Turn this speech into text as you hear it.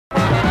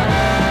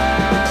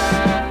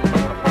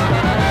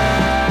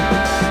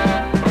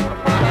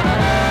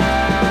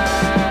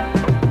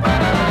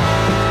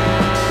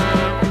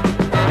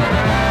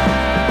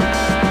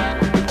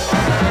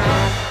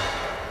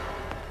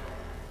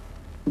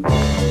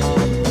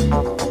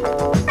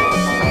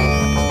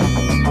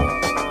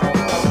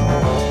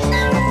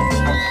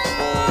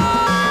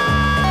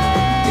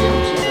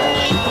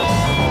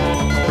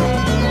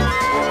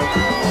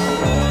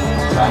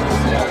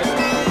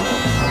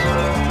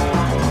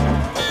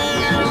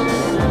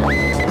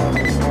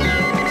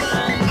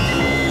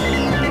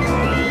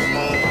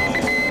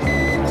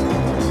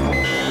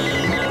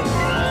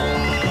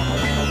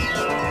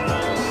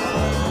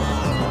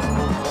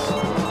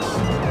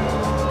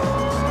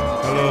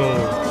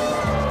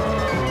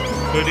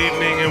Good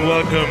evening and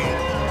welcome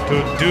to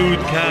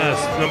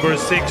DOODcast number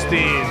 16,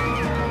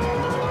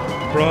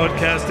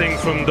 broadcasting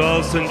from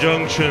Dawson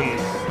Junction.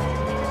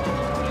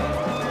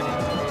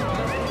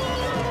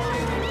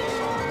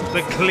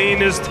 The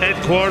cleanest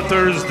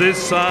headquarters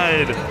this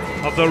side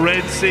of the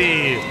Red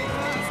Sea.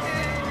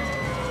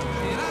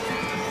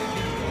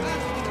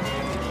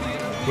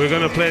 We're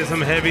gonna play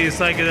some heavy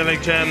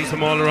psychedelic jams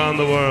from all around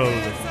the world.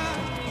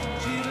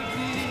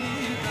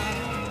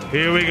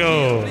 Here we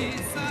go.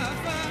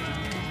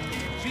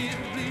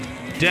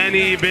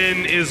 Danny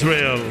Ben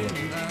Israel,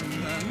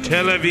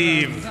 Tel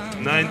Aviv,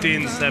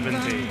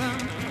 1970.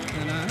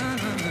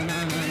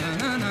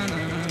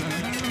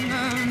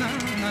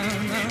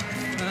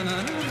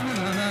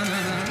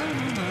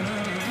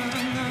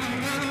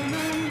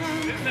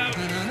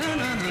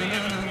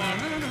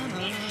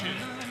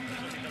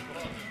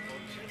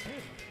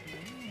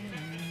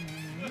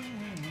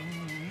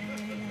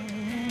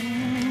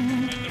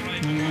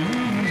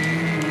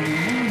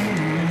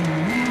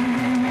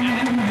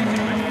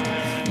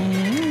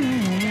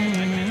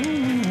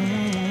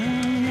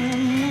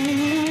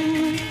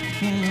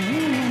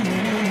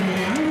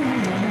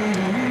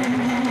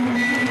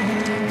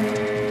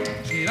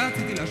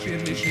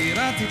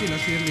 רציתי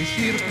לשיר לי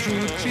שיר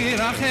פשוט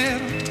שיר אחר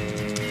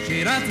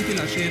שרציתי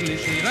לשיר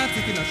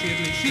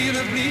לי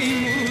שיר בלי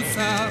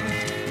מוסר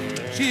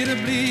שיר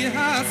בלי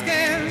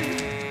השכל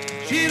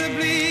שיר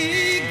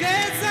בלי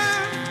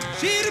גזע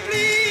שיר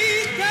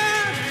בלי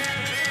דת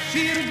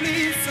שיר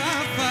בלי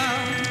שפה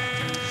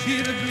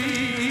שיר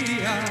בלי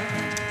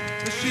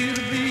יד שיר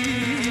בלי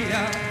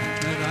יד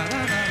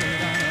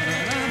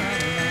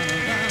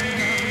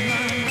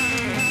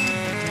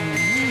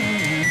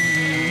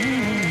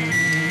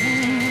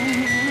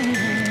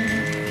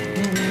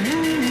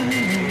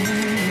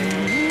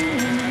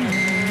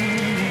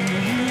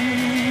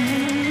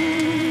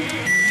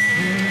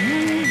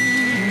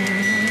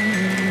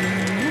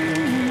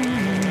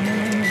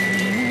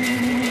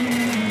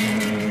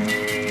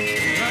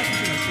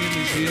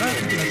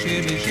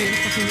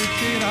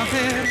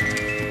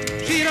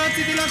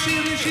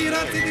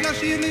רציתי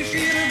לשיר לי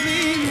שיר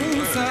בלי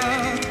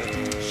מוסר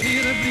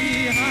שיר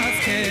בלי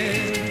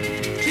השכל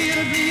שיר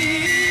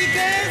בלי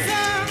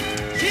גזע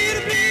שיר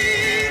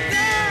בלי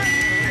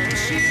דת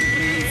שיר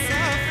בלי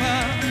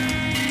שפה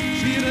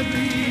שיר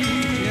בלי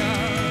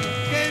יד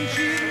כן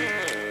שיר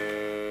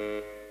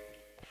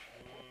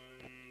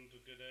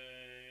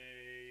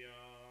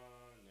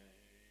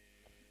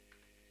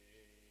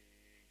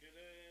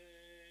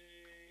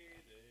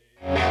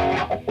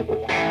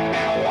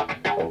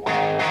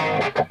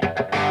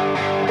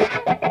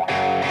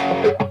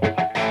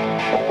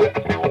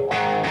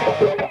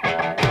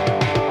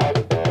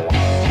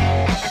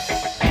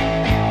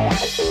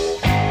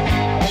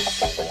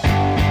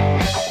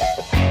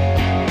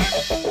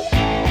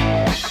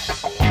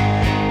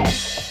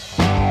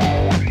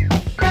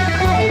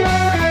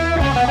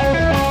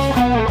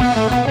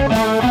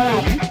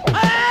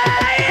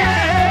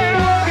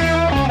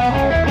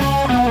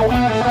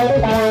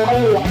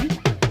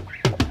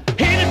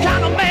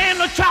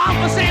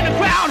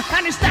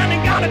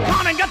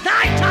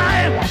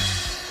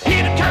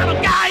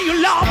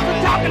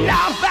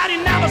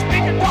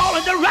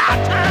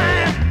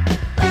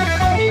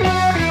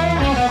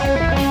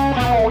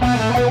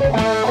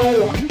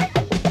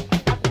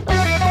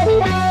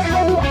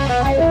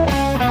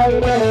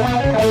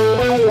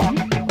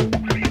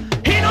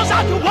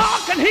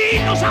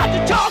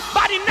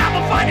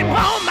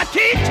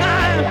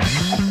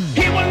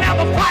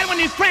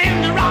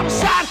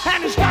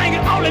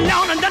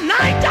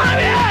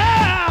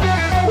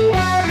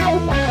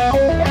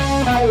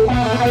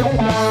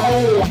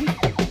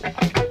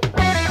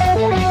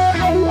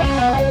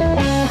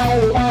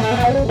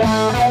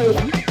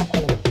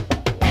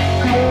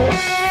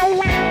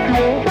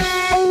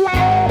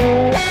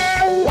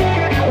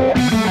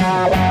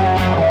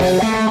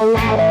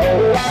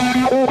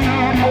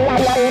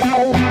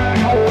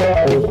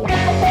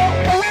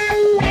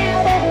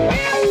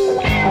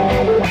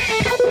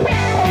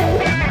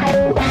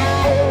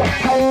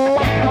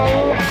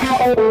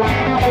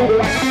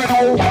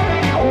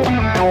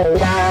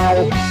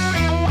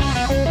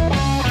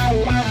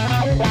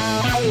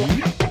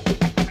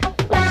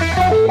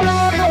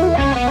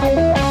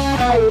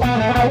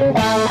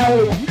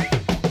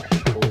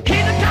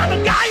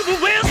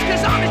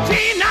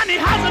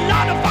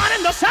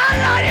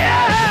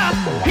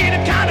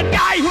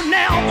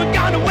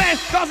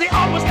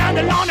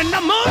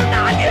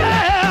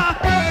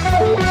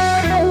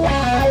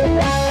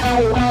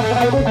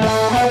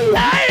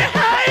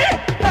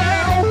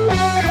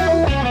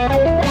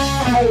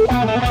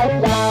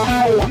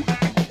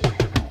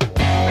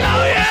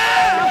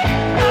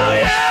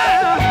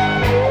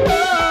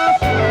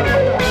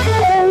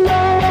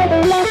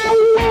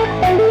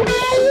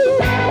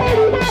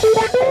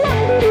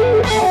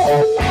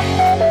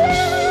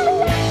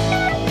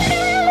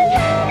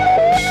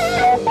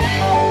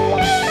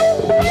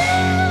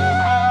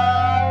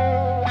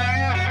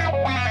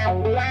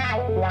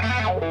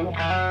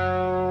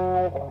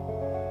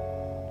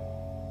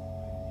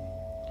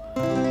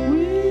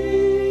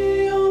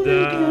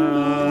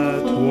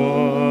That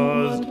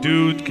was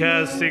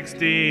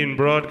DOODcast-16,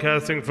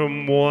 broadcasting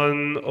from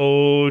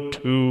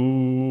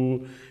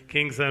 102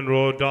 Kingsland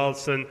Road,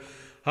 Dalston.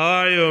 How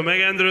are you?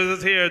 Meg Andrews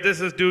is here. This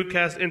is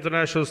DOODcast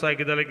International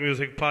Psychedelic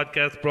Music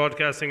Podcast,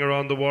 broadcasting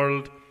around the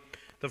world.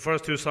 The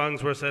first two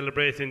songs were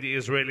celebrating the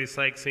Israeli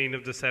psych scene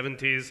of the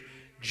 70s.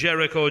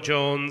 Jericho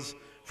Jones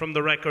from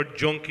the record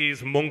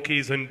Junkies,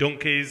 Monkeys and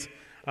Donkeys,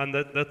 and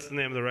that's the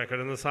name of the record.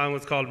 And the song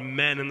was called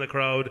Men in the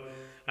Crowd.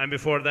 And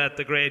before that,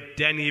 the great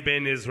Danny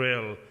Ben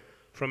Israel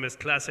from his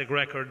classic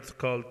record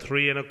called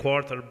 3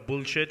 1/4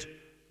 Bullshit,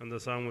 and the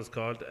song was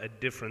called A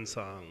Different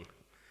Song.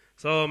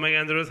 So, Meg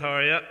Andrews, how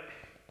are you?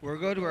 We're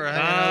good. We're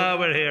hanging out.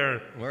 We're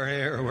here.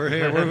 We're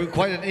here. We're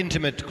quite an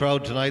intimate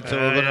crowd tonight, so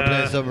we're going to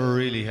play some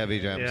really heavy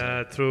jams.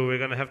 Yeah, true. We're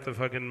going to have to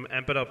fucking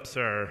amp it up,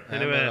 sir.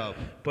 Amp it up.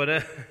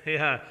 But,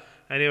 yeah.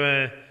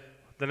 Anyway,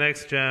 the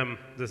next jam,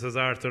 this is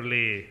Arthur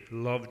Lee.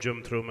 Love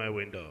Jumped Through My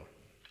Window.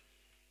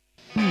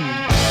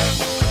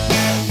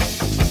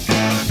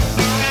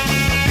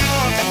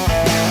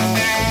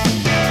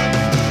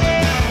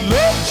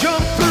 Love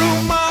jumped through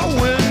my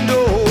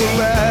window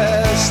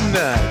last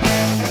night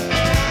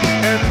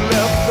and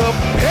left the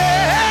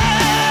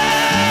pain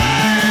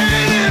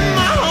in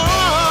my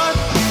heart.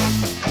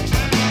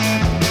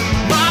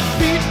 My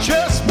feet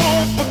just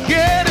won't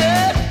forget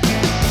it.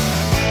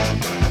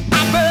 I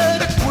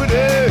better quit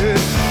it,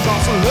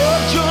 'cause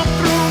love jumped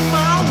through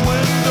my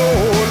window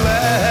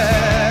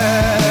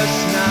last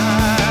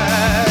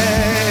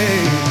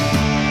night.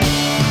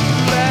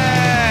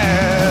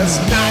 Last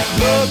night,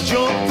 love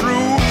jumped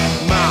through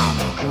my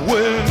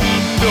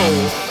window,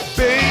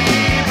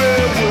 baby,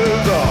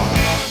 with a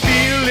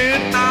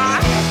feeling I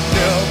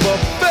never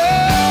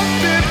felt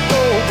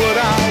before, but I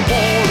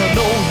wanna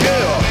know,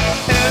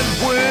 yeah. And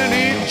when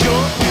it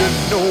jumped, you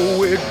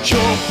know it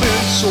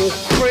jumping so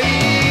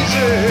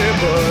crazy,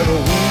 but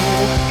ooh,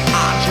 I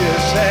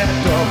just had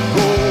to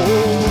go,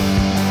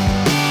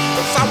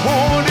 'cause I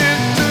wanted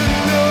to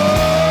know.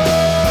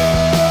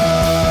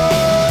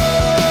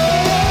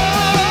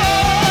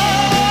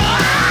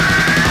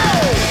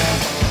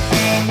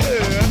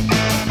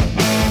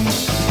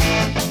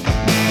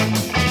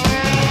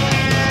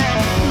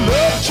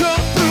 Love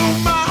jumped through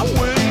my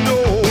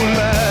window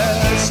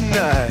last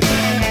night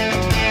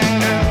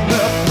and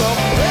left the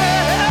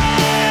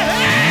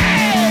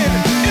pain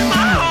in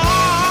my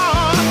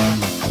heart.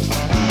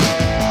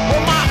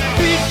 Well, my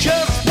feet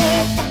just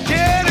won't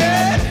forget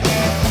it.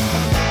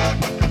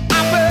 I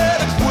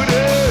better quit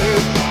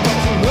it,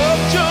 'cause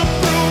love jumped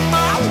through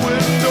my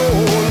window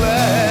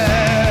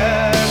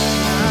last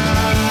night.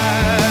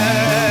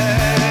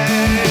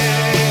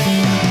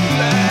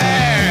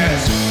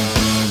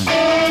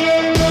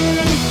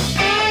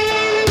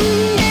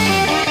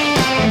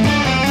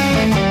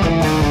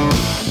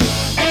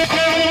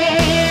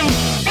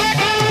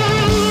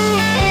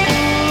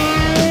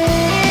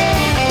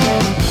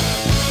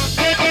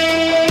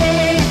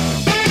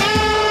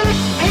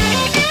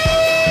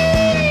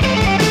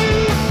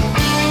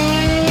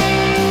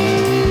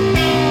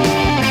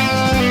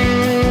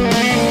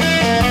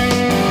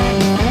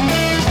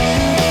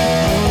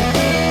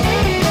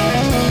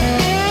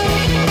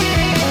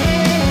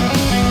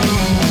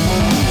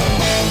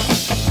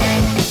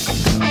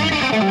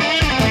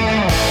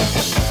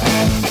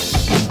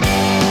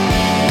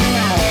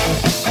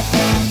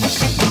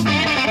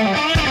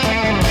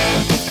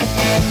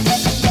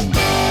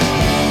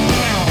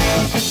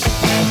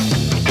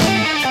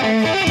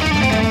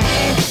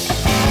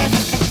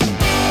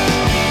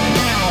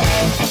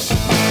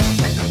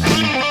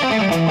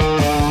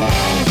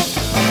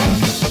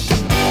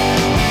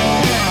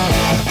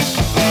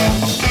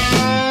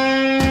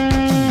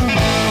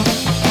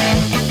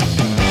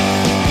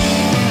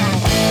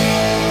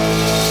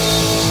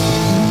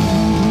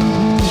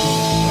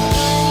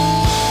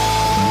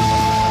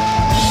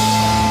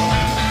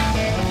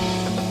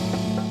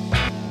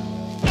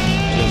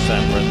 To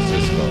San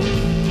Francisco.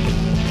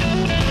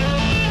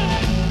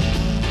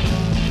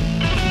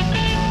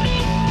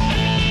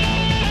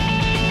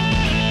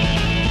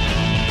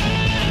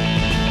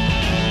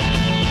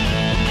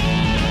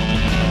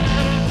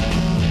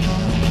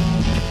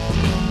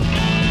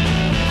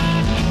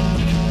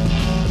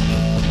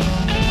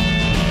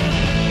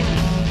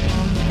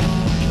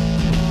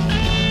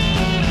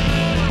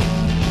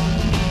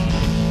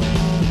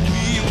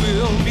 We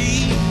will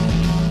meet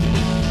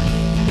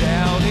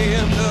down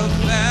in the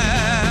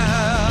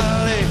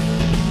valley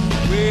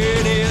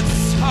when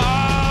it's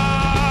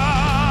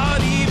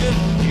hard, even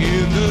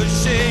in the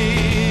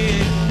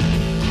shade.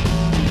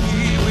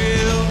 We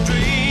will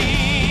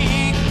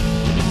drink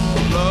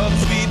from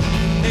love's sweet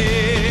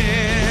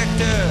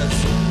nectars,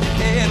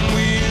 and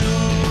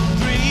we'll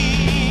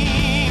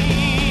dream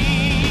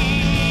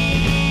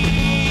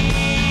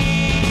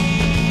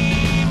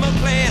of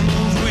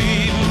plans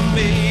we've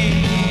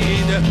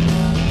made.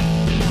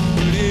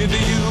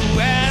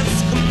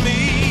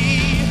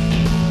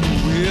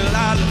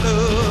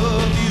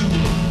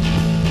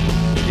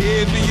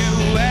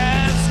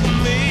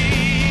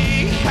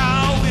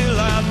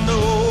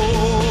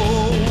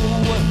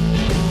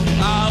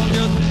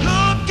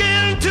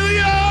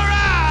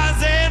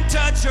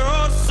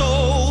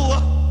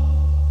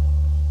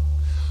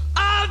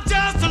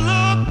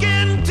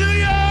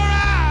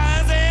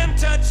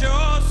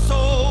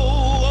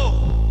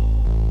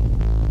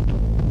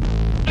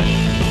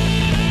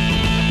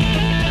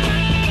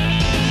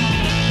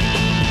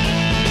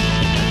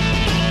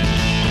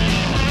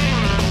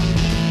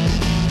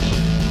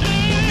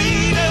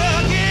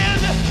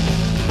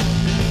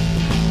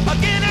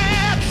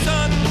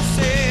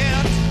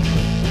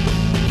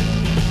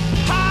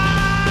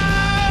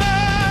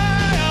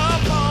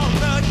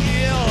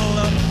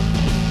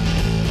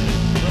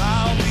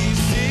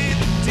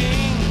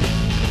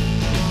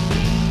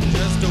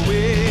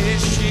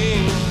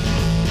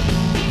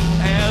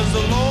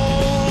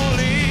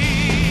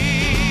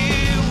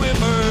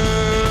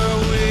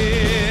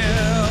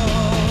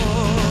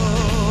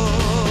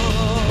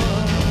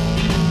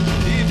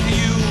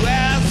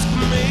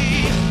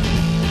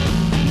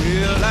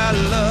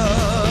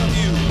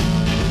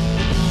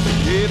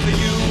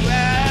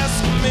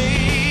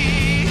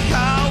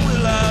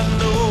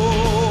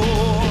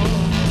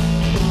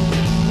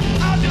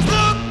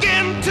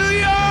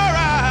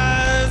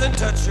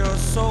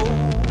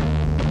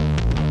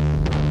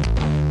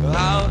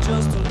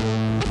 just look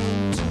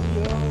into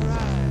your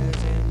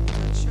eyes and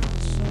touch your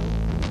soul.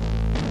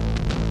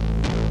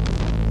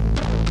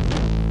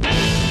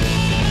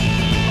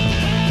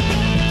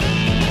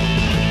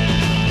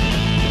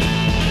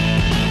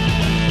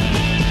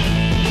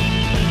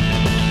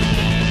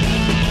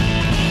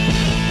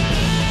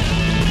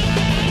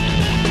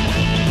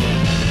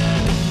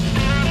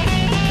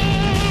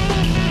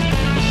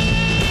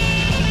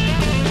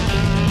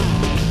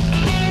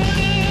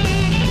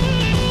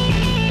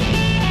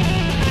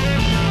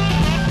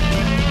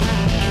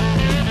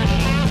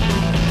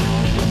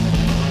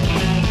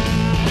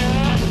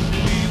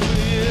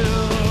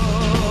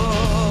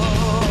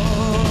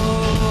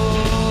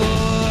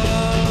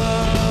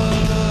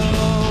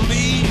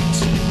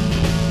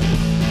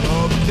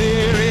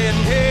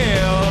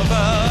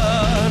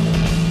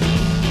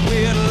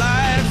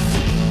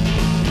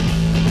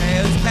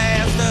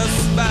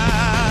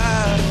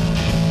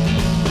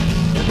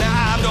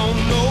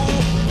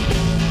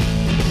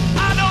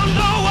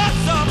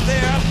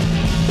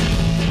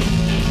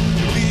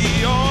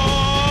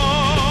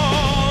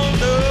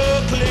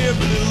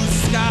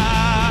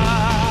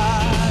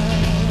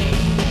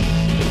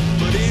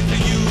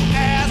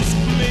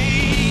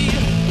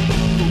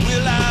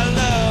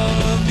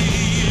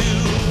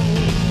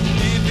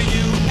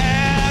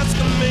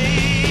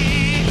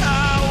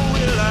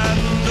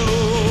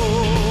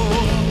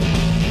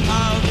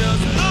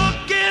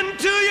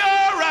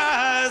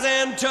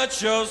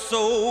 Your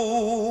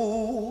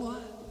soul.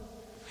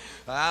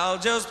 I'll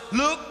just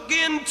look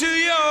into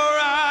your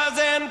eyes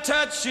and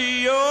touch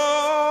your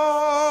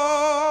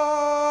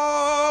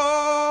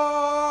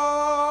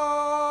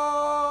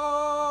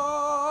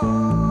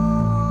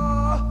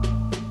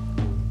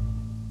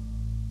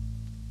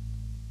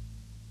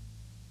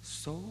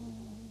soul.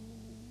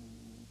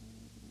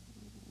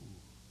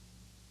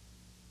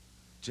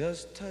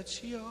 Just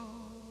touch your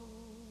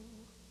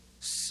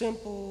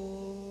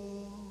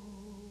simple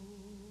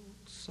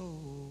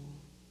soul.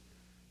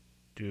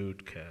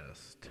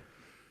 DOODcast.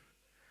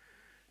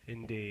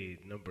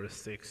 Indeed, number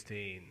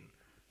 16.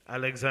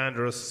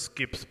 Alexandros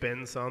Skip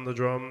Spence on the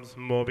drums.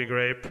 Moby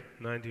Grape,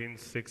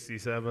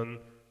 1967.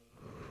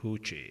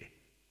 Hoochie.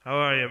 How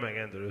are you,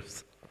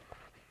 McAndrews?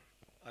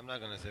 I'm not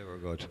going to say we're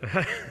good.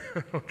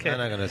 Okay. I'm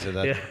not going to say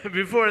that. Yeah.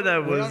 Before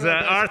that We're was on our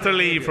best Arthur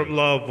Lee behavior. from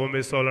Love when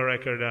we sold a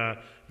record,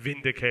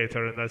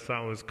 Vindicator, and that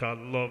song was called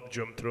Love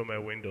Jumped Through My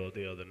Window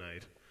the other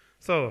night.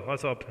 So,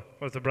 what's up?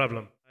 What's the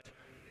problem?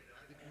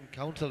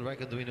 Council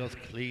reckons we must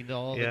clean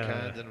all the Yeah.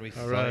 cans and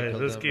recycle All right,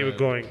 let's them keep it and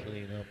going.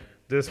 clean up.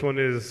 This one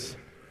is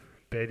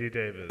Betty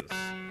Davis.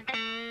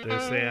 They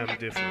say I'm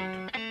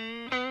different.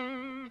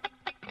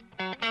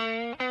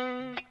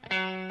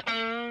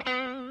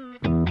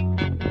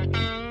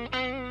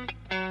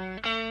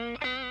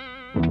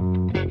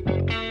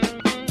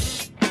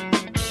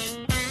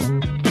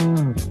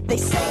 They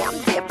say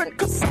I'm different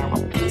 'cause I'm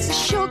a piece of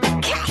sugar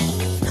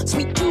cane.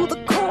 Sweet to the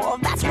core,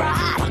 that's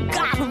right, I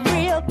got a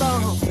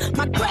rhythm.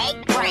 My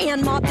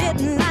great-grandma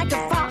didn't like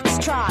the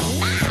foxtrot.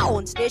 Now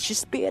instead she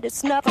spit it,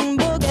 snuffing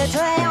boogie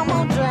down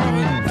my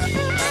drain.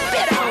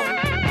 Spit on.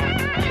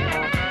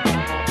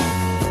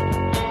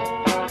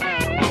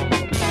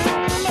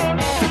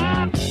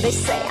 They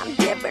say I'm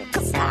different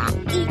 'cause I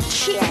eat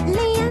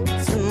chitlins.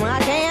 I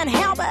can't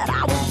help it,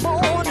 I was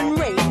born and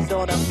raised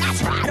on them.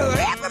 That's right,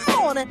 every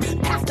morning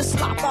after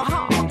slop the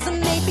hogs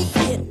and they be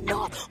getting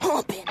off,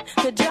 humping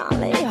the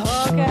Johnny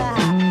Hooker.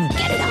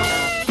 Get it on.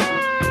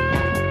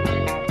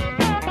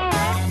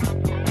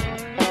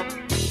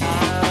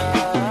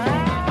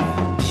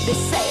 They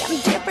say I'm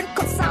different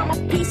 'cause I'm a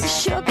piece of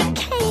sugar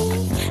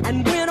cane.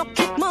 And when I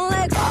kick my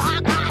legs, I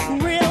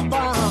got rhythm.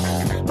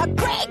 My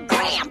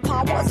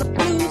great-grandpa was a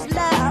blues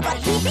lover.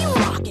 He be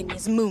rocking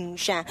his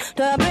moonshine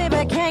to B.B.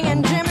 King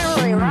and Jimmy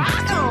Ray.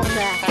 Rock on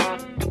that.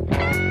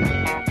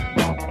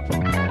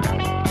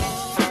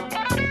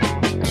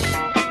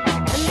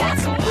 And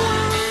that's why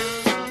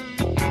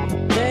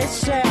they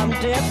say I'm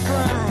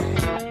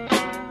different.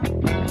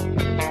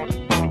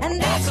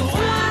 And that's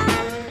why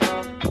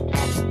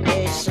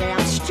they say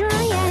I'm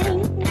strange.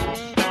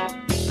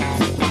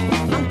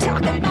 I'm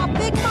talking about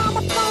Big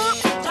Mama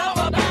Funk. Talk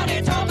about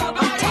it, talk I'm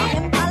about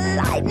talking about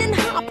Lightning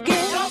Hopkins.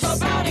 it. Talk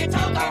about it,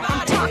 talk I'm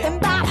about it. talking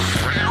about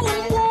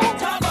Howlin' Wolf.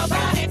 Talk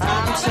about it, talk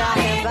I'm about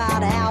talking it. about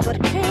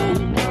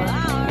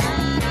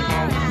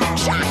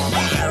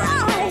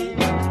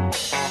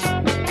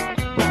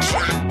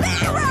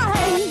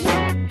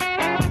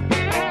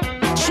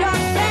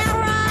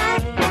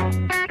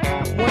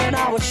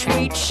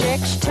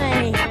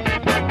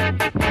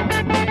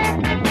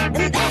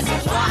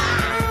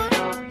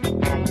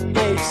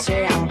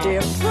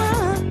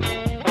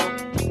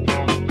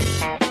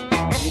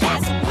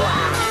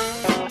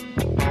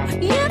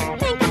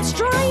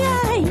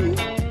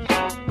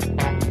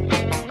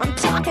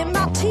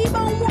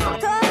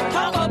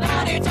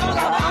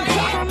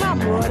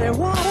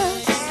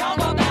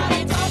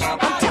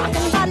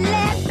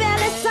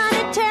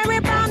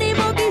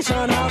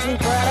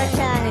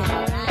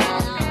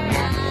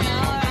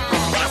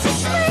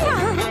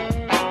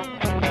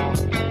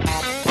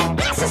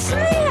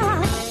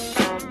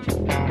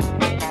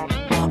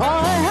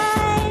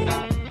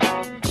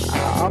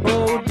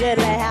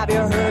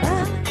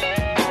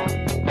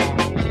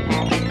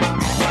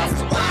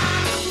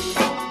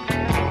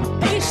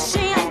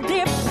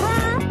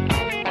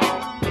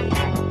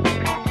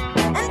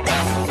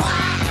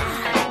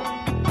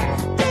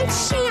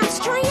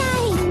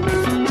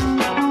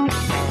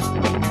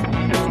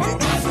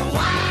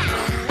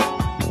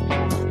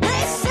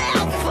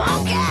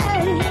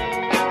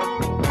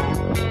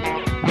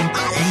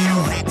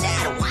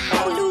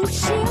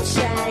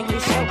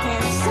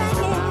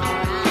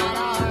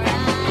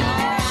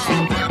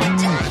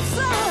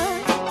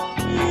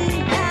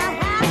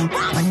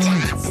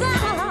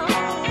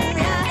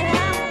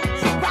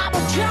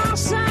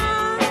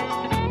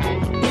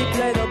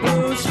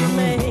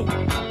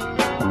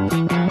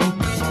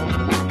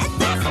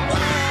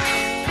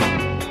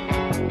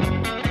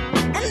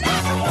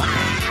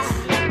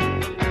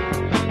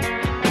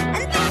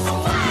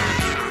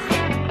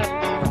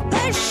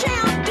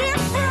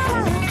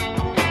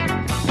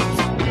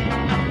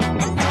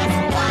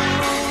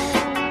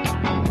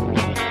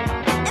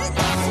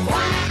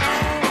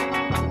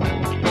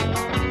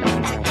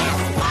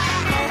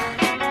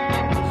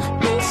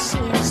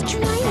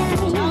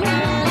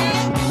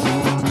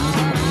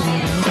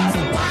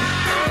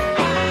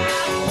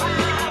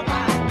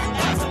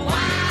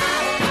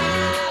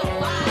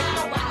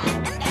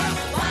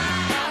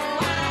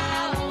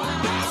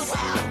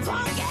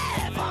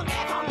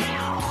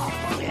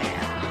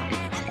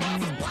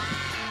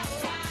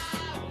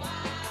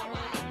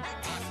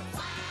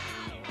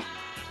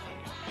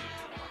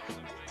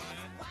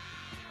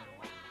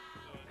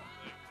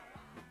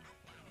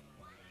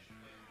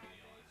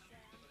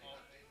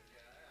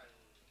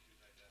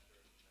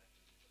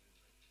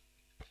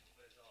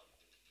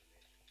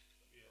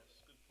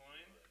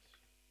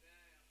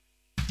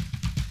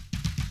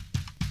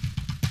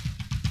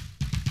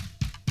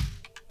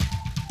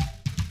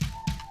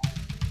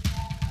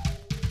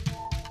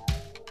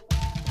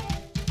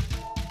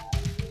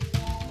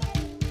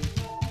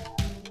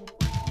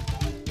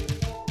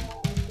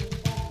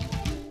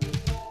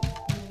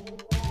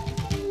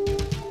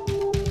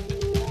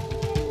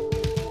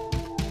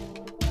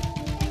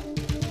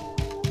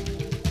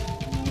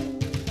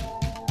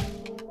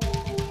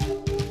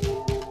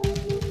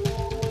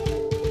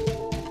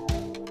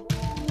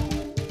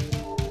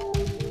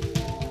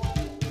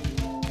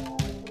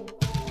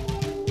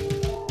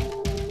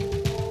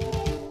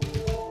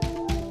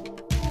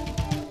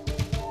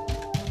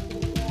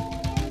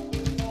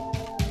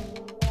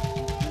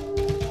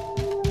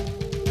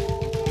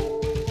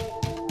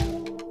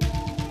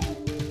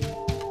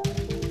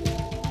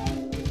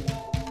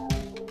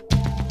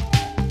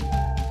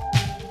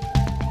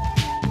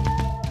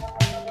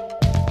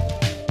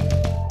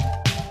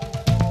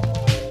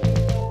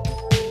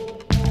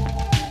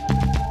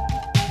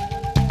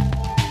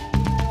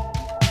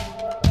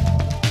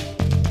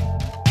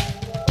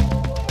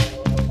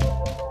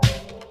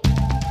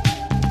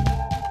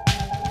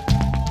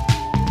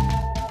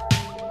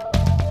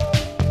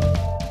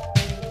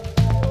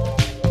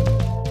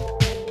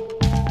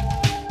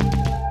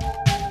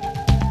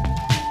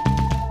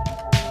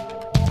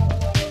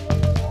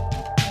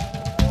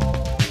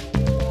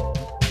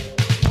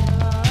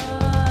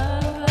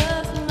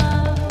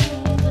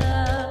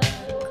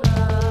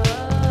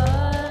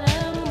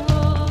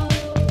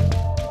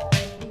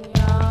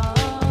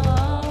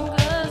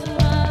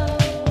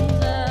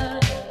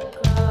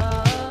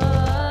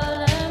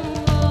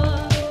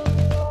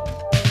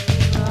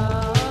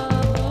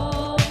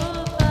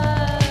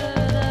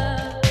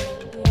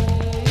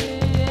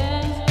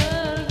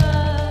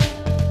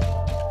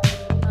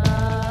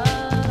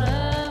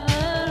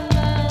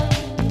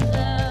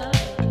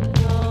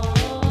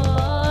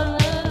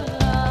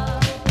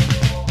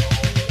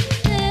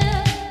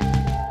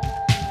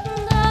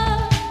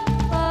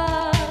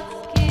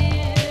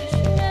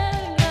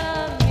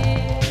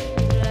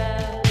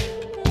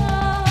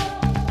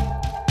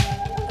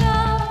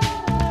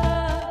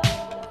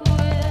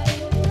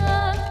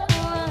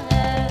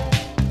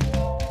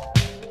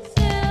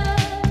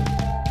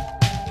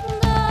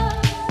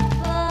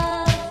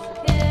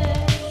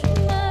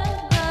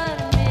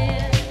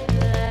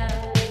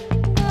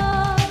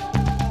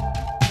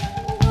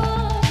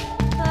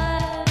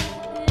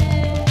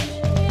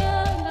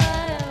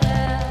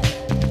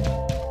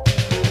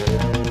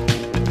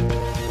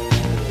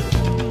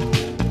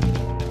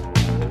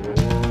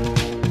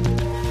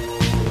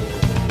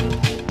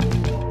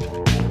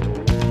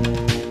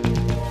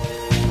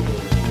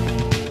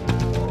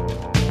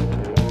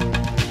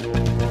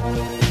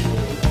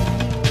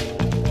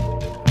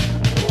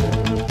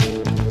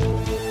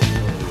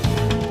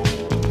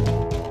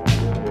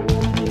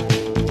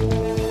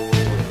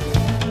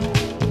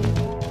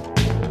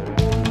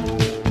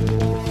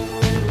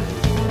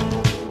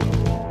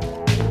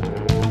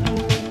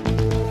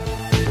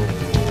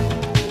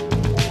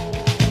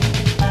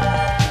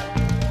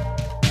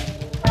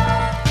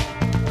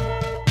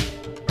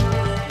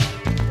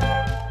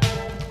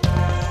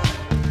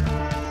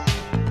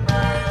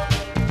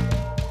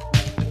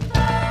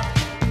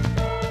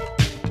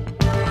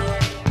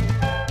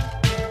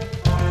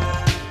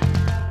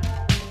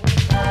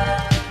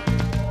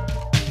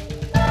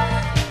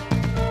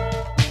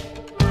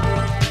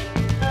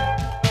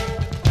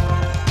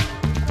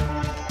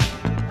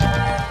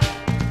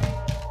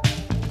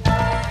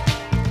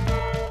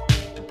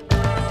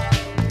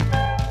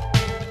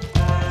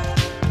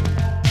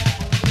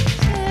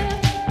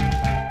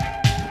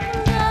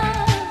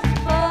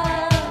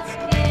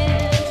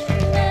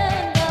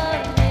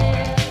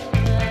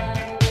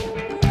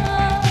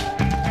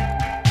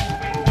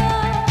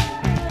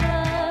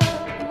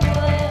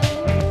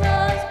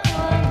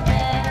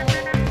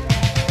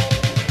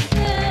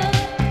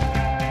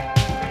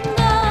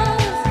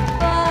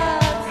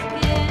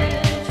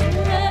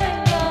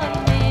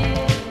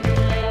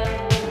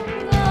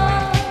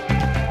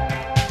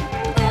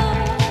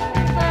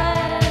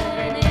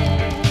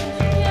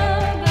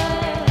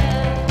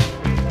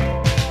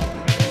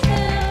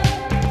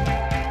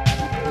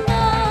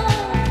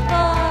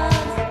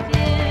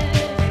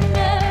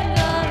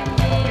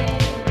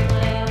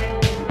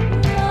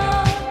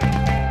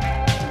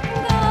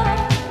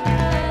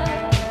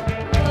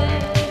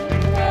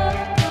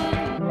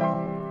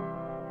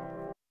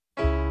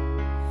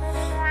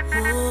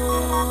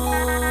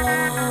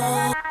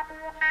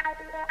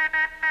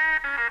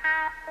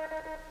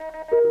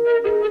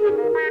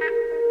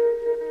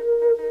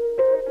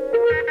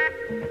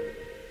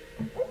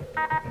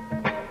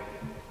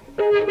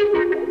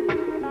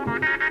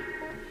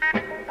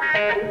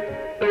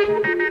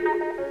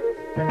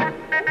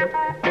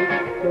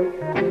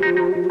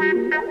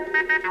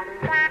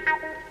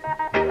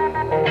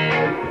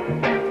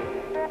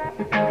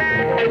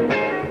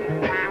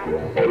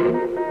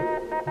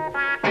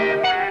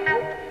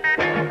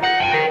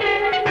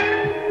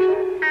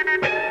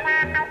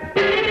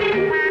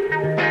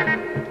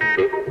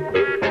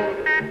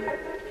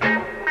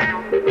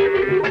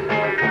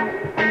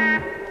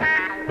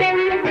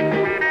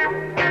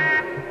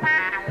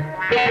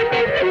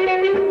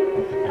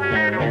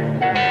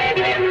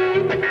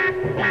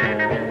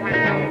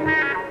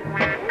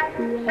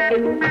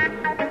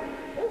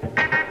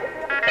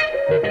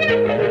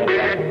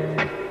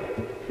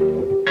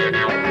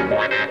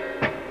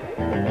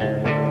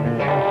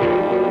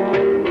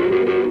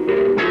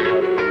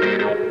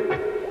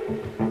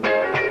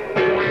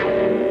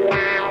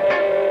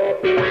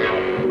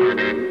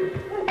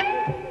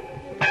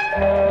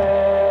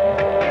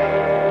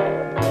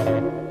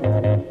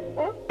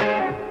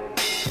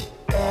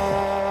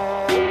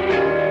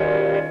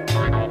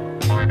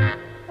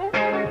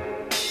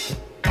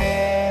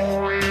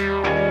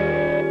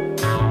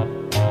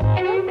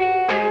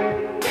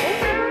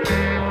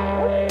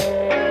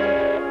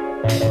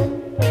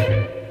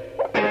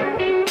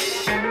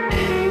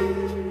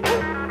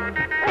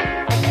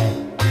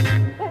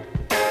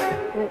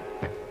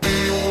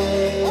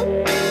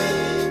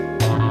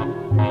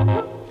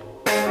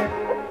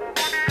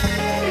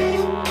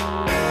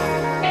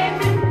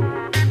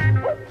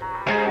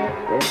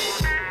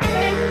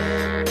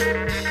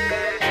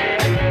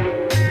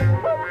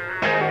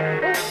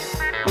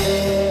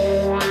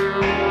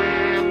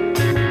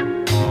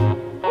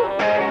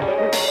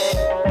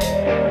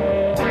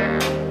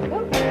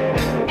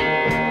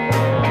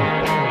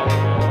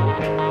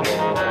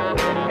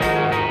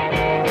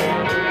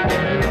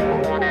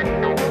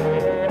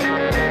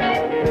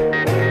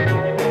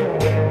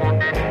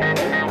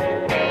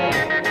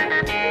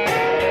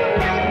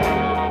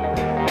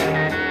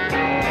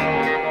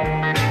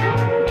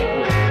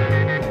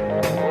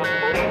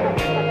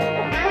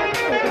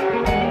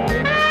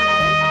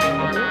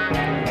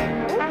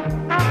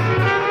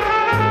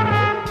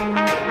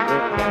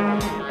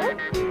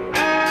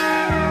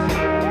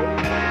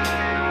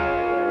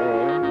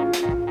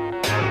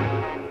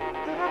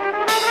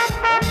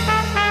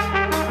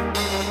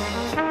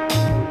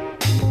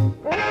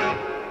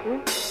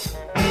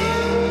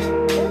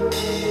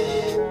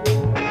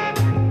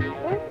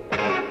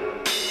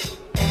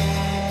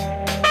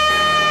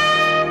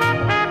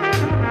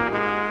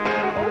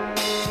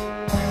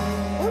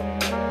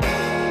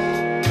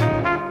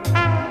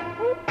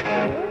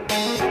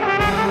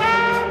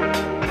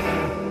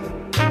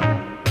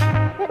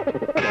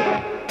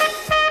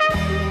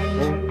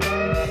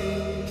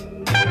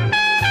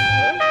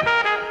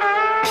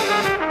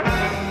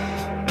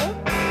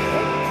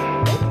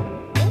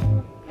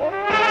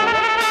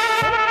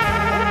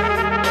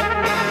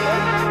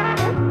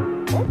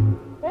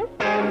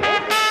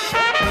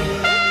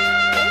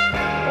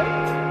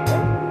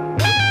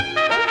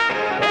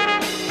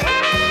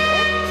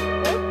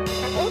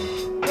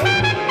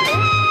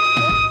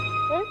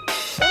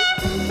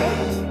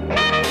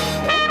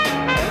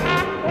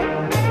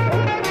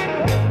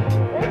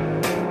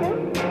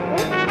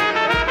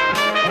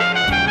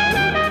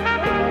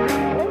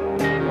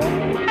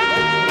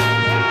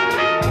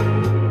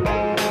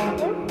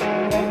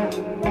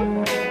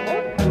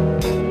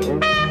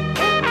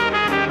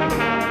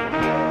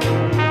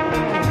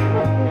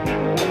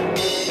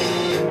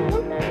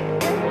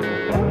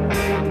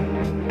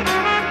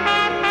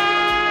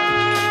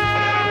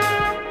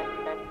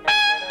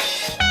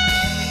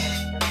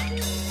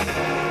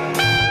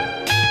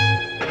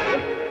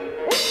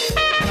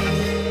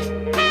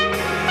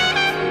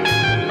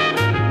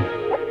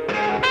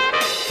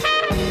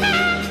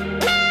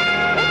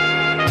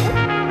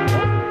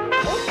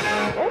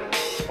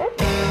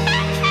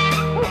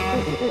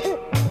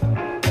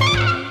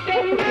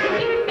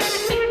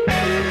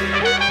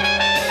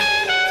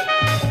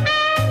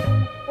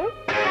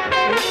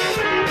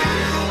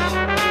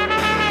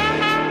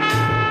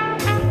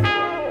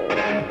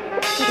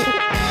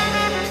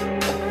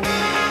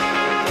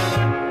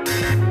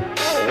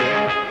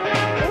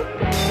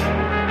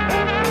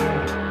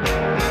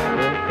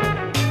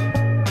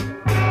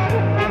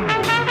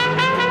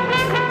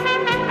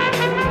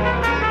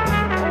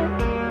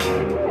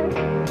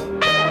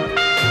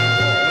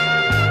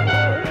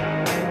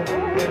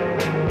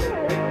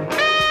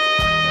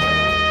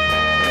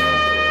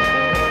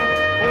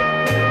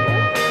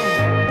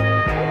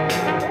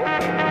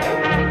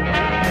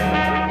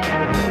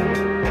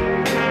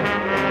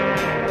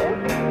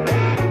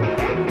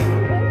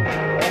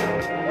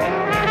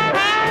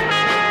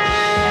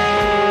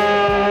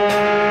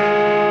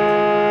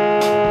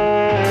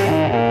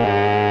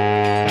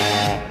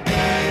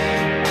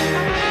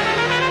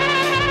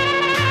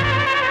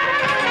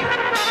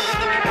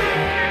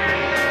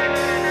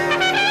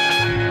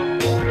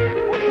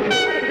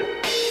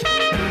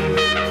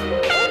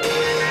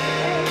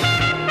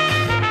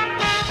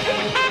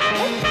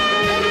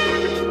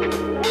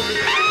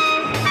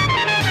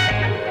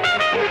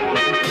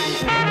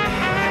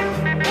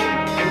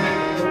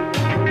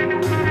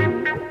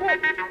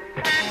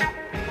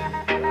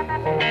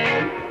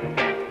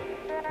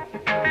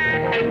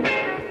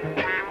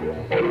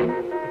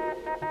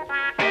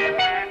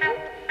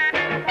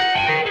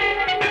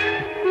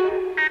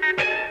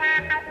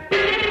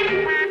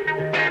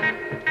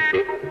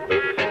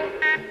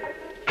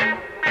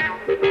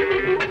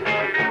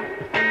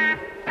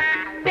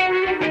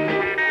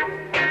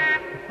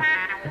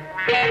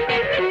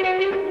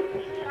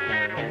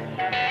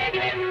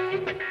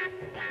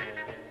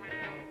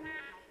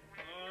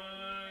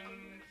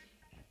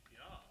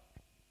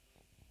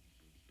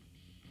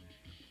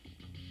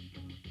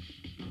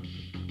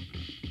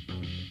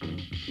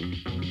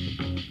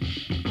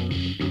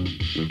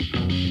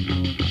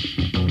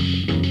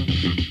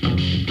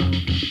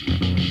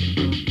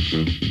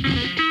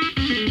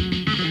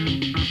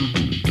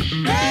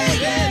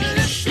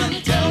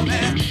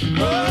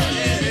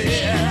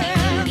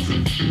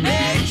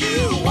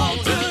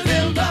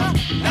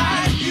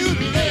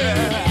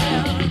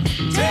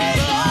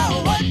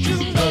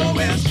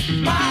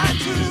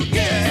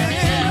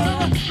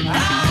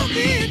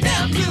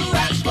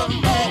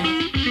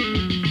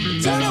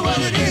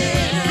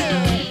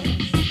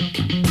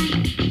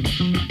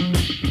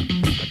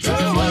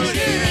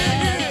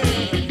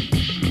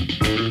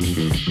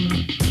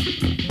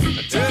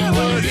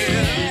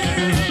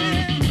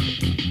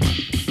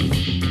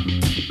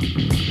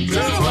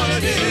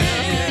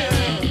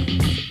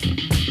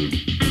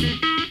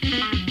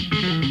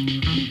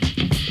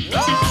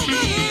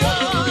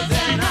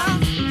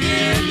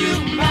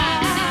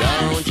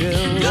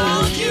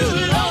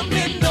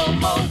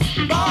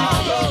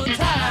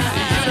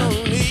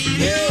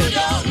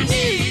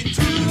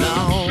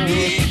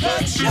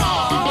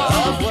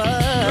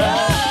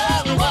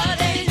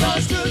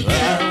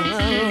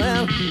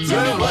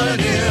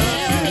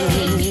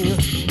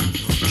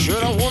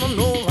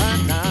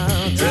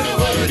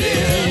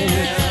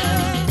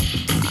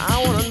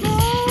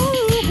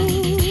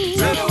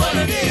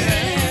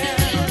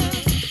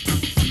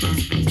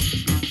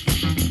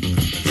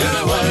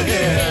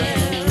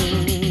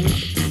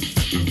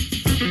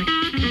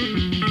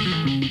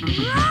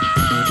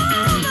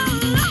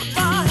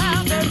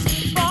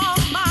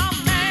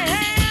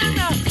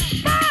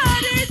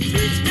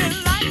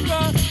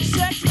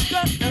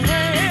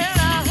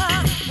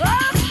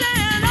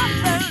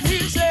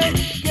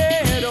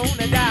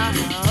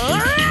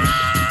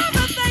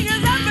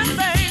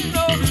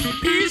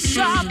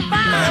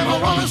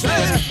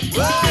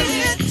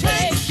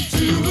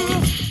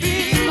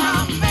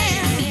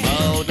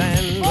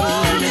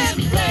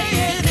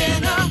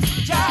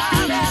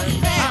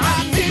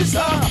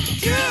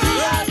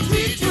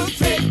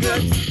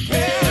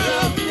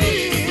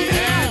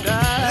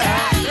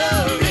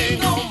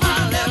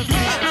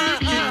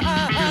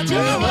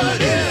Tell me what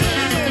it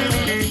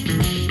is.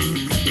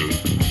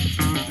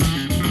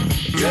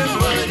 Tell me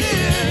what it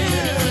is.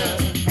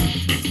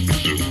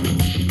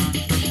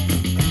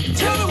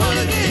 Tell me what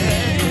it is.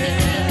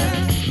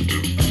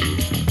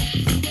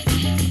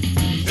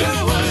 Tell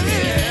me what it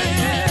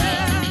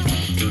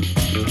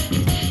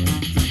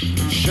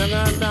is.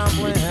 Sugar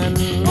dumpling.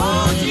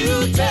 Won't you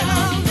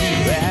tell me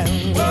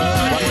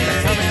what it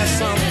is? Tell me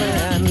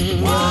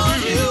something.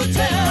 Won't you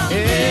tell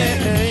me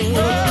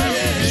what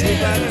it is?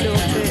 Sweet like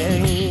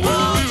Tuesday.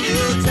 Won't you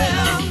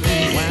tell me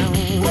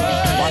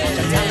what it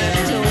is? Tell it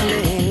to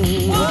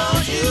me.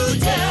 Won't you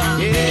tell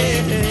me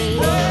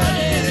what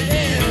it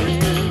is?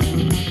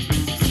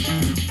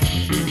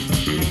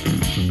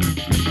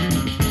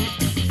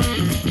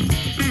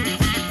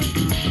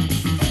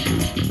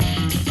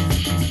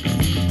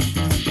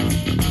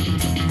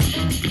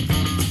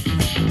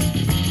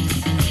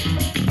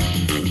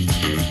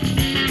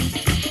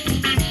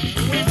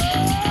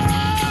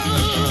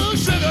 Oh,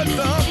 sugar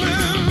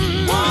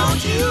dumpling.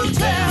 Won't you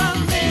tell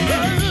me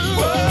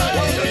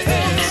what it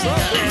is?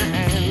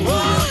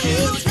 Won't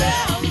you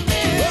tell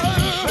me what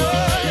it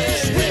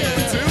is?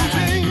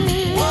 Won't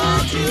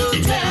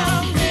you tell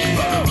me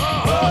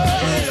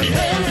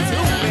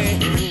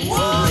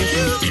what it is? Won't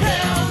you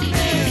tell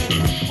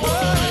me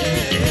what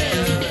it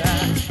is?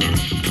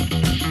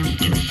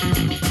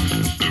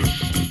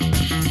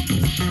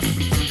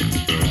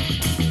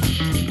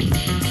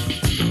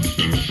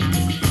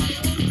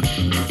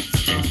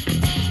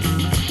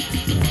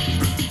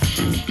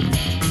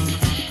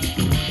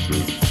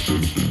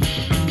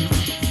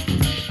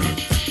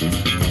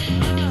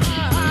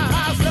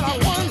 I said I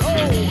want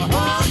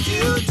won't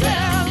you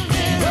tell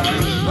me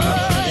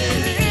what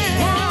it is?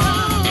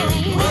 Won't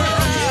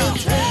you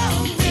tell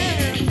me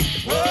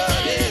what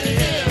it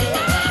is?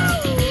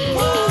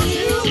 Won't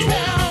you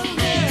tell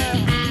me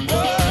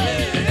what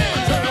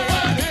it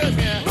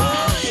is?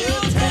 Won't you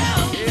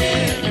tell me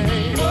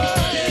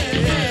what it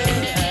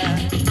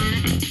is?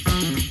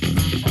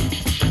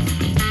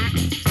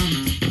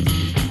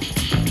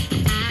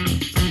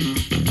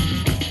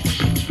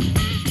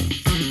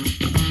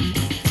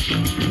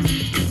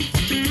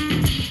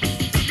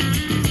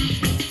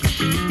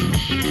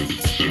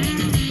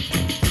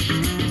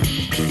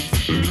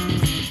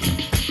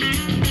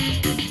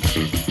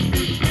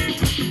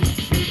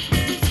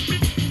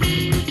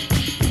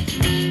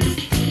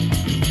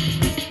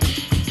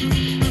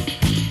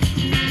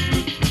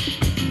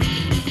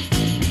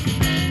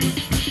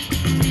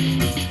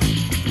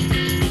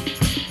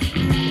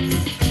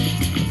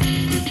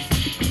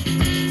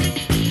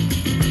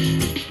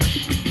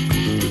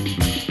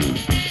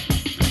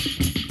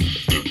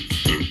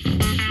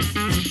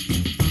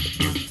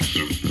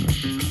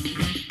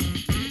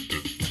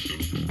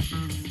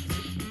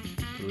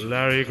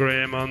 Larry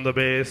Graham on the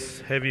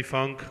bass, heavy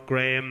funk,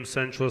 Graham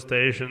Central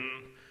Station,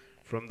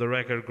 from the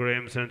record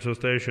Graham Central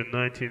Station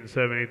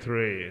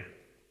 1973.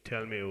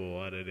 Tell me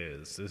what it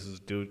is. This is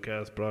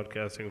Dudecast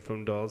broadcasting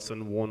from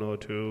Dalston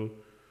 102,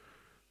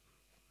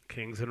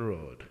 Kingston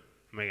Road.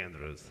 Meg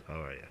Andrews,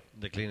 how are you?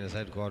 The cleanest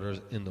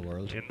headquarters in the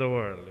world. In the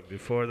world. And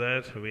before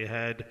that, we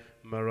had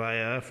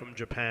Mariah from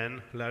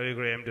Japan. Larry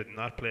Graham did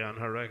not play on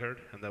her record,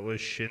 and that was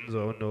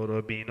Shinzo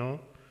Norobino,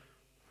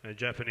 a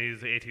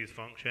Japanese 80s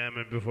funk jam.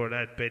 And before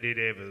that, Betty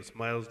Davis,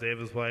 Miles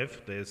Davis'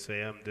 wife. They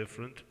say I'm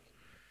different.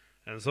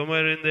 And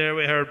somewhere in there,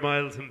 we heard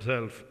Miles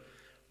himself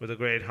with a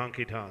great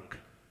honky tonk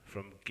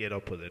from Get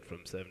Up With It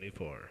from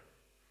 74.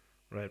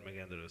 Right,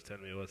 McAndrews, tell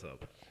me what's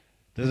up.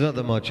 There's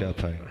nothing much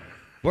up here.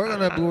 We're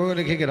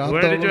gonna kick it off.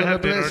 Where though. did you We're gonna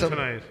have play dinner some-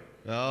 tonight?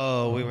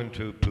 Oh, we went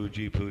to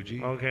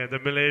Puji. Okay, the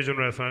Malaysian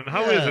restaurant.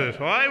 How is Yeah. it?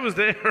 Oh, I was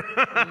there.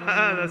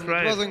 That's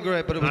right. It wasn't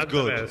great, but it was Not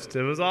good. the best.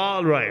 It was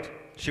all right.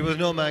 She was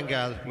no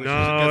mangal. Which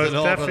No, gets it's an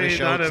awful lot of definitely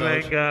not a shouts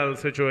out. Mangal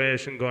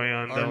situation going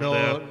on Or down no,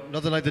 there.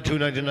 nothing like the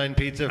 $2.99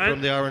 pizza from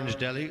And the Orange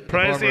Deli. the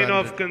Pricey former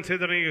enough Orange-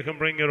 considering you can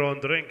bring your own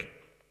drink.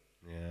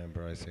 Yeah,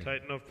 pricey.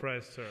 Tight enough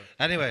price, sir.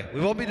 Anyway, we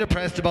won't be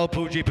depressed about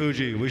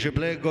Puji. We should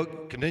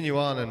continue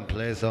on and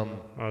play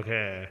some.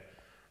 Okay.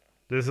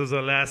 This is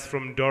a lass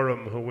from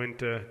Durham who went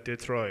to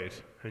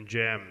Detroit and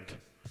jammed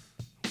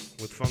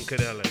with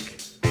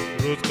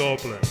Funkadelic. Ruth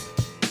Copeland.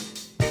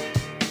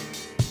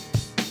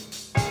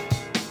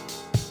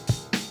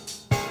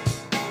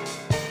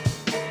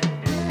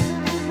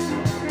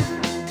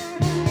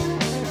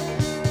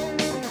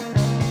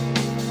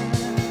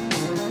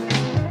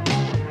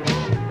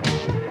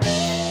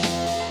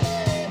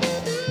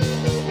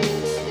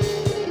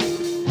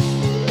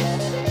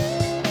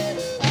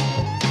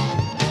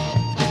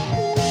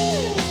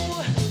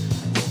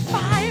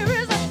 Fire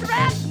is a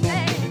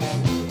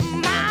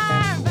threatening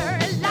my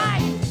very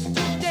life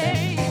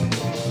today.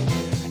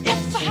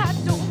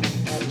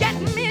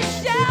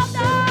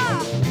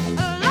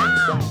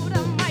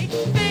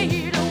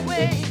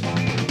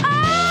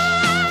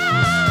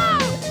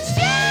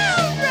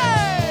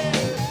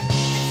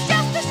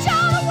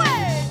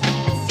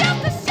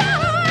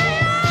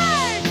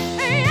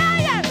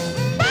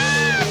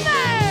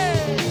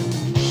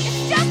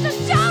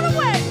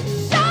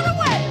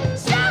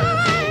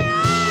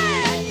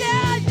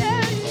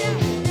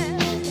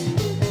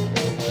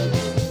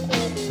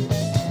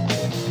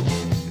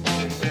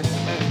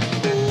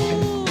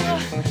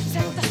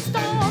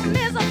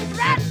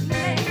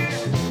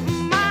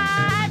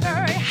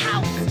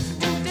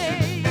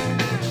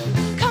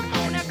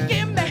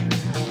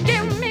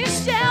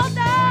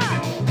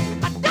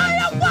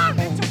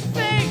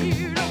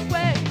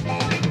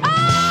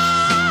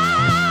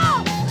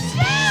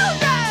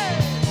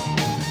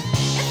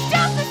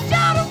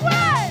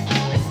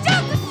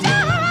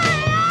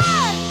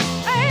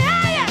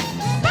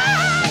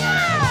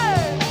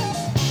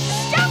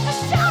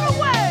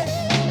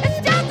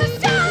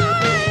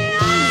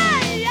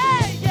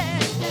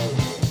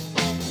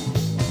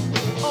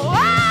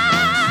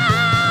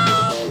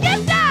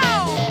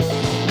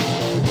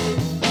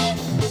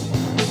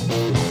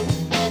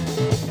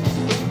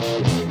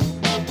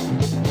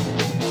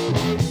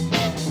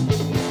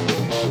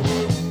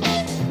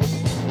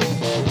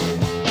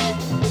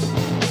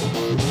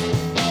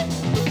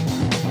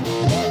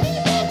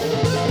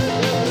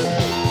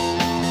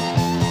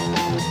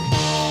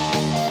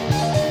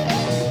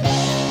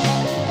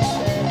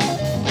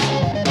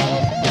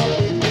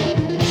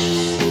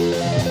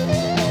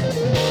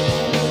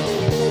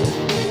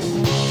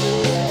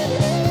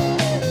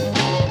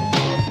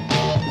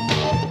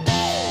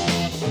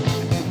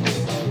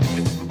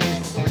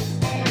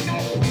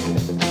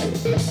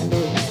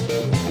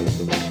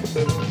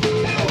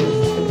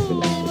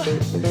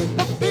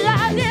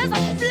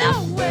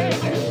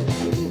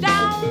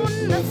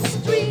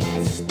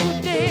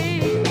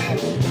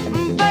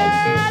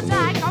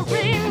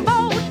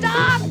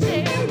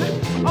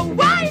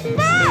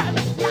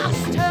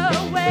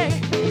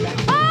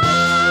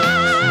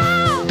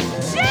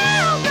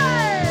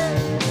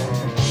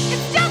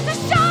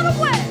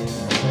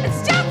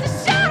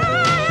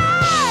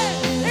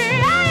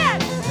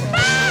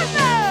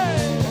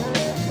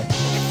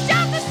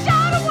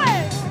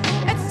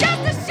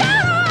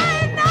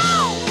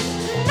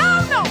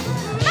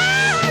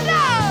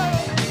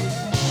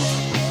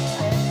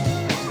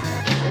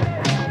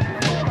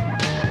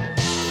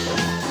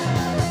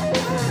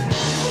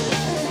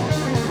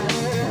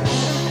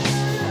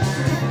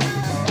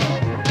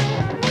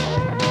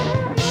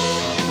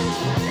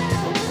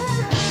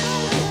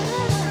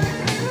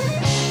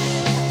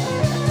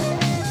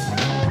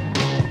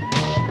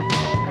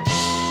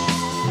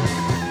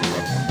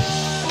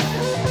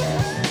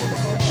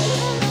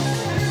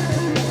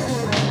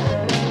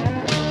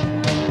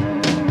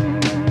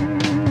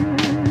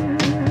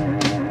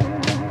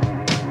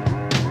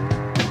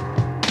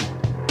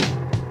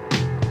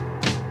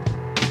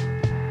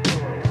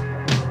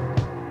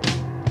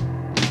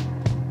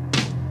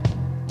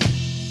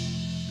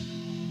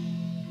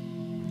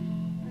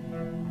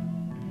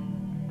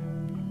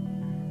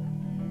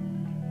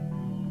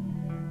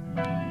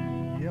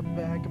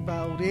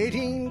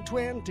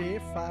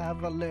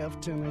 1825, I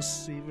left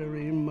Tennessee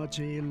very much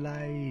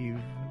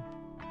alive.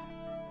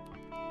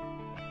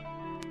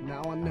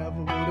 Now I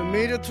never would have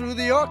made it through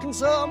the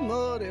Arkansas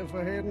mud if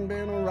I hadn't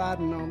been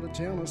riding on the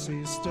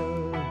Tennessee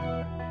stud.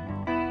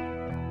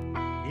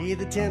 Yeah,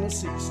 the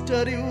Tennessee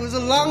stud, he was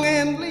long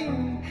and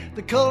lean.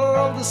 The color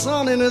of the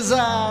sun in his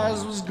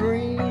eyes was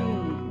green.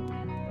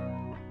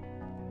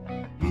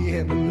 He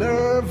had the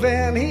nerve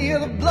and he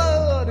had the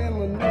blood,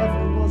 and there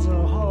never was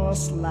a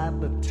horse like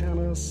the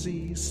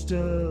Tennessee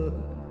stud.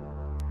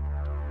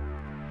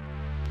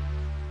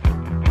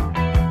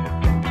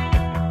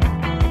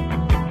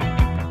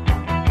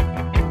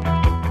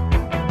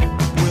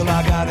 Well,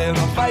 I got in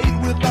a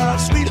fight with my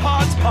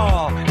sweetheart's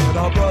pa, and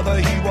her brother,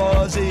 he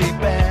was a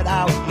bad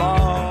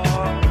outlaw.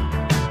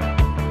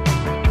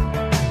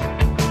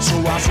 So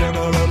I sent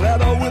her a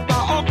letter with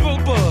my Uncle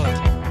Bud,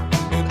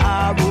 and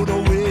I rode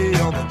away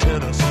on the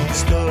Tennessee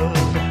stud.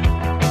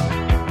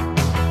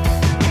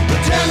 The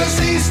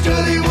Tennessee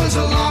stud, he was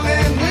long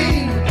and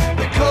lean.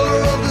 The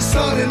color of the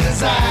sun in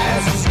his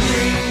eyes was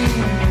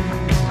green.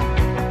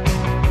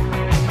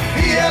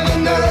 He had the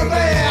nerve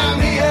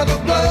and he had the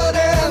blood,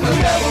 and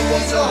there never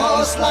was a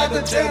horse like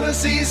the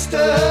Tennessee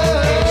stud.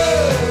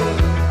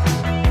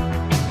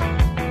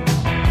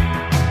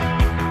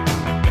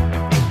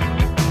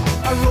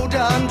 I rode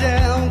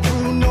down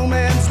through no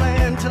man's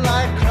land till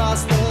I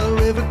crossed the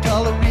river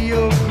called the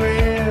Rio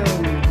Grande.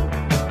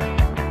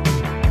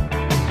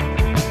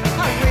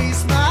 I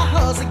raced my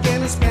horse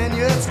against the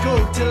Spaniard's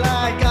coat till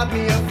I got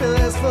me a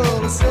fist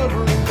full of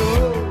silver and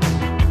gold.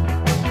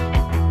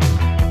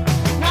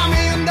 Now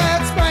me and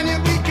that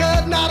Spaniard, we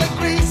could not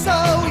agree, so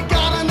we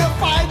got in a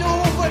fight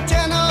over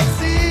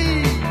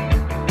Tennessee.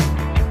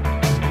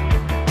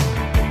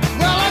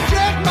 Well, I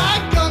jerked my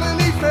gun and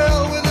he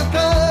fell with a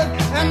thud,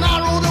 and I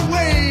rode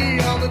away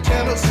on the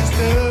Tennessee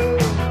stud.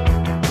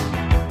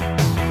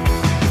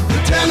 The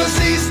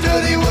Tennessee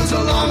stud, he was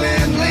long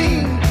and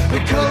lean. The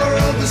color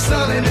of the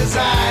sun in his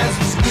eyes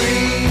was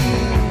green.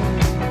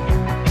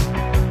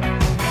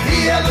 He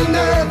had the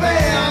nerve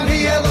and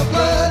he had the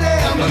blood,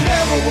 and there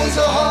never was a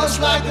horse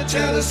like the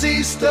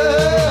Tennessee stud.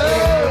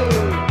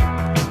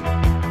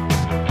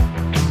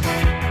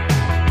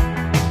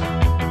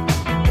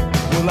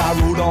 Well, I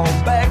rode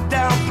on back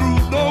down through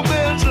no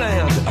man's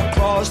land,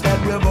 across that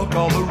river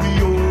called the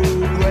Rio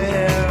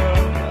Grande.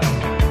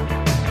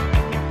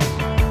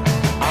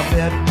 I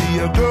met me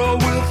a girl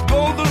with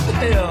golden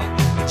hair,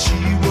 and she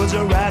was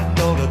a riding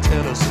on a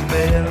Tennessee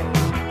mare.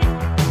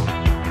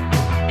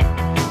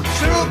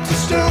 Stoop to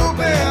stoop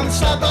and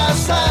side by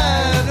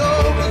side,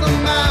 over the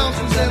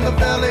mountains and the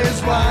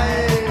valleys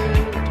wide.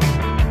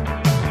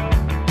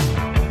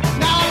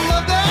 Now I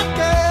love that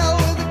girl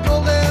with the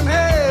golden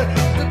hair.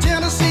 The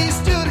Tennessee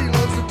stud, he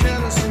loves the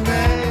Tennessee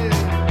man.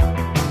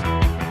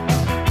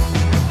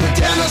 The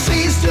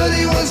Tennessee stud,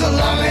 he was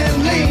long and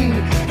lean.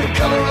 The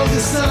color of the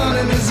sun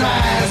in his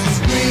eyes was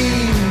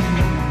green.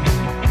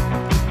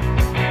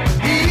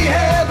 He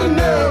had the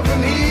nerve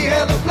and he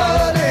had the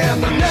blood,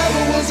 and there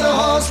never was a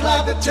horse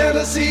like the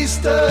Tennessee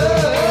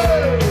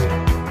stud.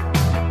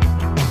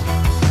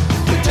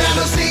 The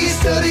Tennessee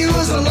stud, he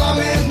was long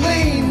and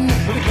lean.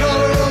 The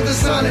color of the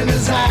sun in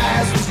his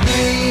eyes was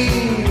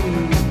green.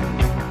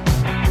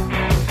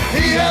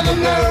 He had the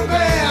nerve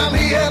and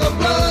he had the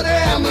blood,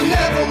 and there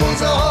never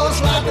was a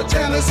horse like the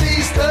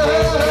Tennessee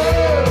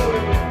stud.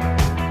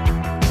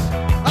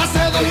 I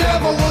said there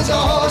never was a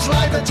horse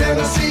like the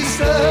Tennessee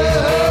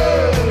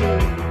stud.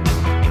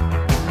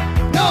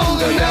 No,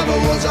 there never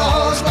was a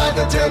horse like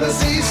the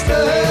Tennessee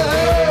stud.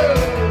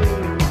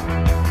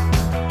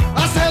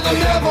 I said there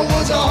never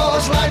was a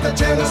horse like the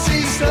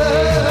Tennessee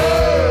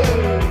stud.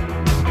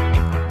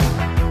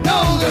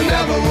 No, there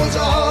never was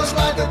a horse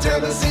like the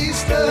Tennessee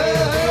stud.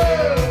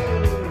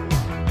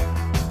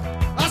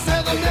 I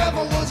said there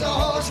never was a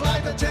horse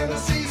like the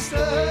Tennessee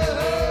stud.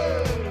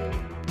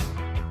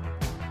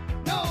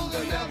 No,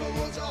 there never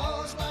was a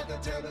horse like the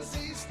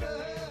Tennessee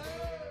stud.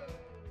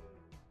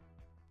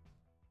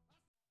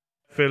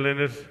 Phil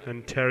Innes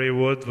and Terry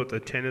Woods with the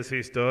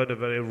Tennessee stud, a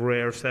very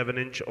rare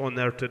 7-inch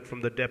unearthed from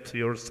the depths of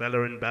your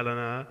cellar in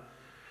Ballina.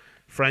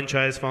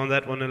 Franchise found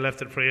that one and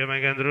left it for you,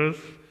 Mike Andrews.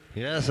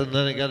 Yes, and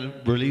then it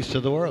got released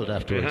to the world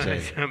afterwards.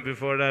 And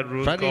before that,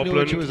 Ruth Franny knew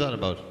what she was on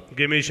about.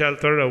 Gimme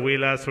Shelter, a wee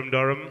lass from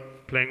Durham,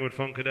 playing with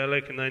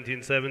Funkadelic in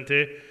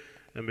 1970.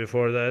 And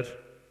before that...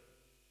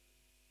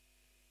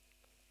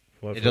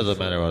 It doesn't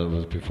matter what it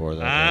was before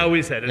that.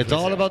 We said it. It's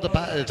all about the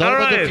it's all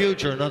about the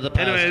future, not the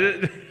past.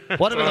 Anyway,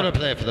 what are we going to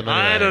play for them?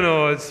 Anyway? I don't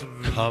know.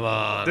 Come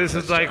on. This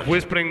is like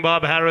Whispering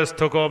Bob Harris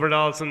took over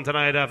Dawson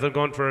tonight after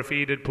going for a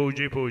feed at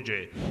Poogie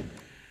Poogie.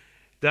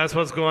 That's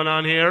what's going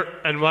on here.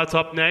 And what's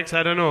up next?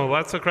 I don't know.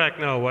 What's the crack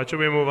now? What should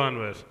we move on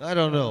with? I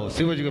don't know.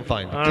 See what you can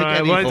find. All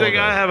right. Well, I think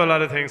I have a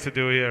lot of things to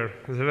do here.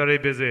 It's very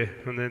busy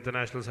on the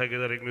International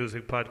Psychedelic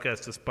Music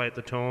Podcast, despite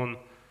the tone.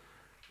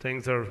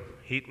 Things are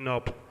heating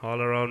up all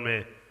around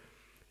me.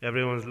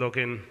 Everyone's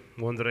looking,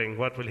 wondering,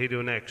 what will he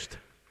do next?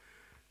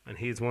 And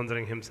he's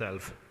wondering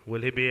himself,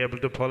 will he be able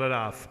to pull it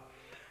off?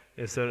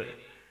 Is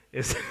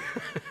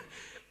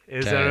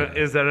Is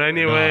 10, there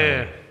any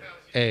way?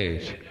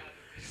 8,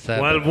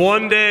 7, Well,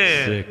 one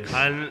day, 6,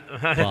 I'll-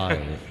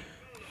 5,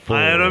 4,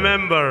 I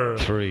remember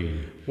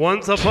 3,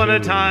 once upon a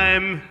 2,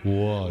 time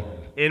 1.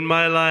 in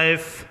my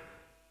life,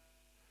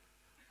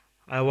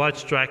 I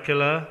watched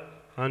Dracula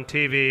on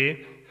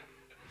TV,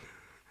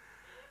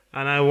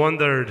 and I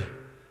wondered,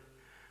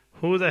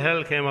 who the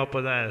hell came up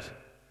with that?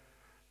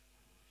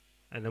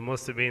 And it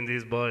must have been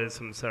these boys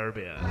from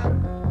Serbia.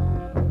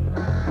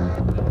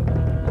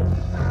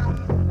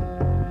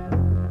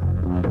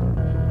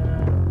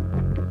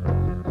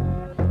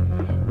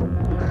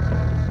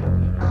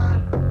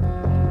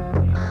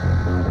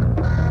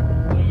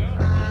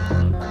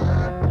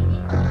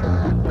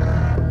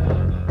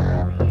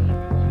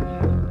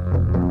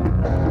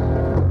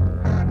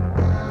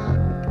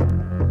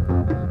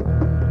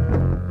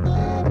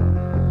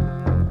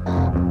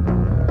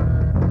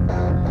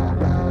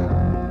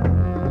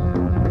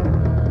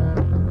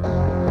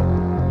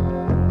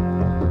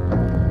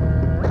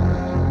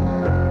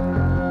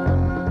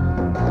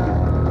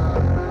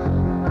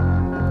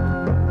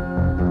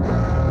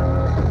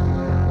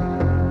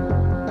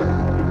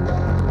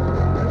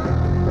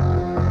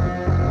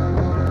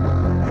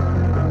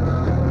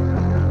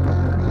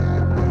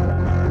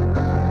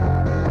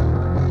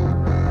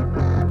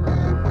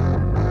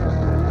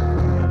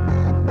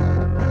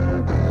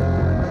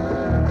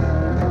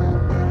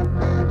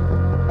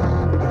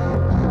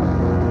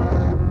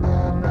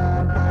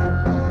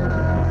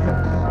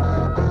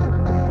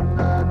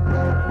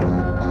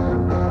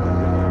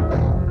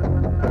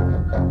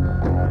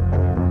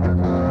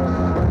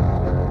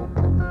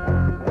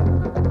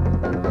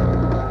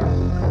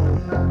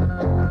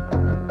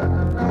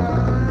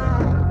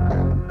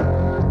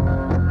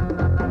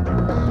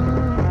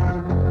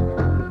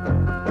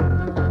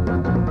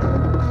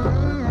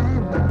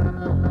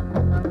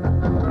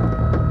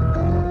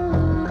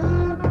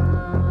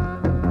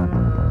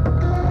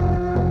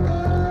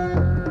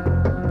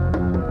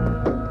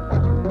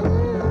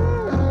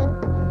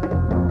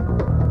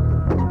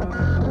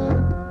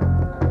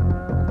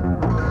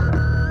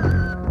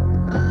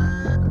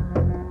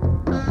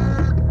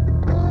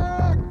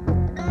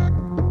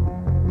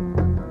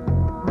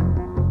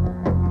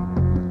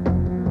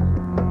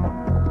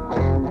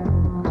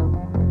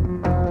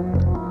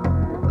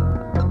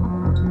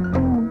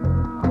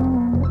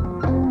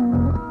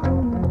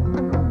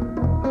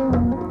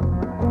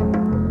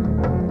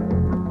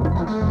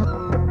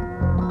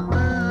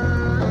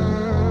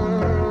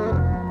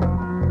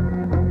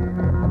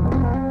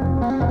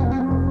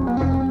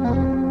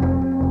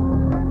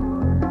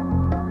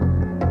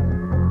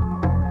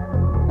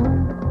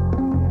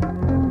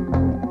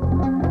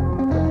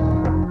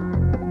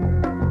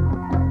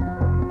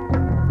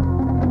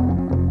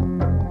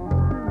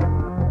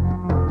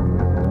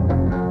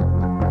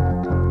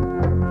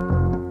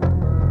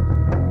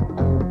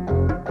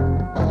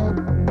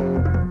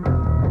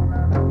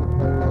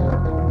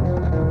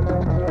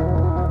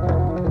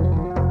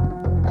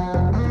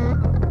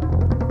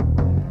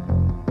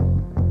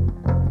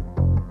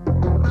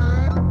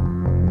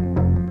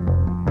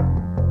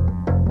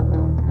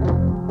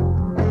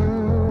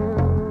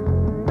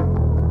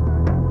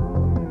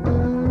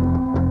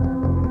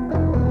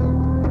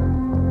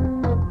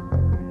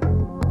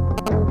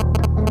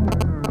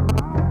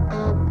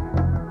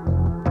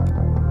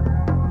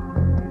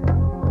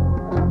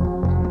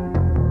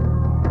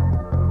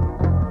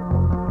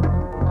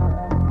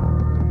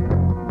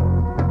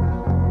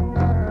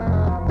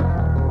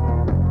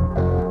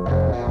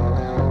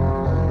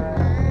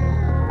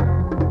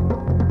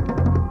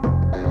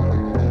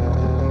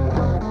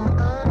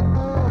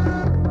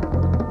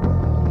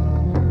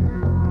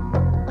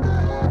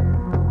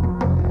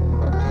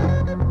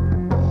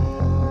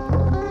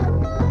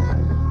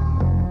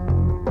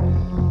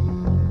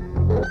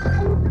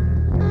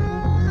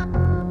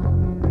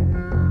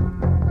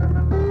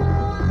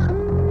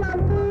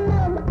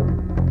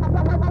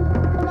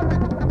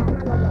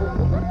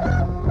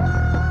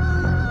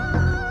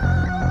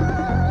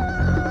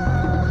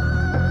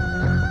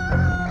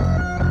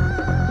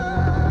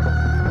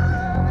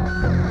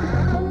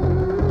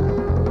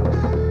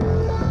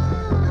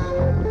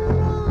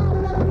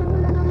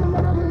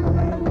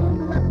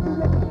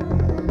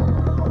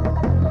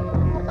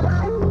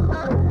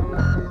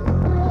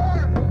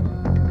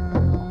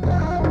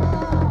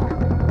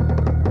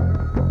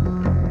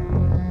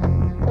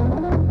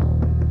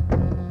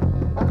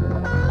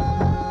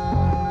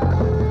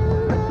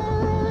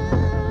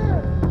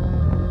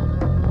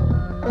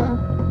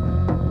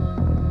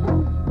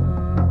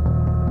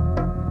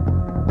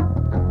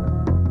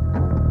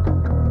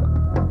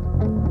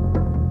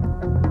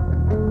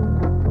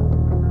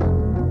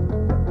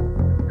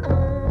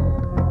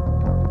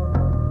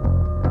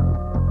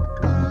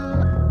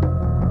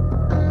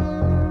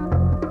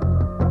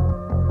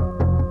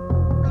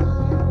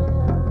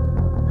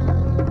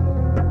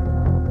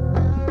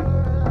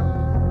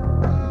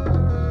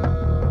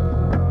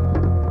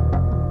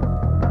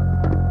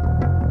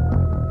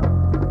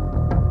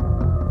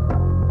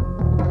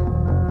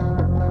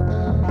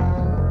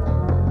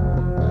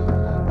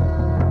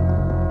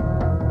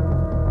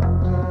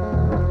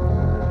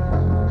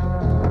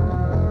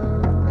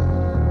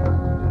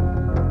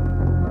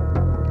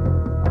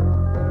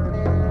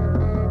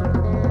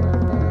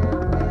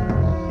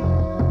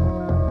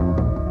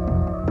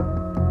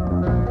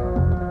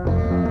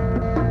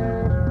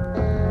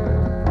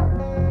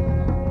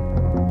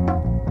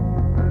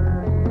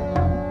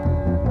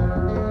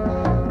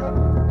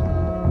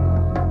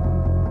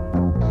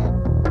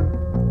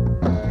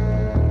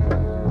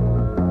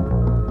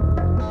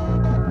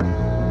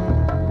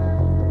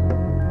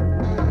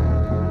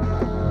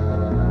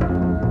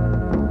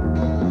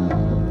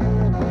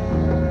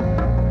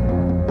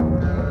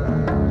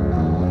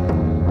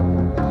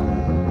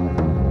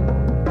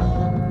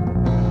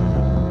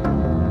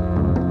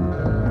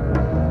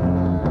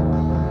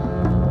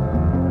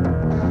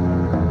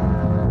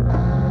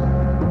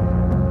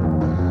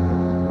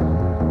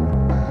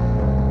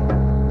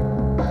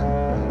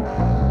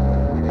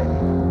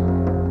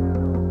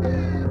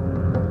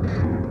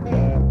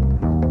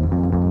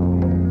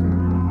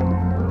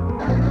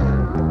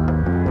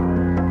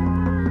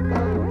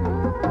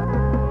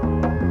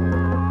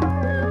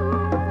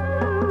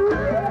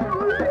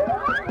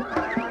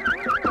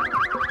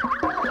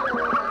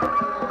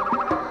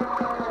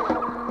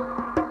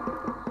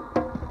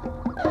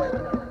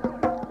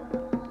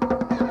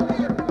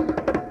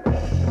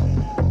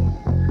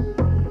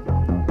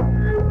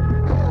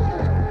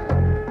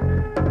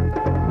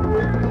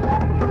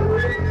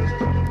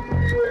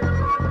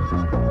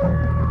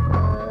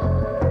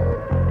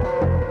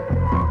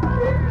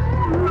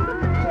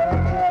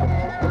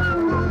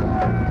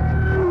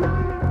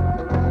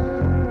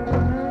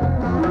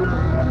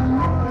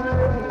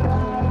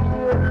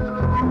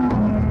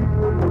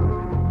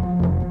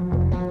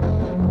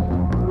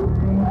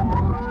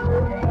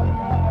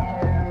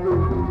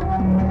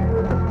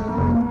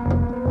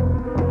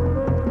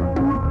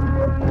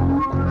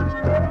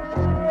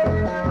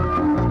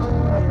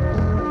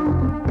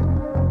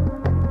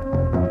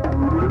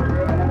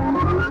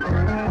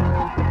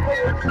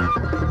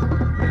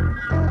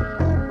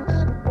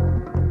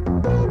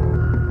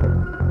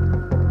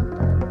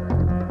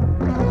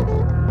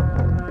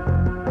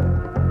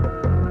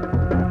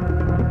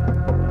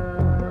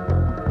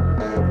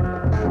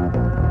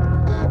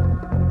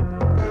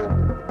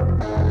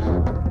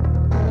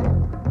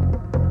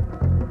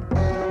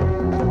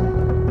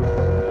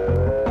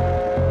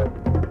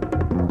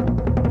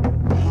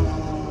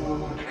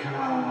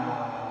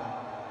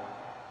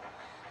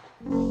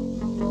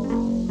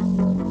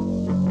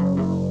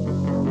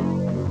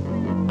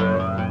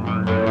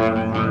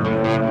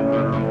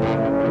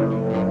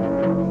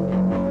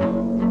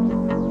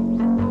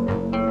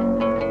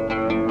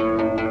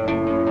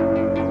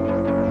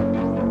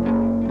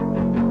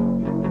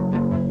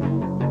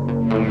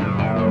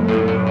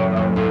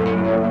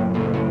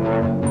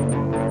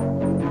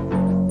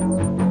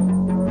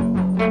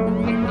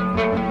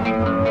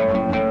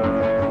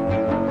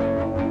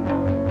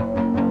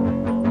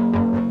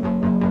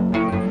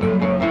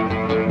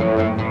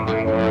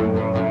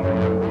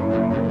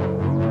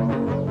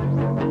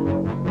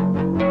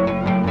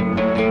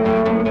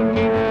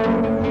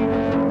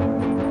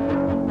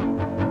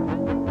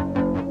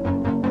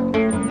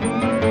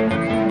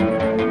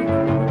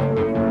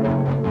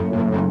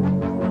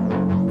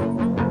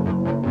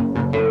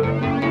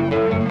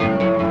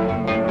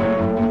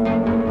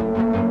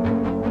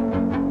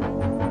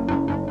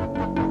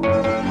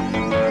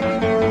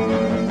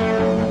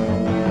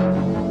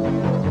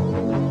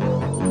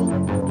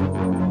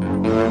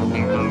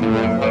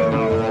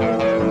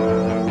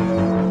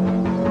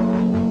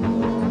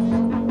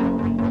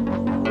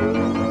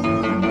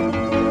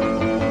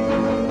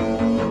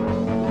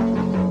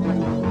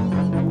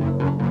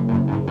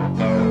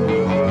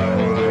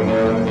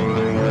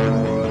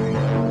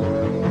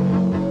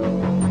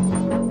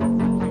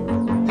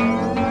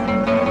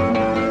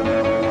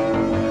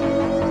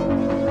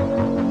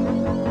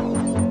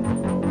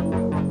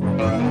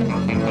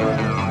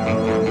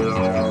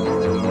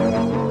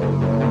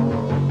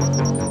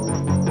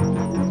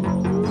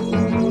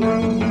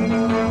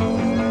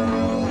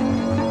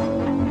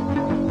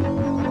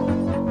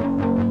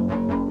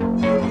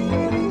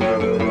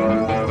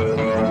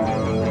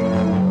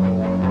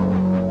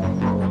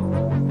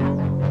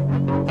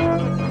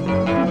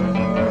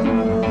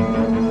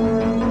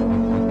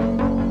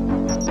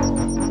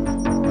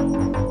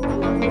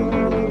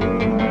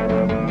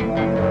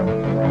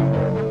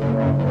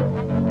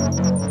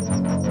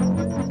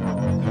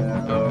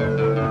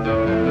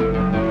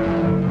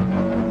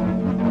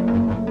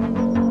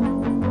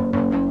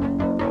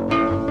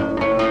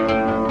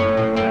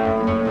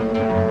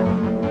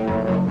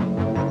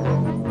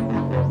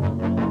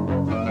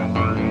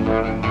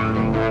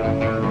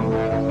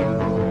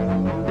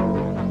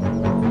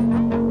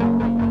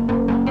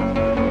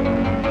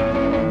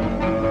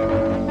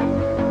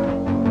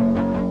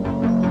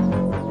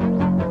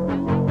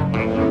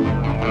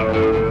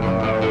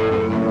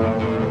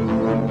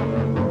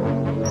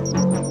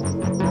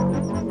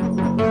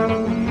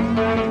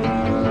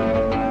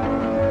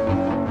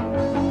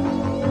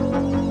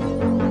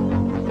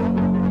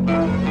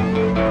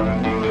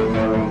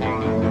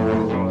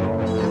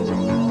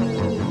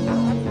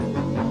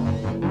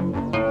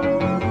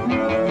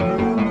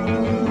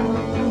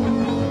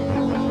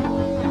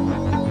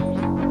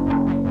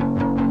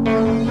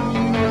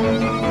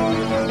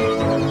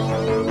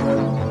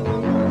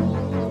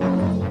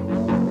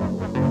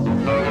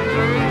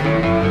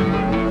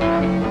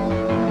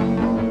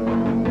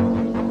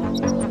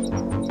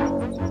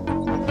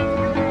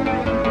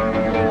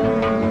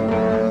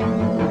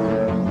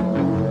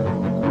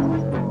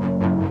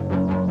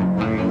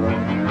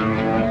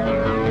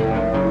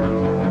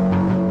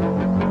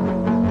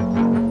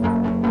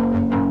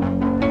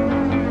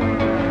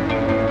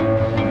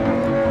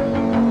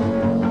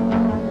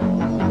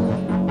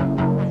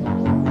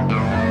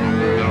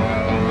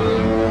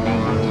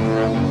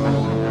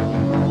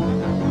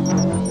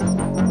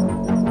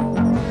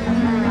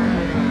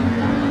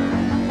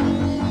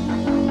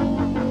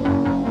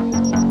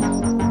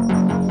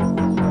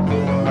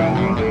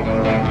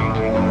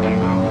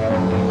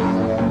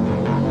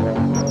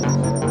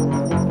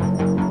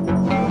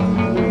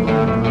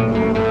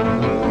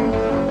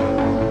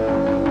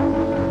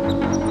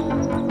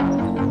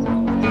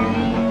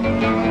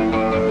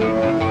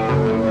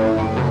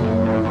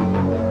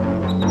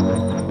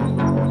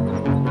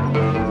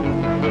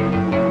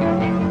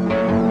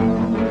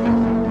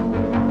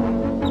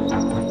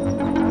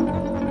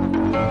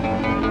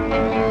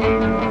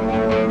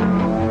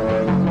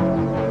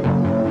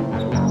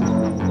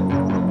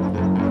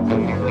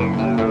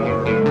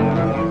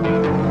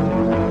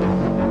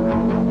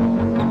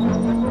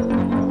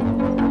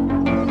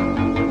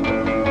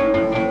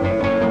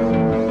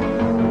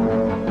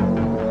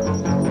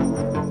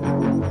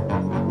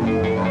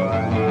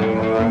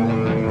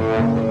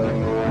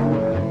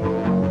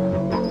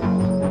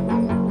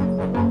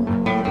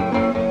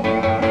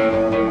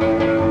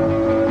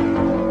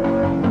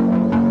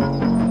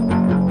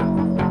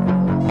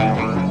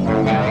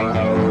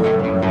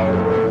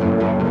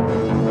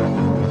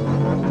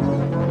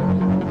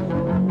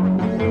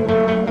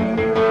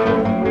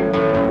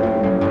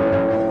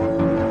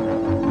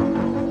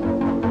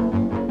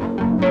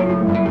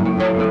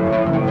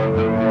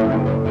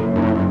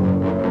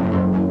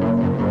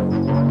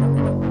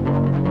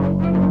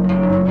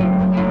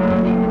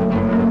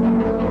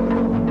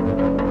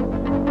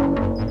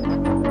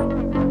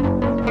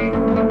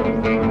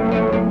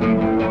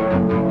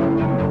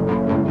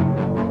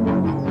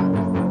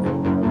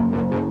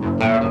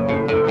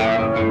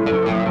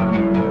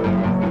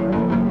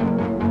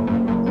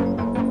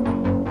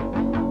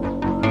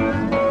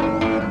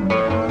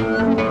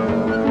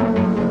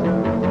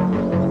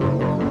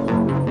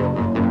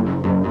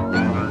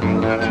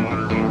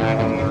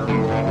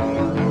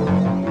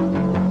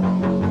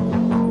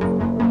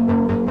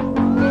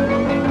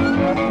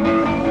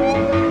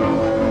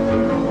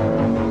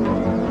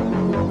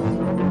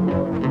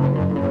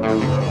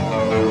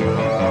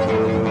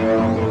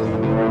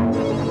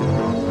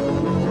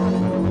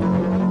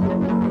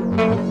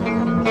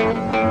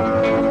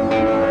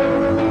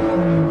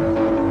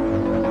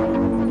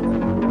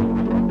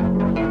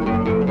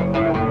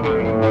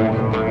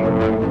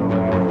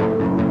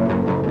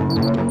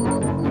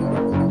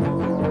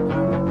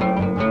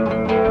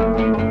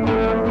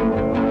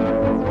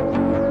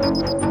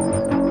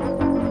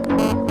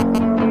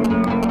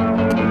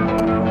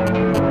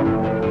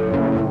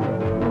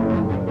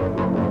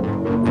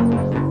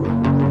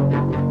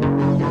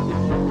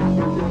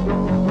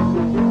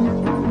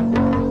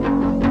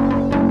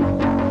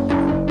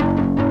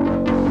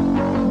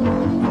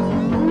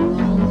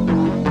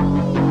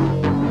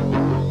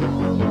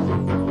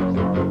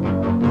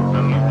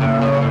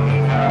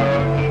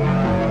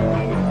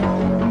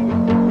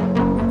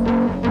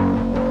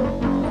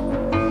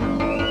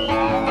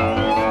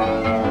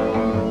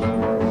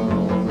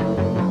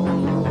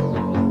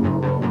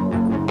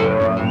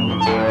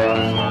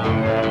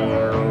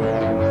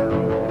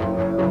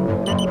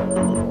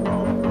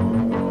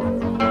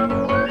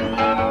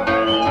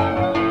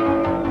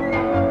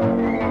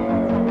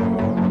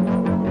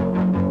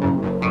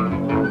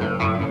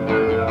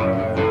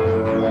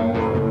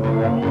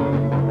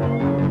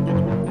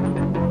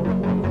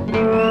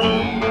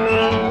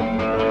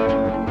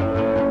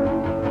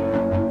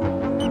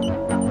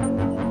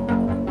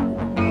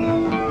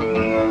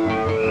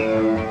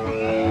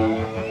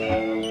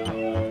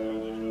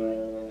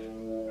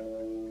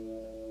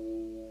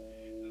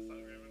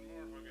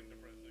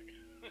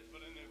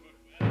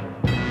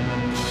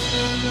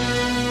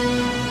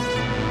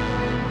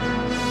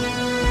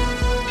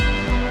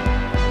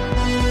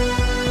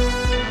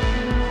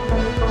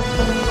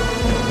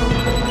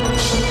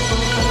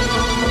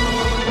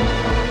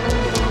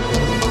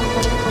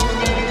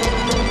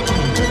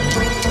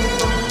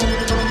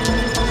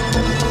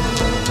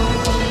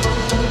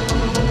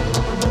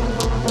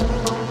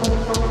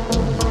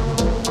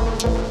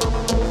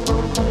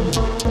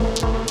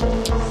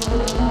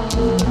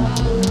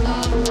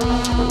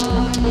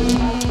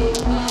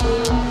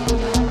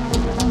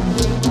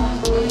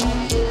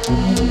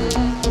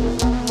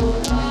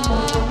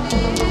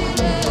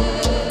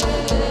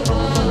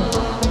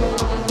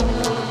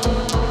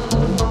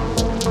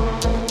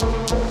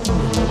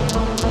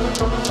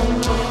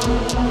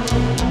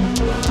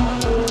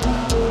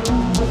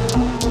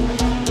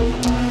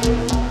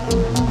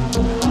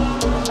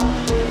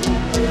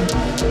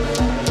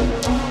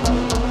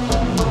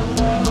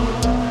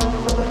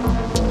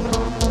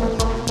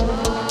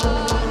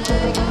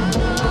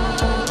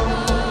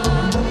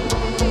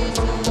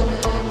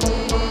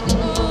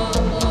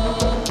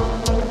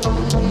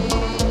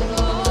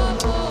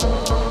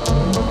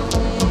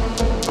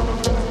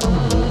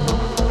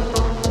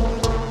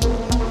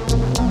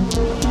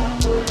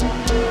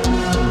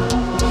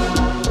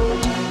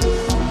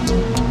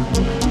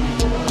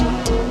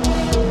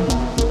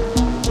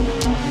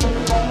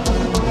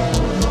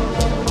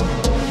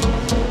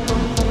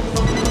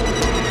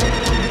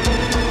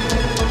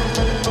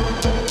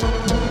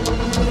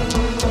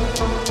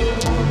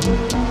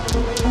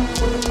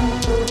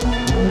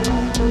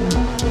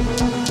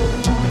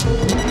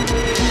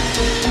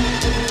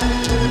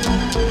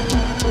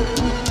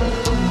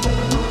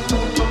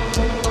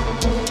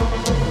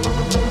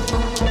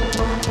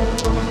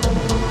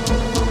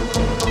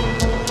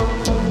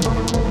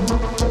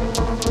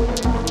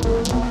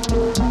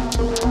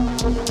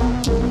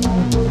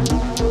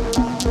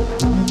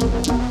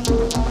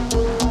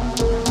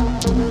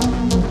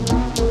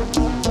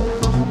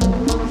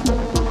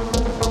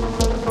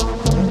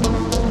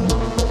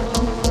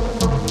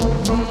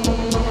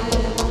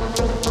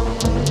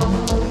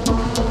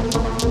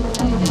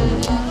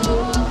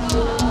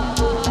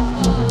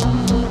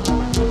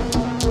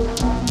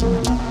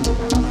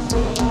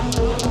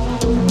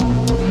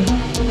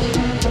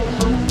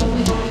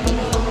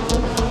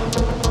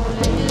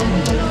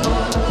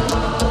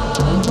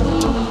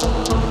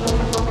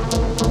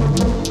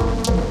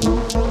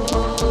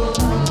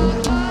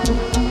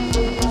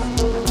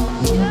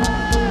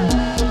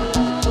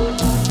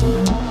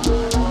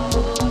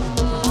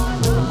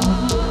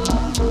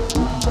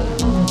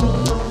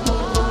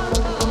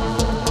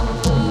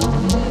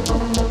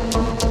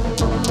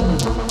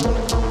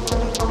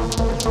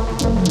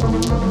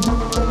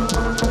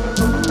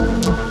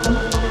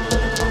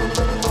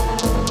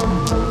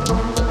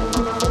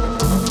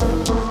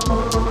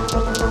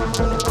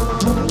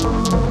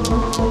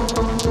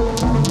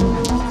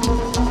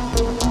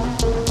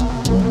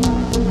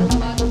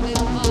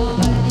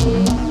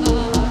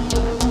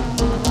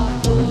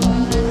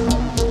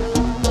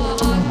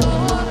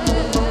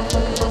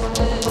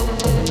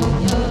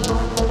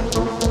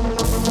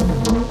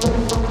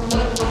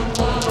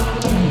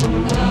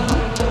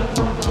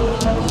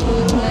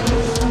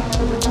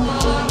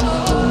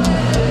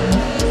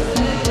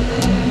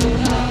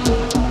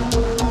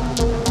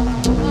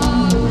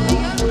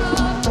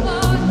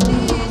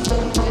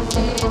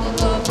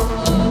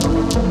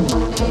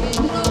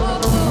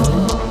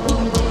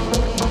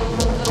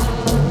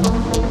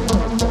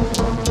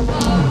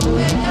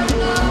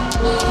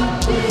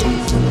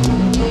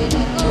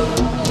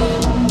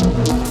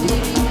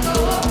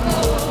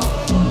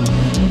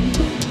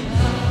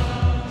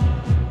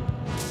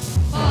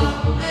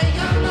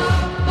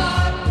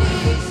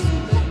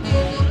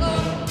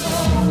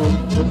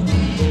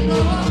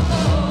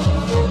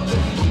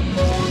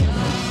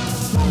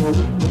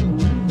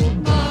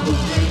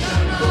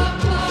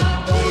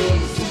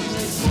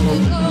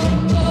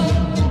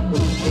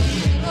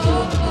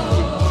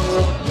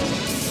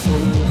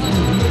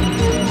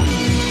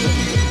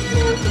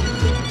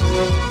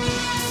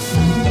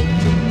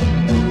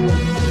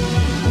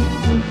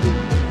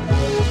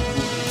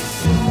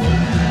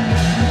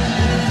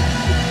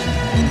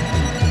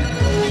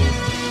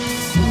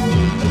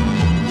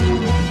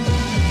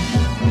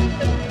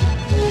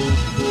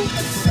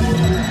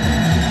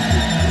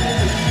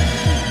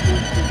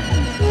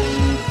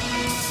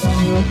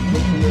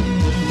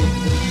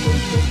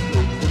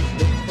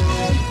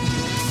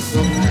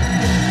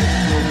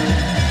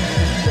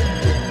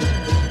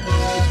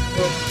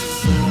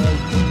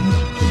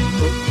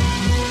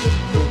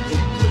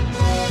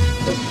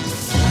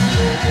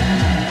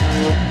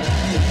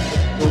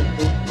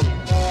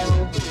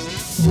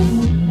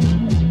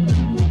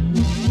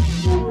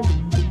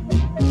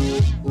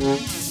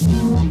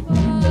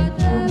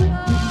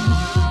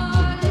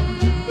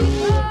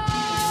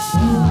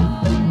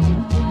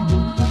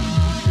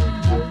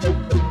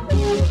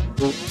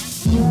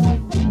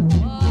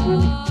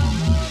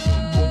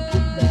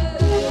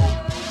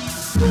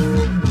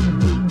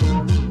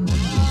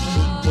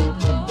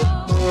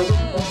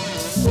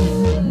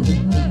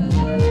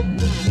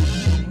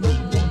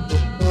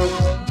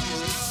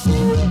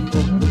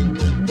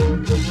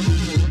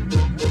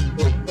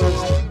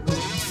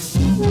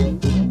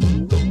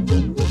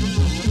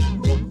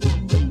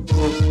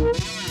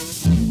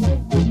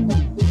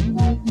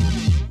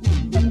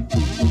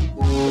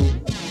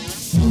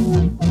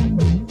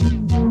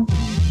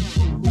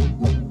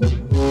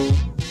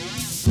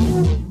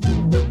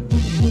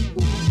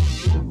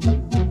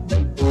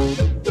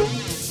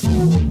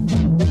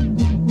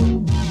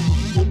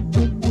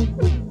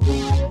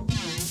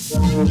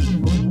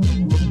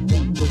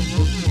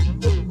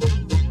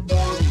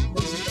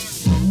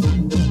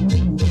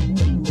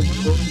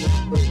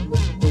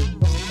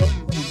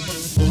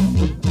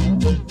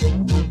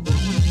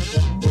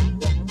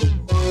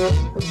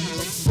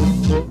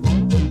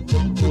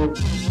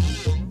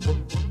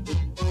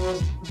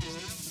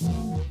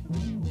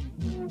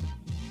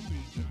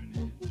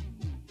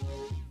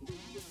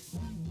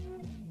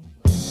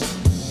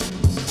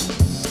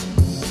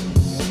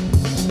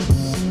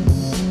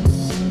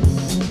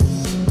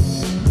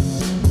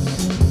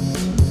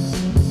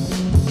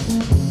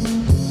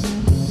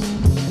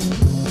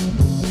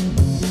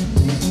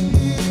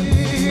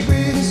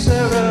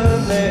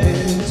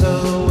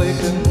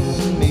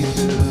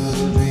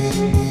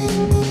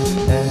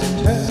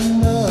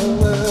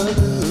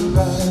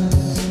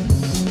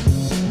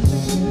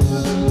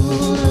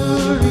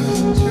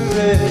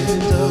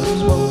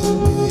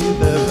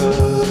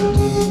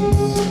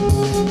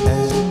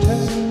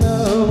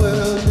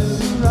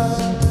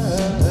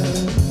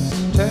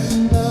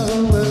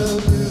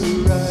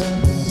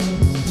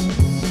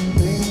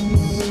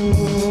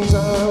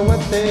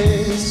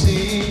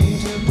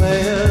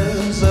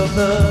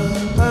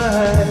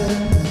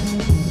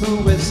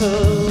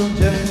 whistle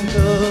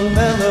gentle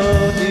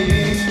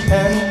melody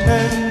and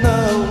turn the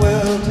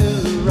world to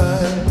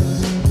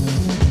rise.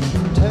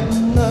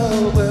 Turn the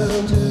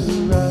world to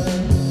rise.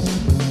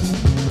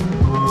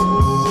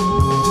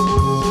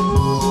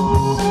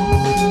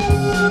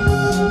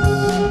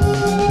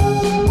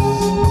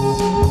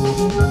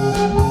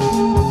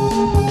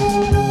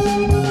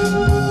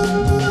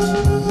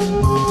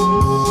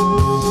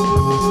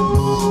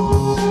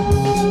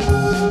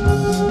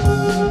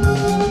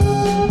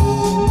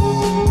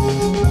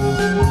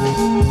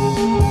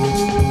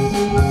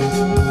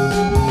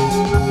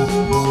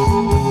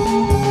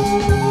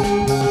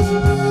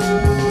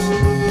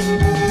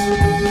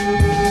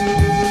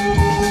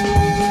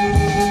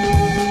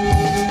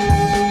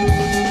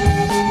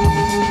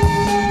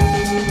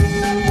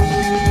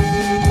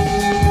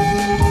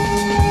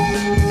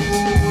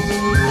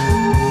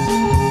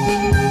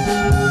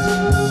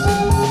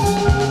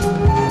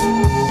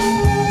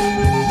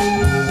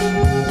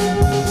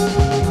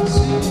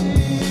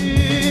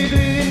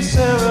 Sea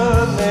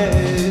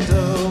serenades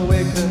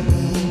awaken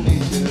me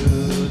to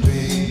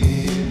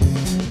dream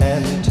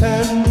and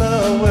turn the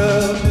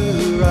world to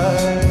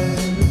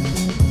rise.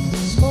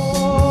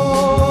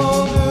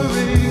 Smoldering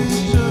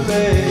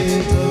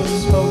charades of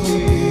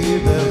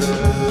smoky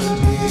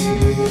melody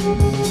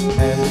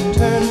and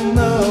turn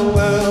the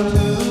world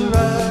to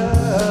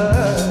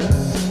rise.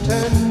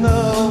 Turn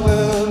the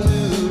world to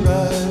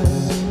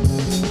rise.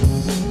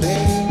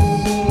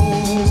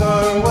 Things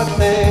are what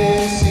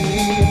they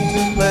seem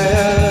to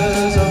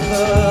players of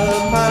the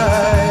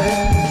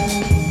pipe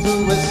who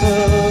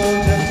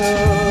whistle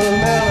gentle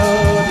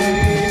melody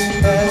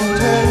and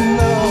turn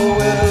the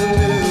world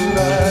to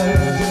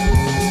rise.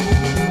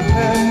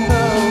 Turn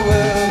the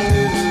world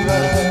to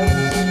rise.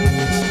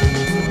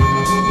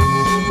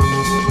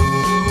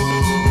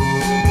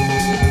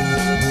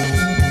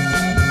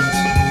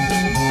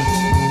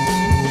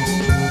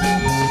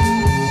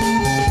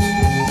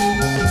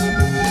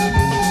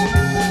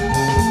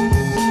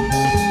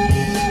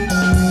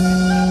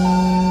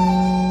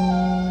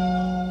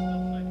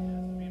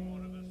 Be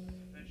more of a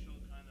special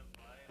kind of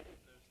vibe.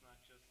 There's not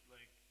just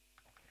like,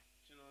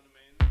 do you know what I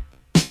mean?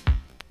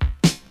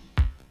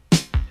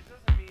 It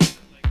doesn't mean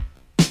that like,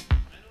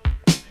 I know what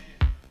you're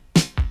saying.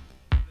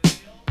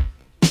 They always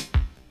seem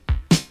to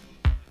want to do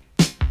like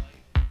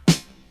live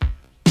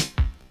concerts.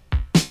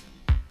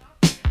 Not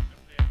that they have to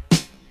play a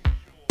whole big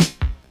show, you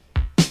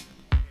know,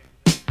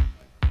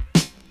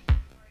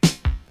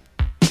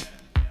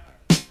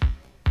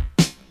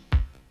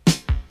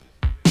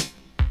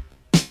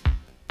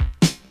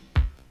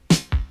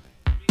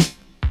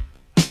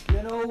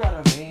 You know what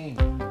I mean?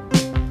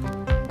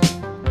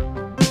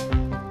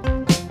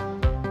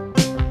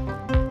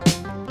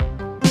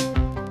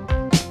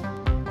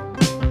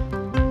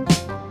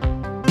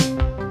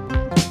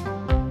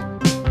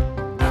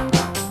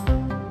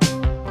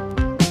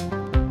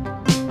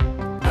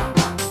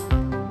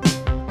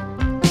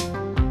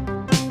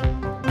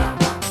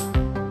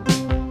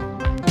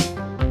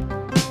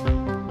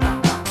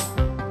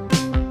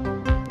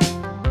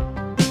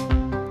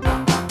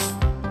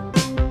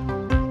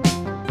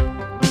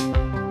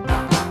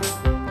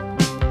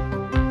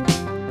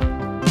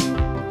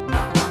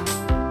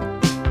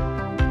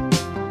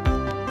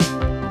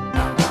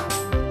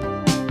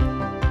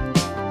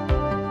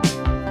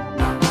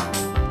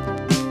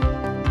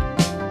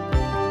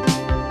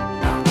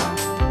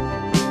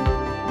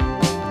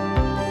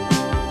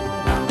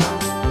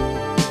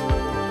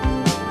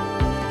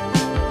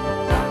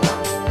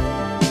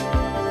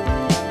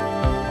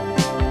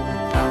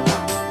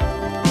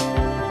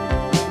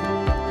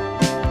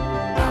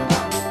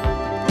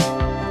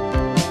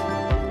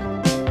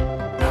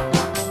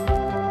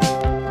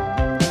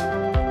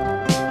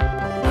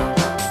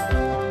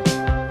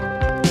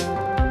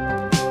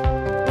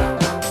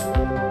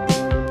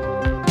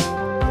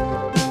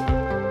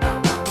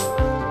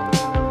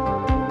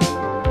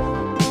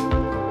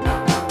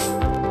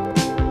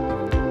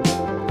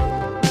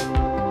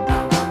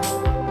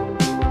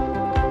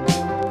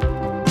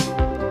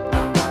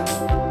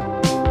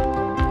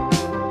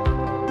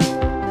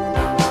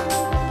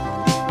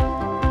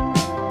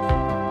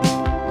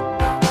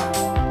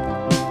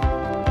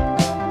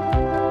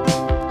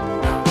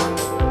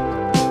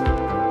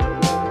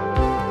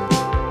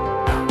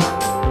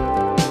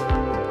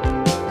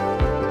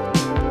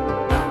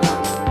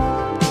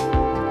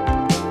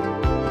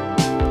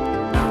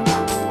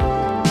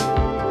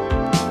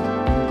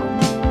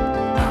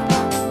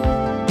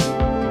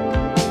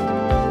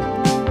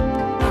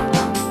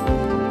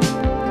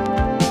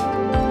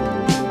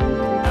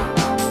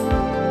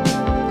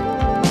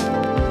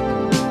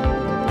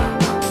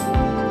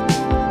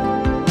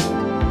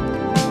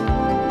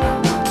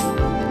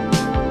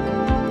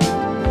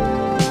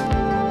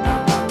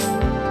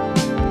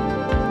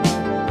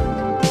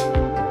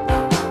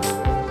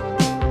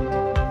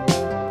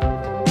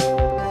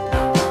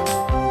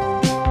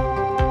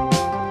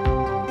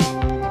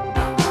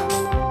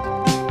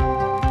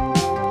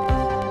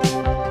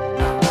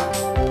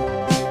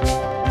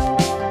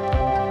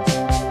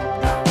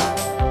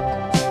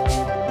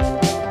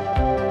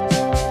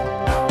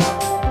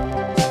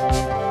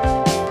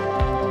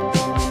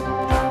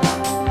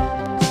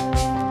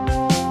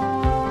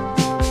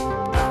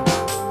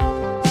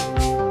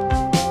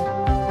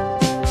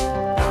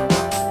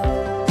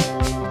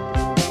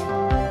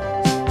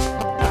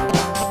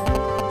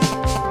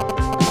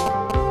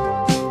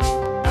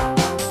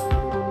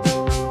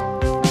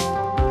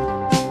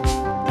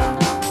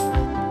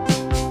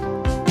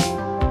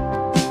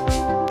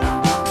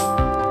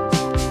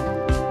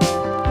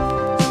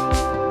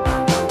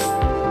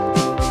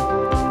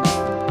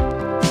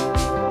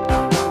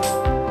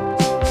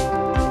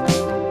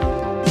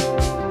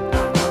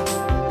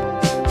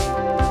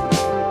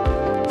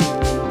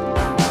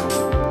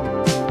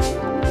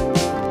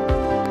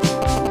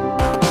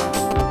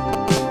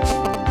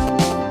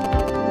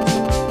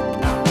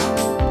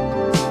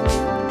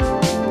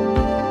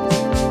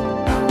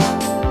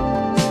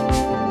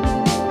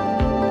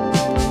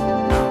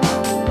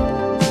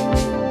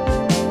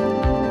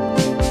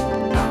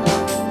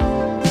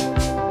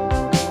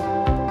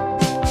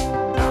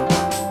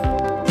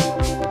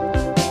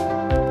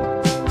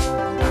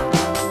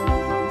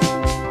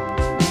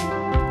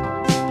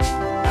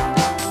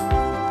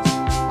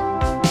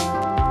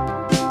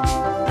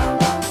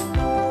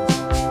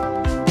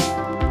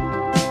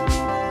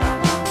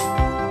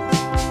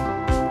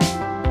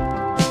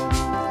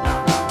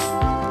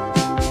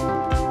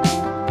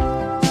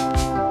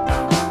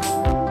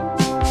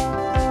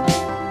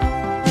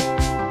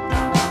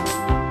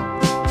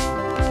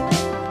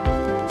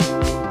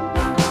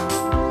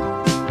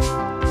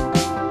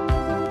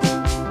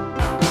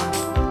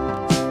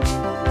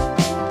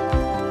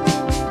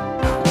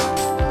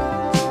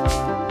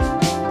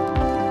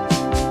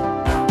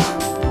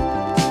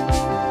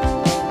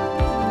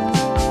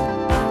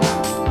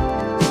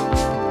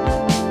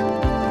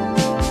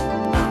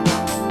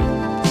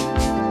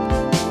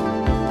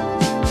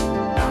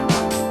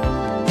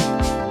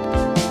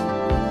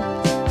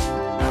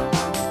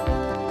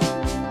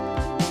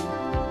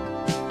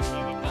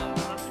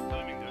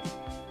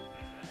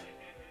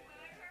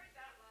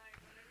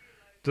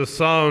 The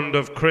sound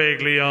of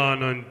Craig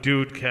Leon on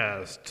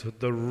Dudecast,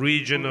 the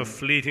region of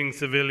fleeting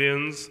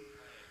civilians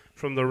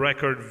from the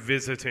record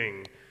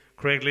Visiting.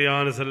 Craig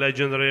Leon is a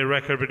legendary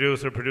record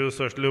producer, produced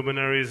such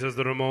luminaries as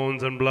the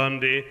Ramones and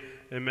Blondie,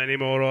 and many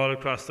more all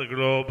across the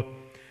globe.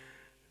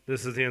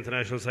 This is the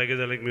International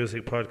Psychedelic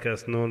Music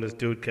Podcast known as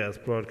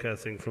Dudecast,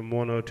 broadcasting from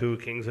 102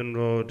 Kingston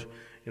Road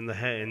in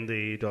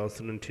the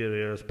Dalston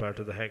interior as part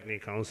of the Hackney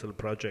Council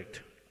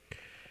project.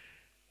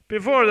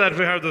 Before that,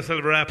 we heard the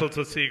Silver Apples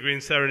with Sea Green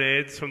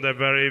Serenades from their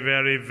very,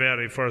 very,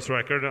 very first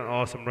record, an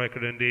awesome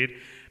record indeed.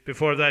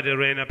 Before that,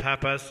 Irena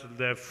Papas,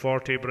 the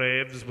 40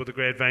 Braves with the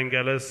great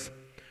Vangelis,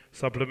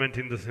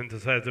 supplementing the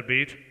synthesizer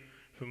beat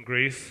from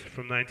Greece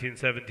from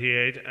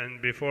 1978.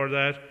 And before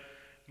that,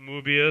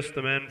 Mobius,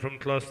 the men from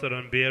Cluster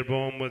and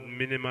Beerbohm with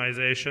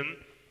Minimization.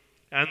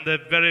 And the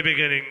very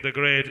beginning, the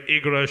great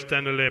Igor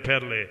Stanley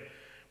Perley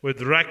with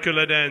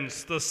Dracula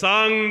Dance, the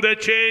song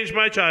that changed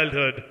my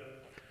childhood.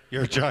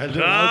 Your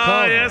childhood?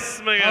 Ah,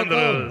 yes, my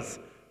Andrews.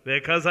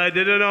 Because I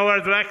didn't know where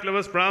Dracula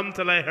was from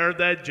till I heard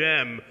that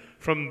gem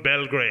from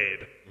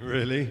Belgrade.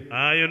 Really?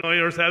 Ah, you know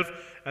yourself,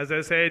 as I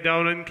say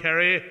down in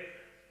Kerry,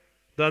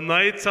 the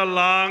nights are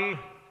long.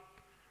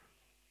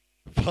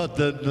 But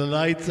the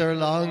nights are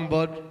long,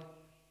 but...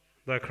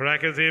 The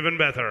crack is even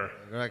better.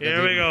 Crack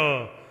Here we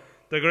go.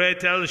 The great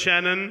Tel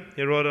Shannon,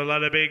 he wrote a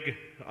lot of big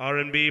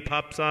R&B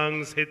pop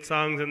songs, hit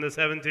songs in the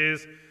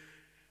 70s,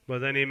 but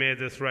then he made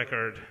this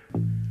record.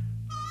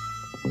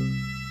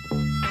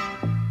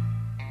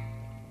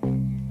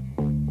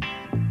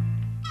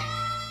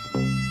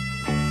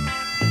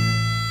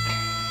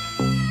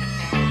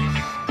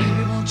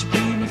 Baby, won't you be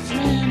my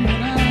friend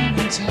when I'm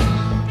in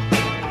town?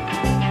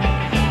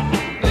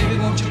 Baby,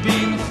 won't you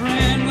be my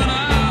friend when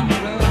I'm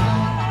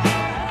around?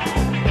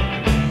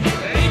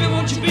 Baby,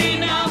 won't you be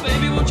now?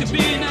 Baby, won't you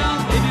be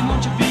now? Baby,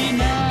 won't you be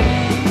now?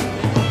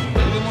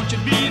 Baby, won't you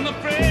be my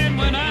friend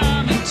when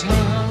I'm in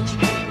town?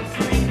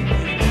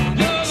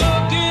 You're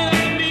looking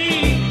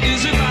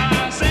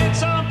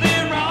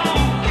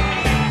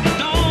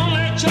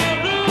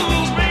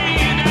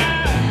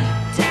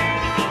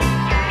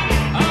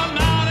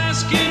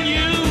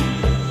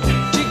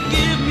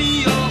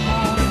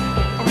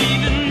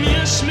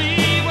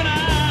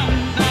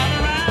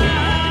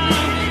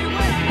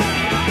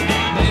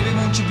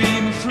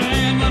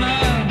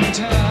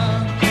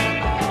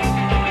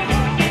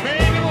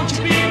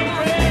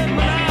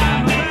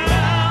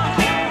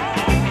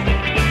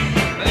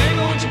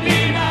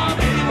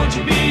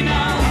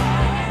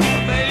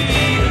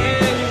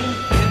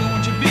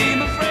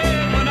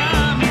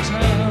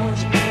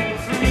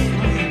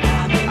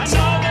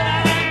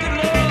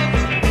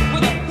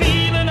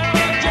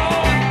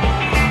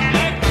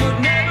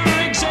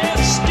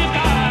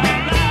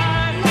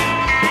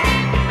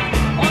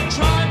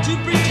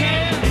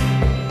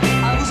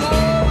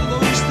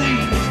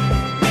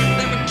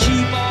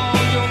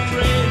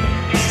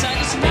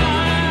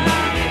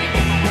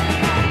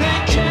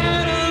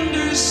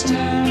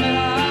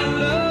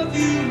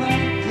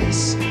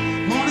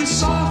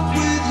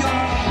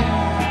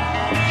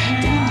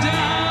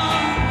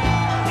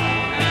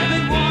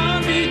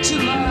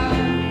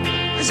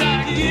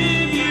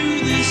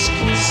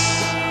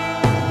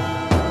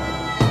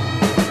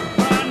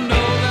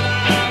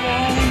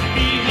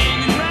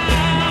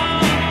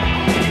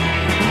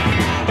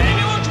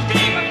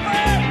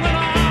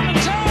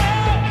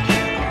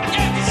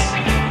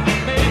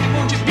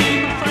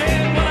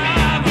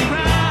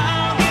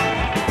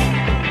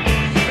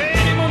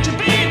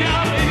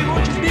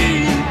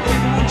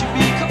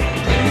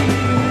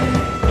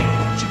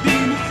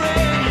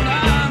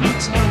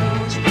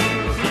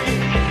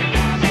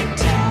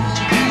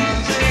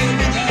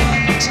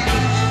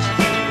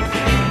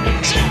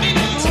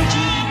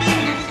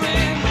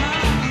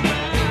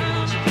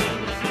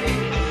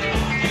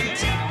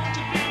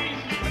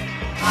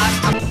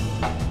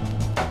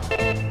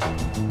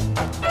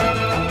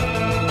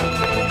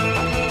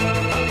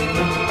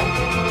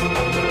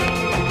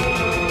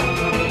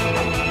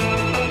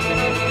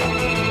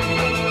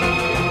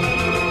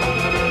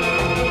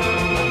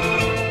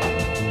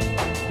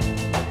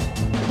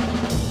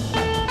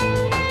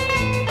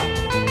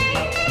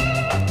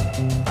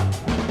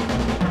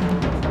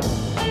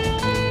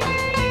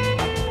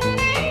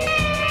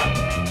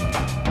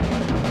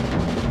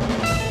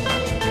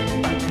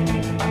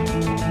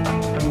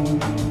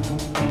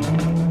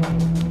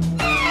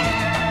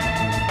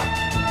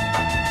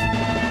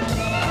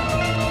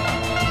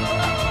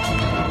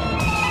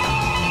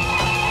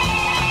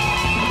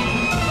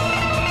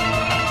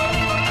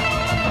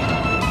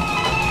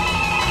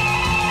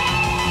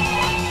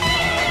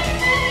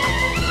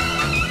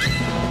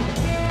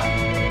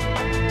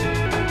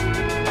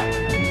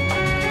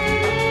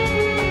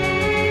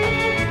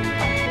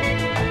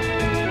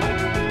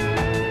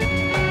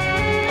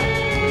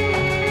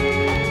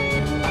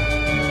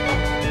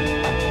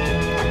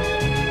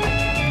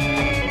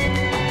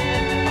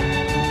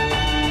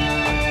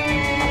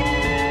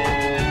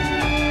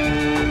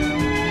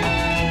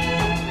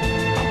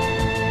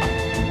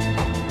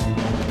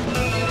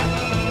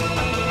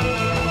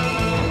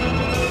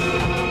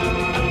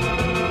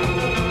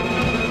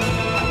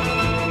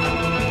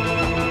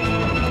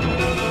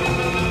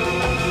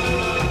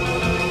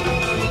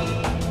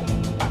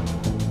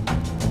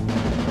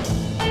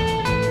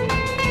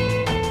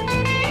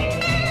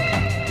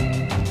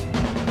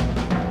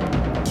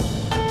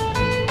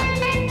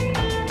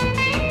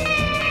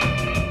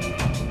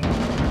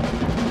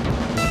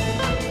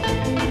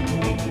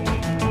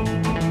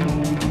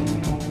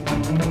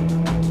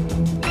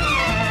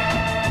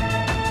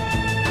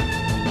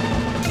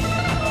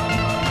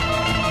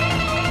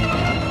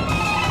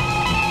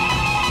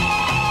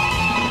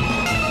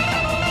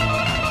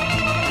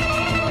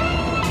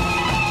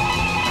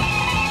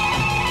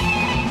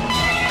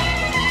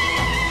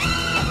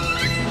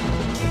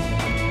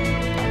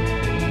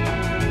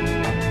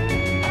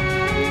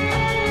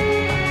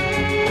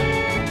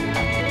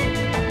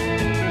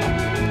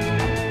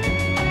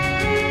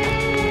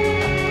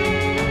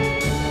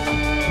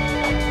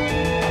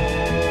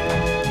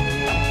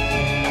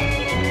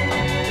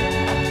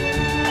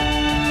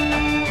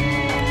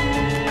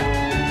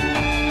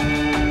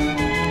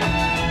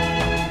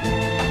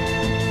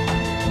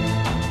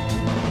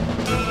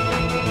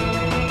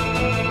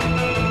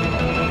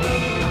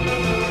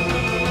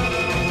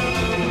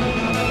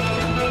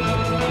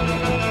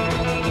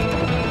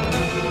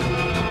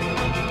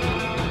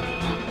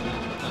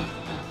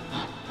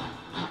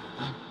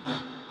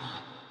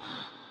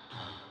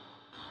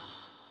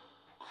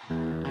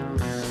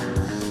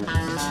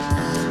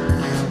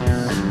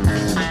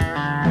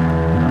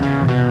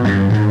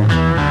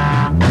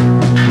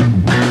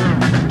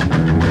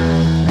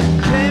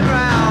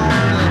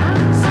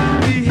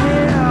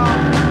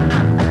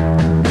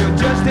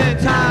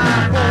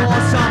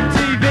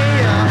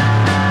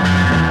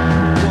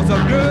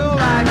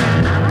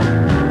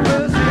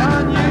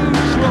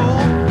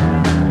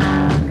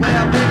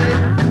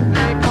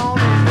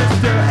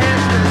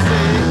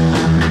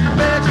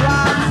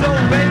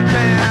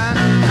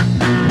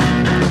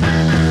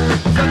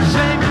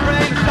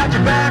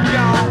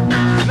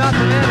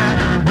nothing in it.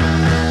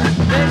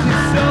 Makes me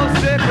so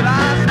sick, but I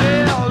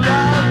still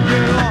love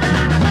you.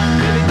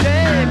 Baby,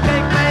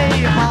 take me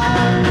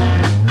home.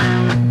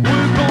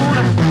 We're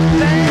gonna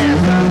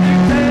dance a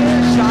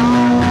mutation.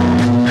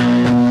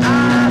 I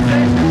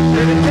say,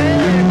 baby,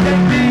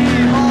 take me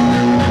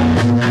home.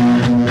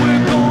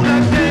 We're gonna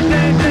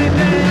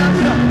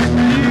dance a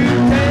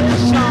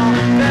mutation.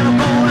 Then I'm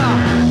gonna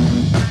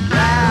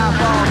laugh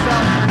or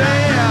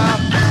something.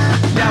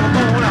 Yeah,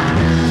 we're gonna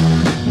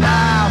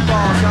laugh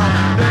or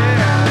something.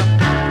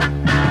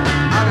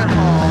 I can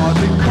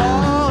hardly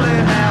call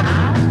it heaven,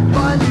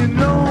 but you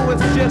know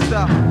it's just a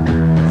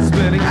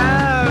splitting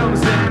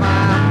atoms in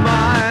my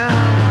mind.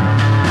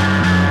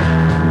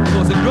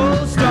 'Cause a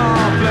ghost star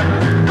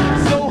flickering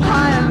so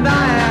high and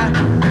night,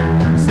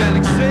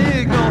 sending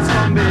signals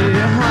from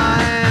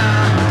behind.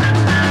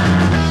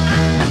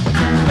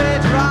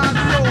 Stage rock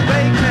so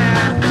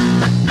vacant,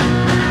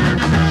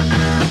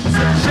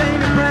 such a shame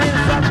your brain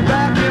is such a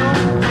vacuum,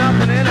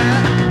 nothing in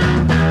it.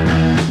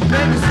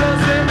 Make me so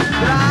sick,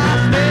 but I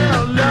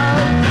still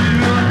love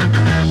you.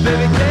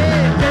 Baby,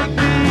 take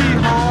me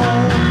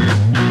home.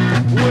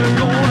 We're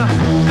gonna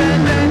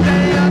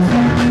dance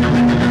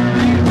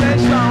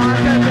mutation.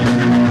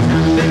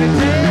 Baby,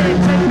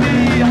 take me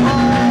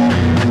home.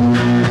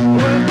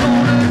 We're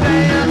gonna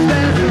dance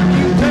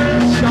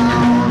mutation.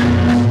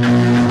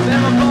 Then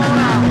we're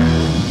gonna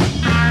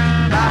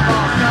laugh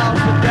ourselves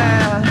to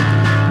death.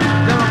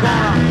 Then we're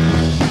gonna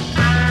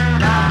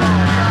laugh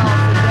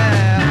ourselves to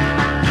death.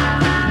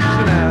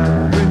 Should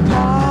every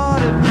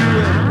part of you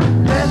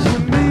that's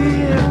with me,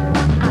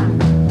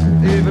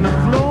 even the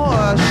floor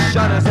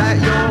shudders at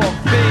your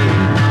feet.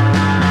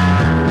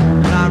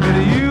 When I'm rid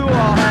of you,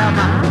 I'll have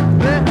my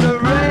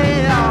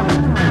victory.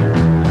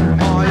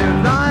 Are you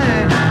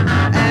lying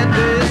and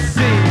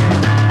deceit?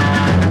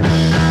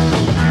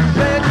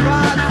 Bed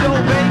rod so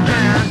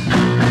vacant,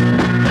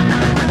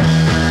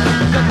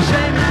 such a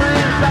shame your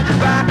brain is such a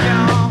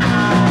vacuum.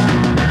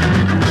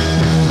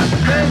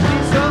 Make me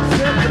so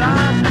sick that I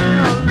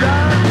still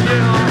love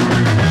you.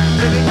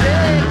 Baby,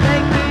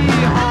 take me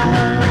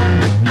home.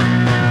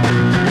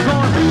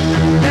 Gonna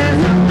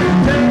dance a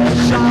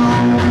mutation.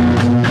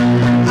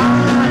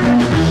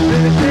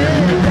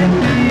 Baby, take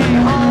me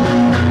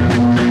home.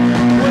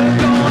 We're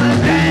gonna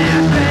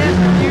dance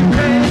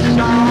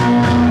mutation.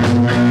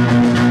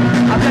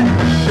 I said,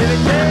 baby,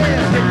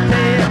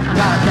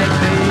 gotta take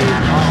me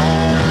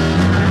home.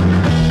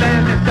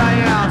 Stand it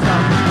down,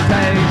 some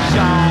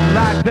mutation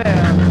like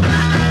this.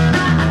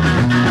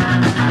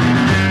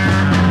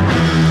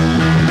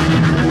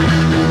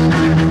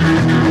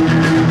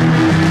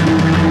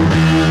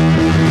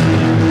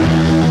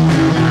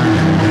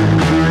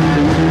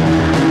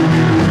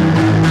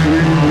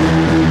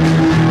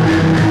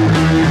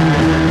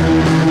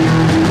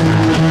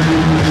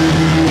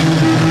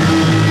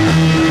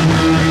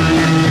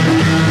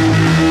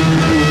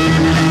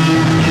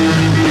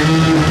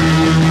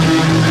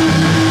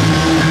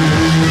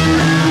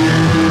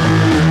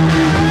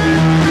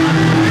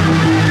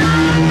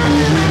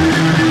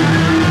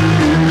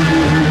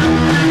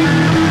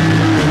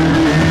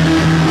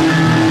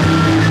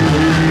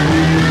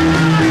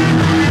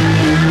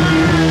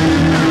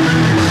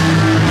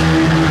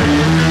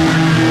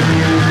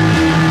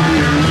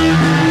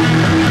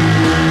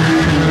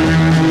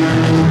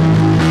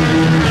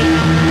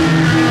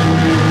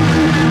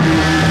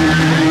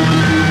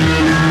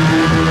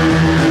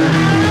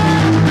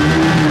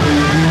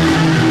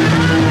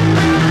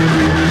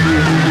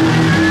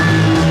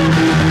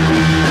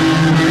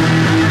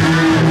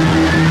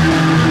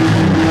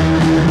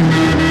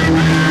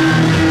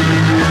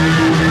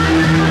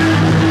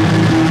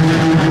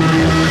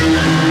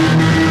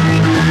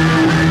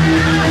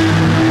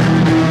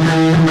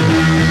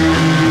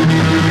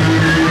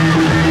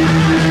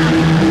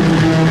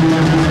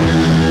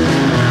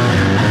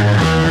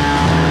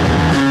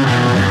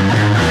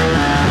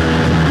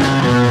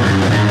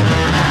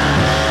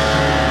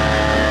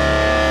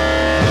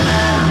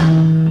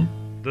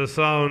 The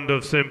sound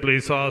of Simply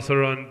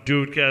Saucer on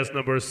Dudecast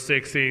number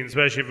 16,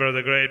 especially for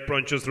the great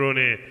Brunches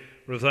Rooney,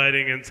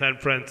 residing in San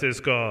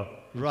Francisco.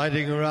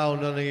 Riding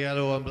around on a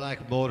yellow and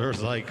black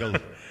motorcycle.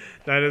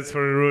 That is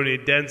for Rooney,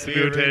 dense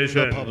Fearing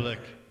mutation. the public.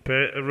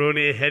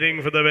 Rooney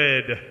heading for the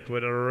bed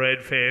with a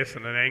red face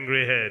and an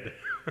angry head.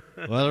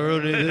 Well,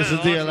 Rooney, this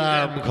is the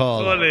alarm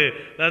call. Totally,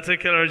 that's a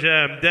killer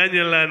jam.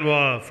 Daniel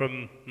Lanois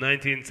from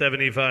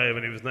 1975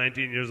 when he was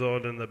 19 years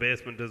old in the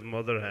basement his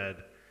mother had.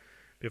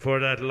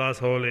 Before that, Los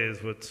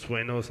Holes with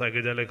Sueno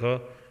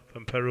Psychedelico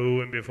from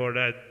Peru, and before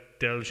that,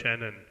 Del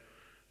Shannon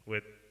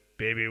with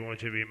Baby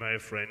Won't You Be My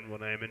Friend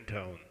When I'm in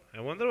Town. I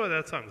wonder what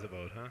that song's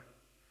about, huh?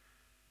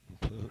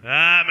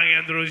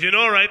 McAndrews, you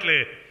know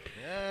rightly.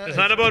 Yeah, it's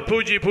not about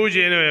Poogie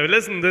anyway.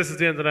 Listen, this is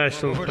the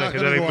International We're not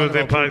gonna Psychedelic go on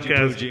Music about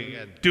Podcast, Poogie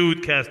again.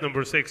 Dudecast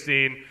number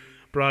 16,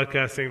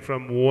 broadcasting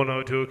from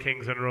 102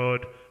 Kingston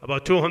Road,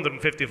 about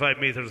 255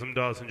 metres from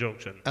Dawson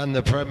Junction. And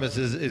the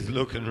premises is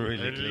looking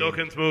really And clean.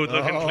 looking smooth,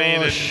 looking Oh,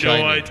 clean, and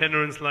shiny. no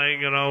itinerants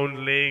lying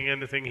around laying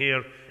anything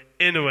here.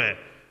 Anyway,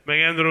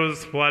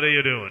 McAndrews, what are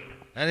you doing?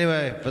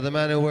 Anyway, for the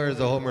man who wears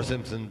the Homer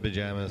Simpson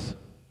pajamas.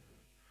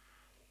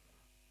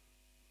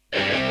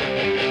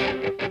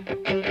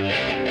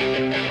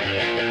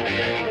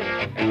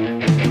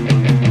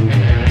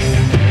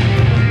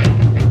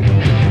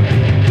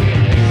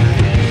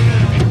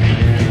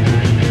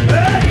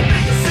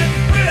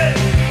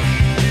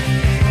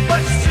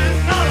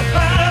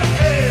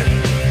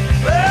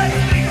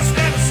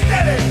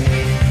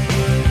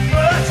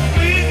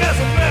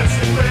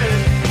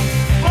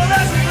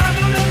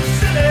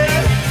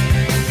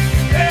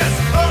 Yes,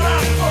 all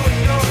I'm for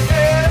your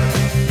head.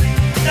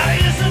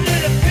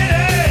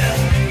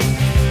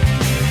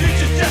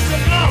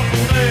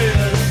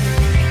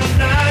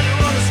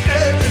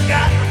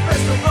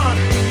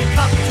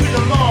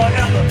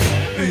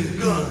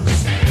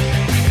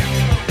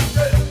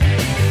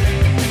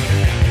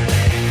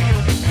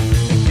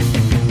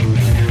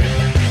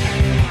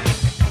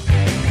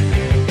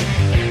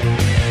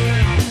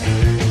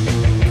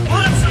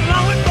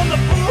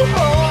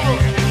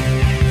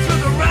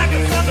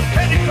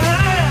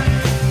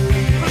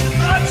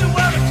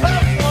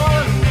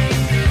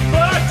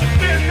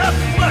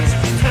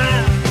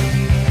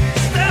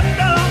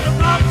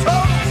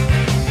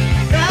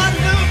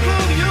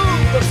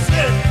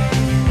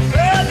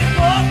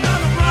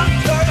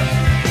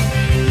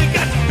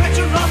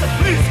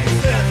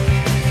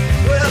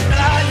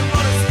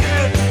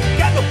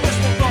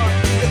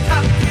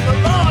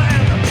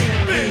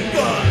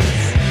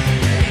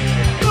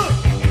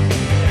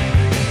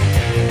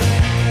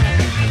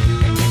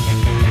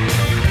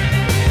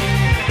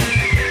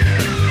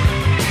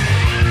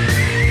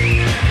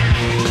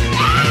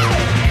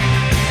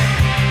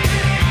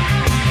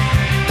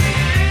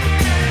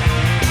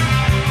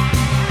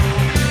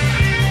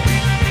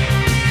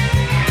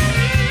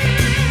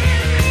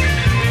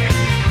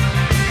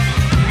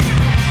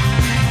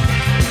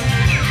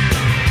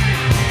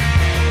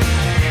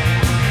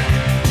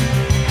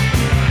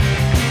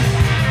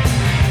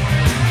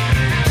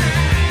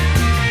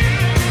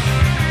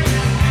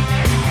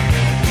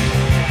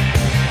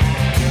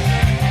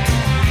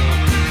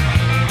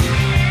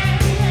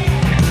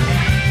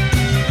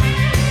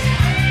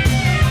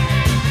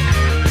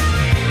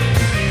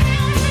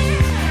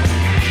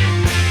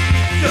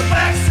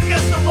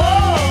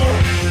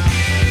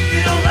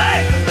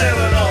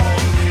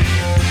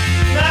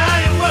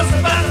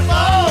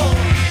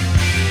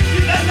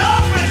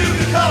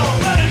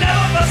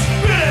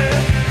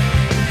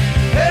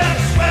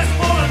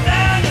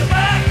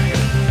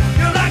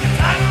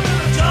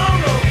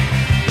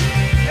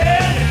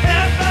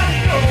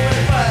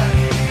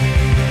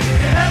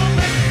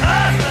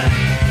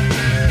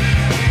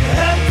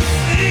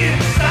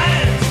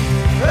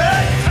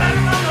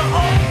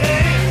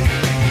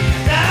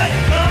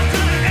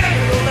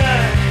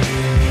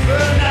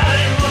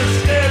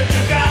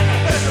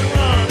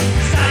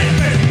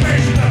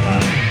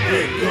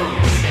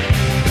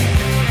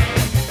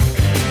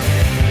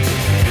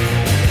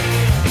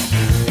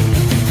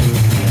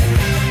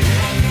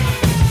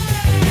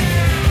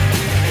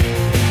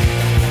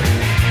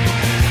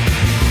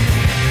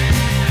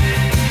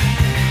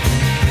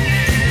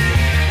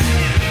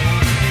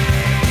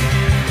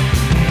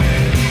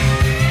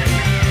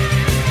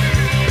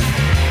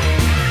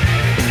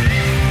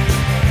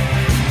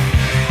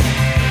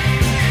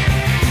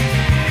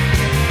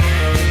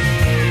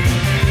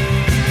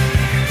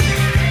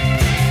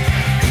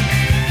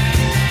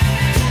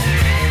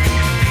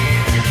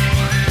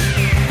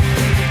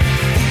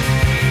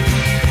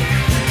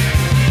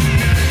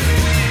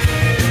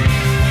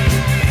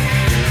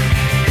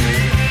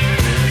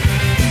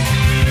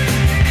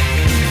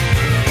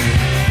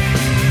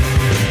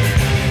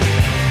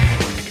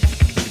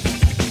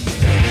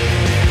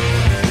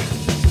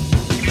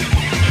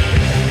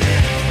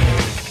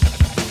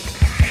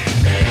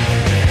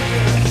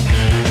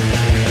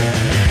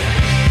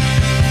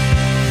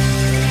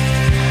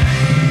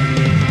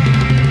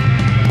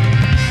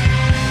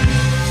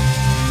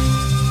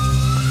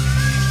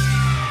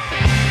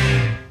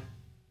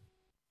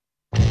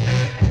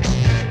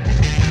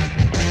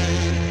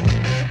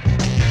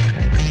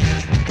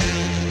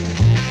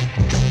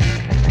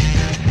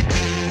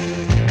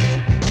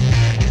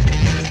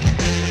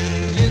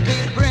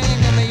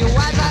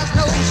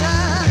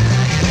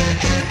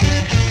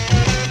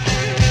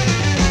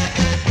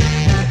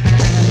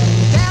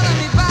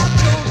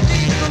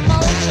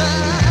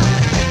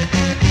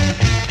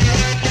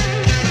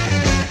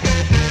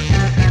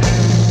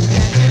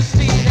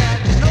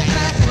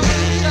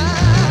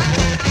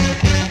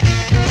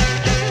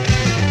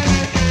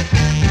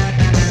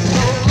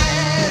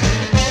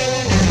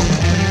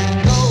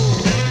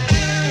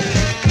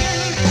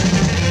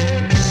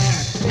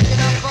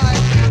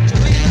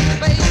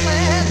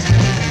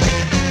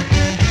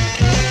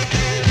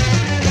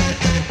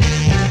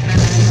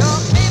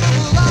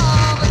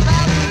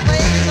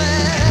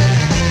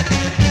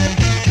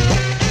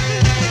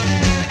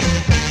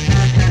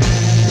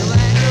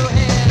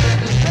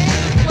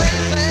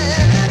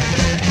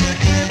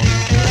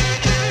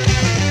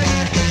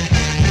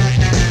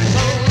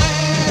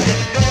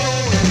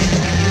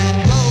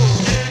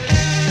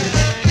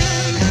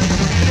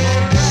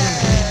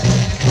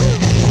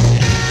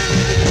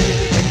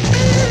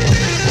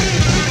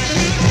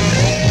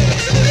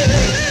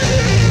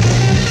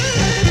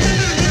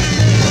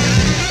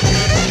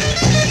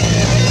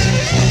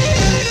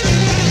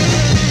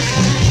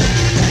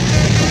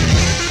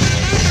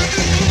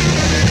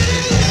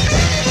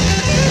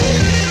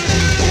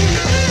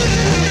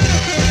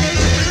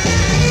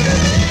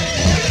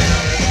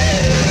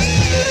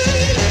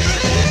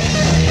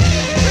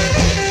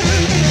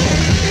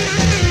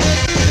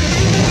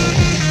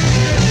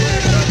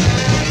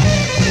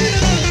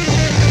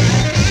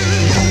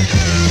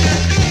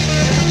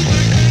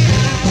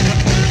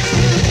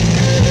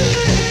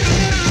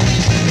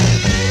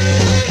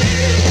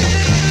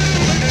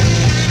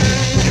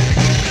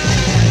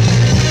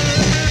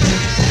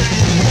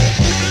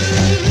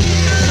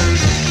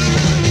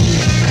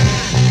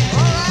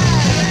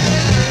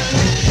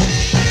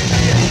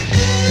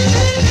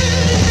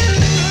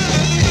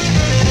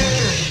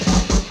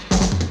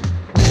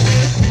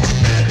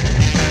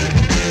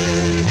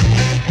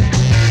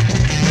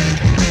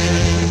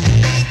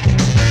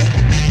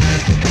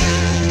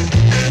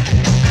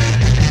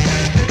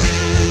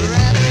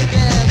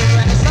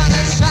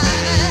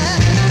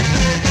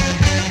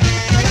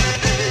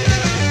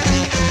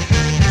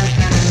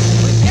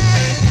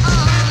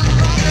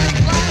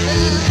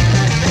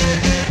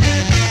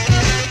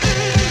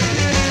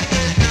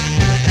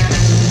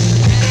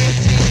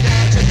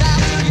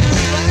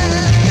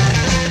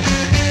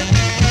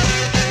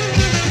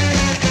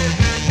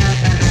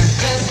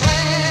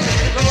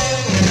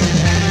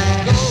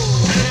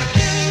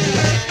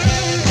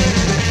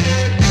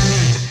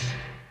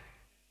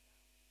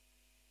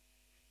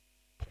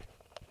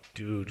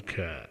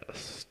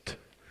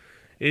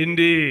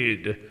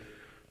 Indeed.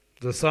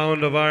 The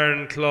Sound of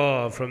Iron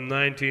Claw from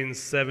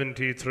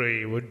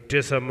 1973 with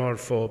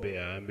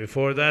Dysmorphobia. And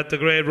before that, the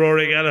great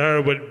Rory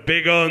Gallagher with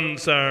Big Un,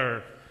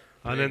 Sir,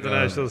 on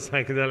International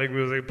Psychedelic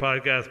Music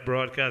Podcast,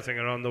 broadcasting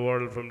around the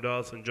world from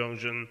Dawson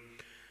Junction.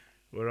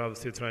 We're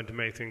obviously trying to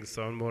make things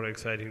sound more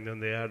exciting than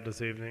they are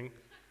this evening.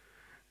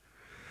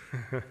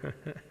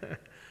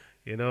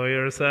 You know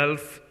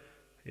yourself,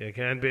 you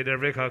can't beat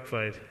every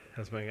cockfight,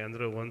 as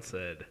McAndrew once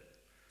said.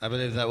 I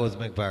believe that was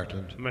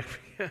McPartland.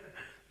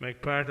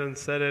 McPartland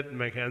said it,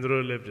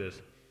 McAndrew lived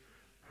it.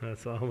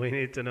 That's all we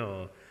need to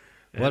know.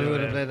 What are we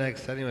going to play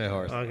next anyway,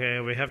 Horse? Okay,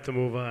 we have to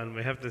move on.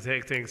 We have to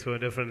take things to a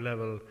different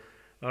level.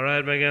 All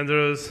right,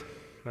 McAndrews,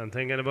 I'm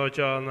thinking about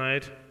you all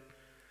night.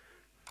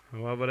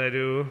 What would I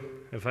do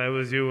if I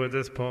was you at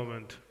this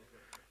moment?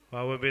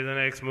 What would be the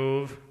next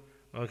move?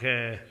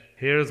 Okay,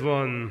 here's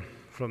one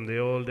from the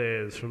old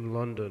days, from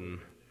London,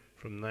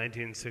 from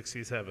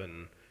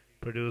 1967,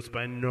 produced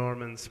by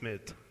Norman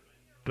Smith.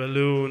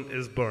 Balloon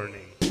is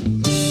Burning.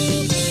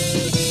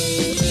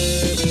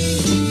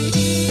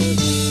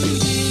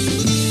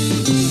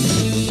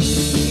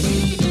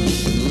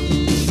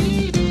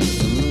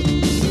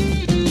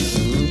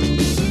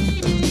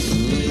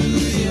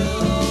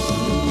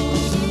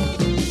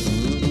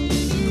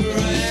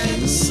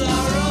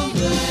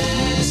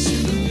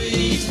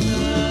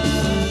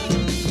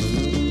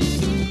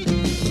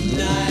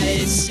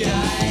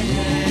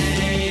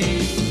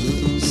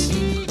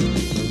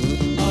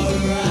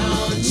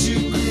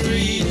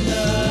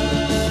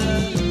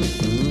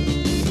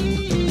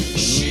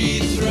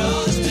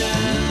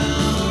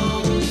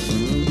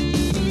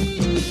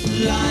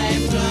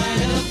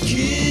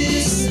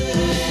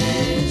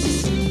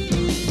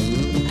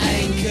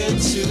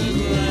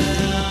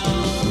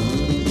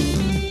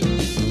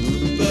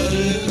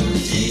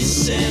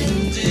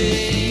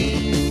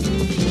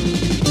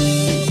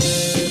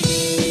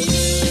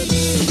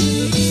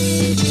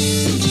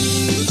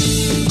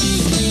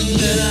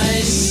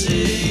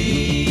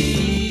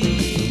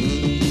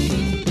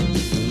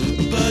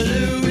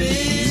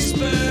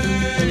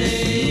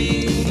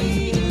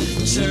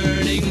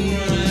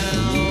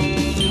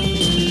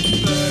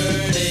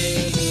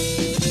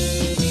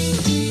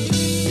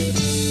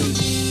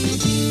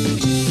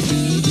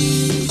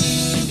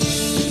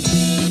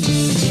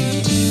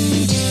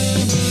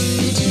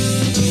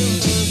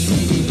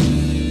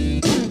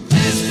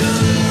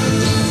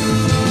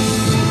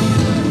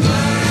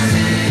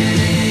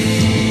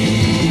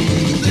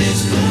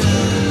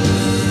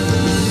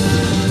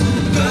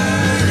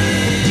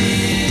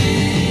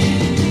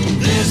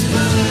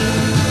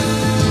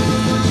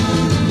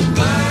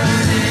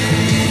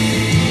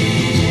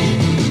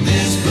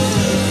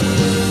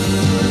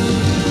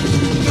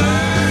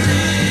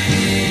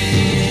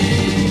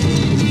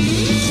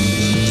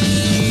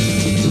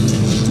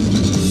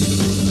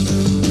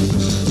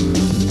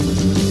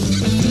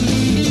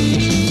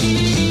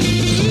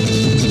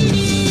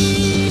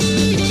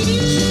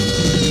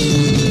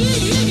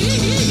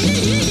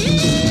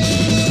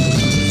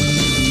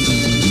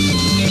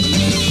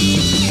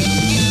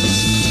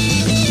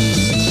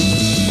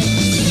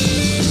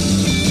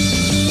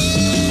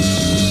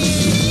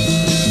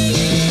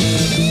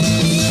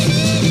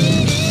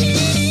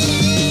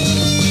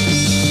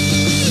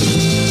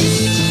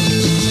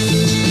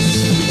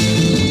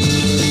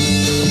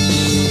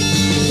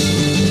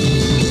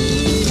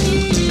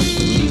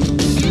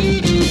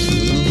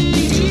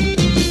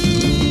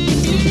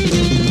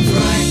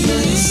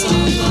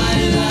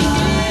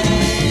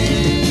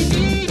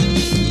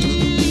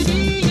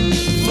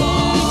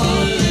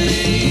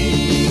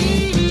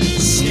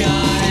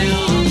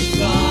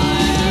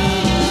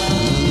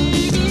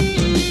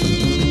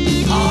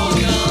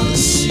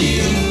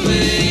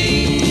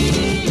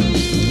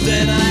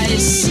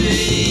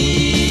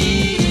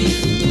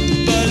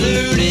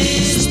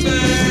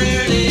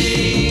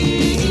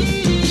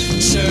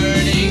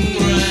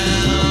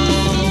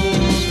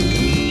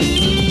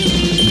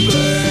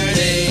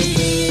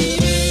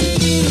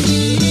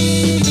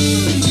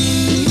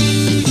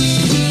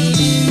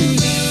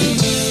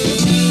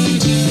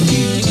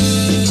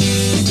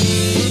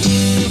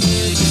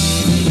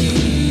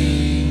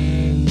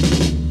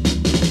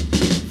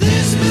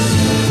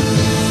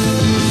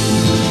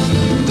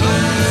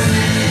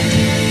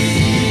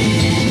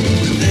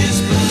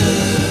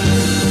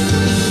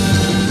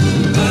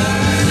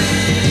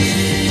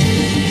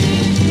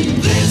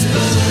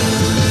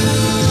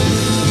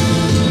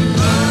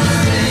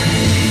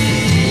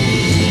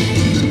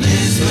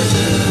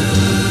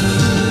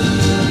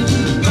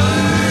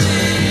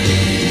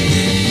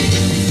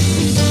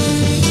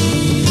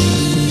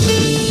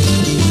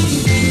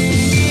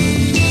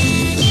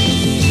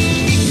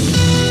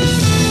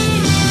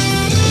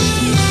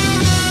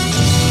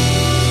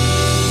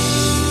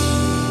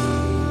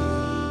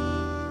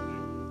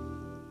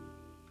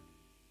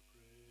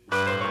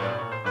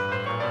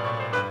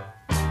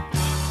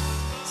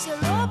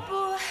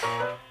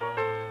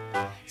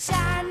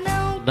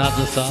 Not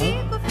the song?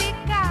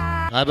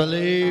 I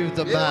believe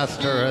the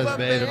master has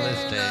made a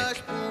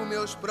mistake. Por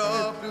meus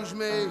próprios próprios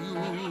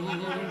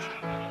meios.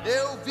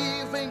 Eu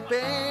vivo em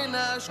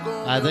penas com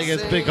I think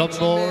it's become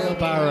more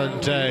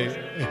apparent,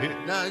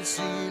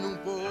 Nasci num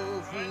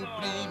povo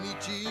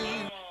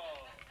primitivo.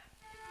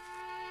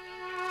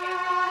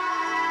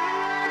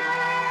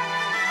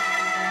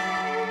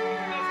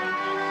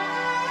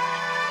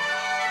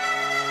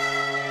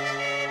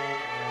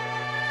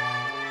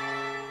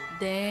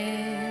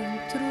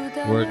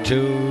 We're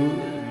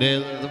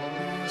 2-0 at the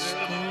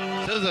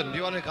moment. Susan, do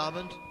you want to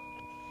comment?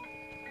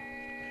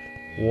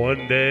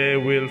 One day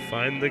we'll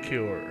find the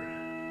cure.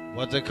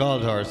 What's it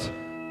called, Horse?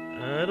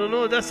 I don't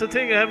know, that's the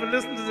thing. I haven't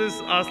listened to this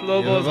Os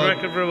Lobos Yeah, but-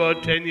 record for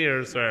about 10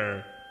 years,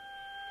 sir.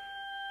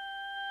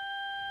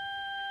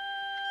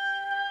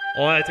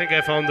 Oh, I think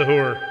I found the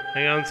whore.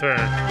 Hang on, sir.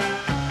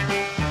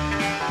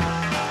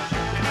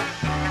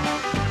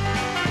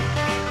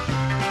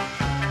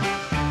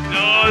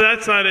 No,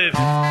 that's not it.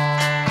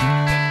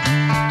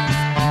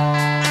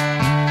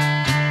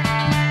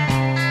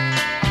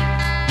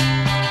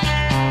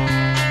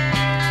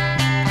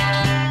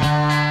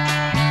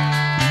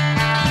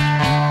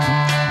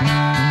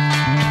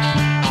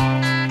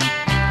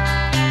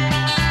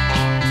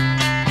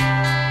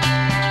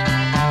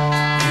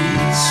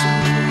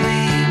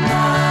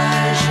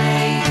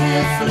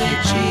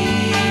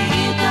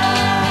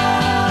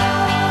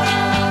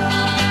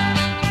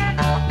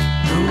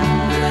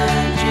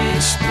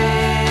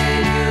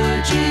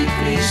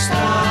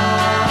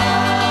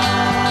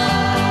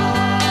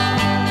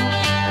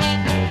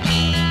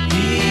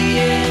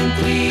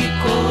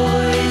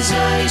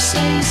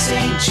 Sem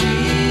sentido,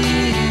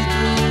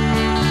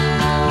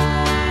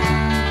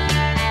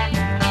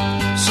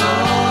 só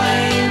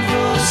em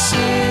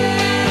você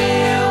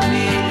eu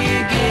me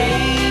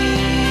liguei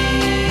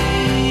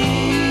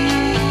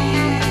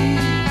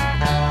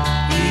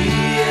e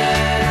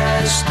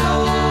eras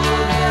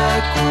toda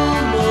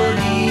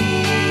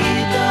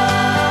colorida,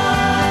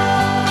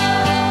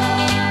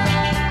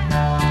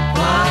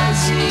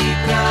 quase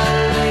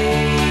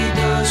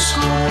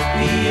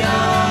caleidoscópia.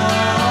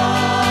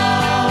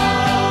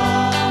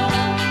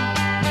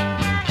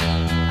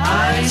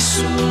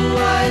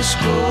 Suas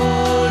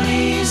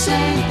cores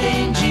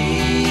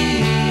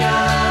entendia,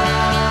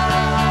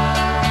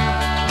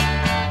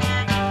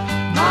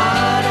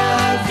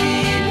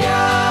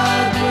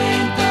 maravilhado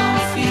então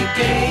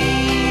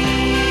fiquei.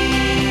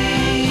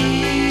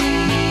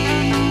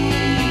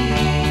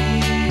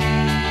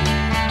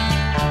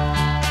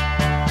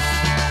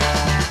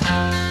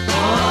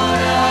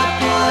 Hora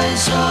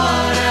após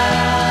hora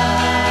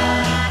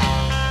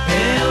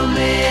eu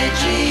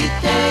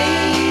meditei.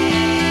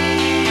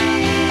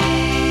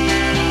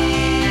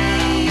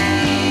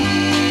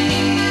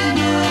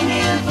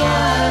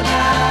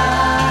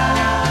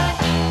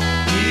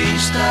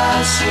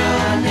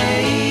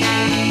 Estacionei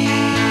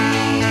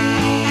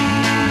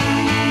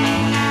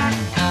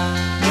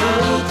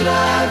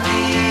noutra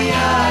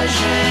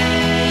viagem,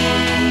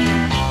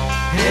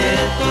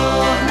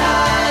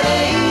 retornarei.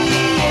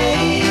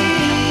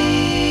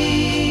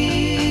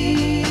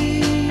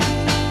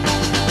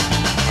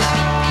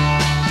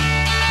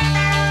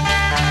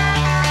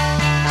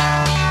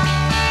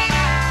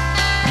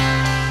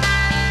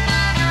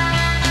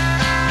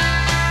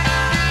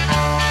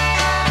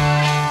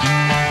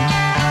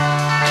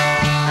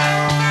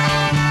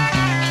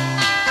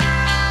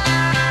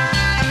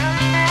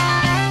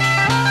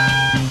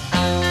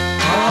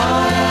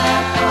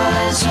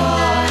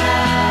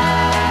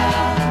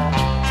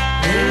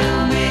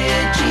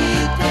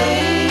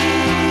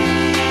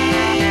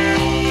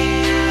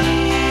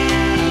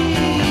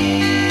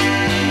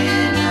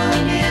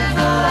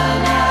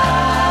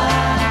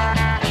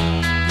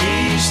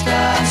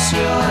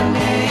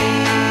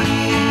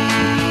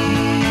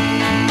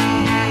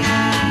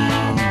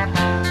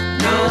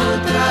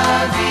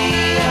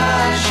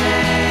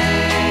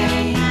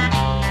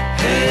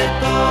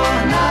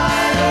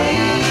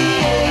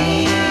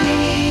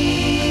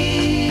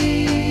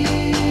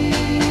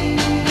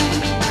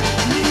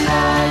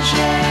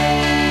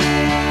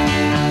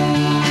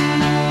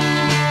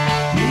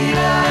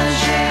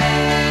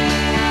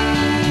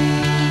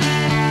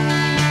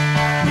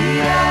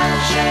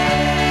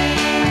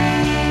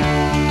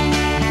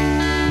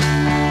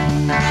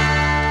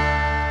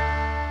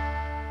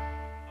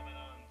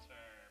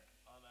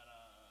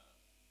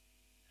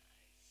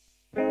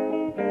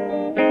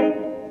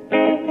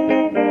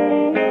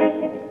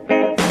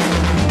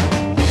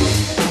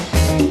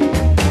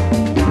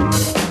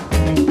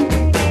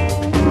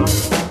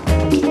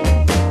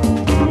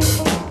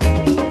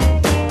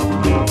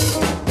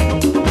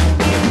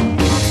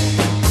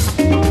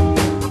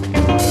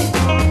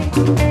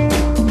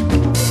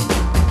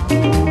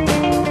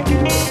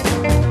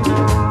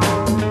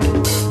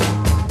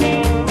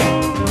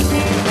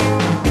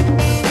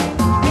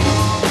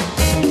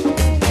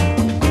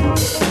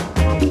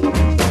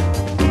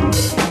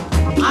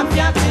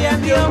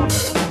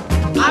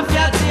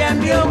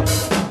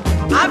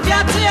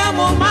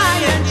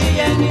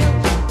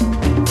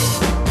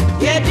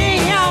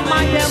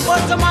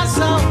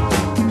 Automação,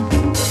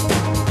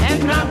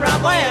 entra pra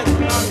boia,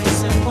 não me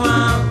se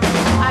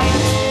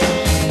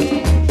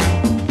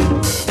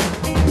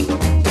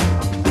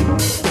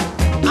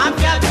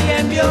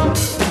tiembio,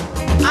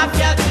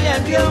 afia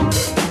tiembio,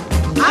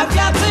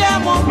 afia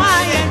tiemo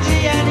my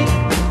engineering.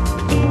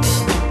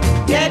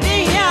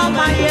 Getting here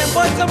my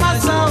boy to my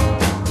song.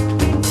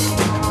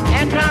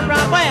 And grand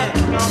rabbi,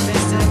 no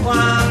Mr.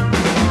 One.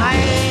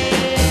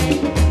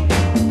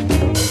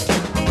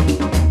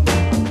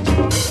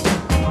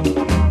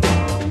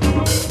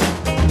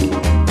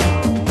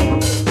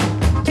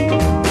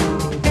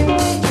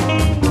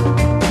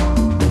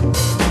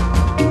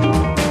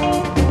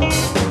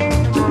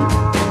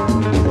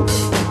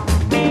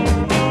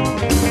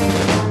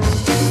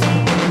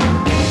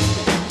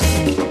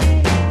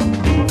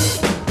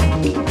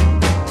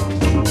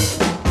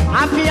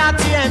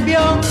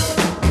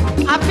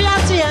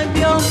 Afiati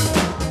embio,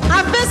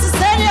 afisi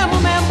seri emu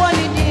membo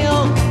ni dio.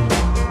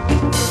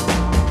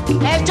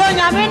 Ejo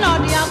nyame no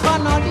di akọ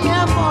no di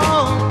emo.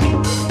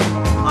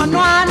 Ono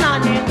ana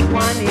ni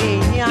kwani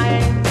ni ae.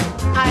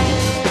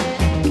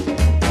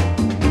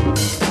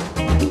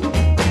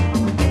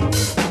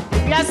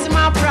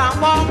 Yasima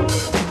brabo,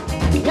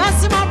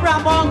 yasima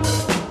brabo,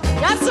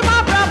 yasima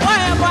brabo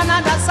e bona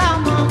da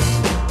sama.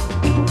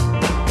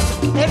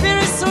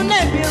 Ebiri sune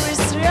ebiri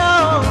srio.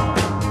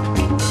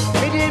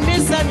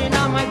 Send in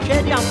my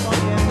trade for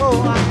you.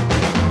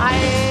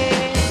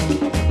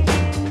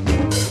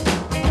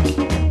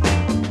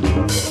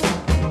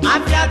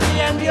 Afia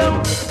tiembio,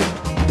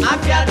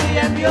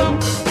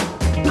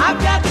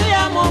 afia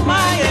tiemo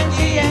my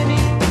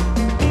engineering.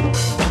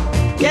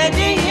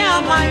 Getting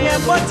here my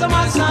bottom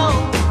of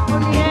sound.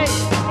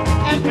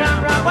 And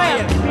grand rabbi,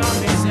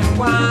 promising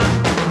one.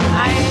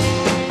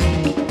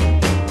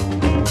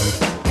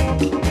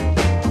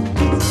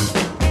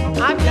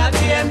 Afia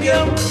tiembio.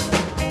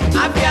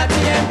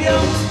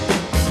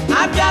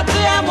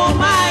 Abiatiemo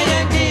my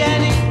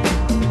engineering.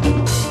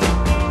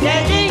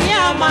 Getting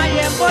here my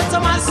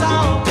bottom of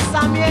sound.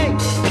 Sammy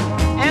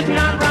and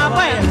grand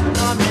rabbi,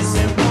 no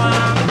missing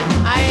one.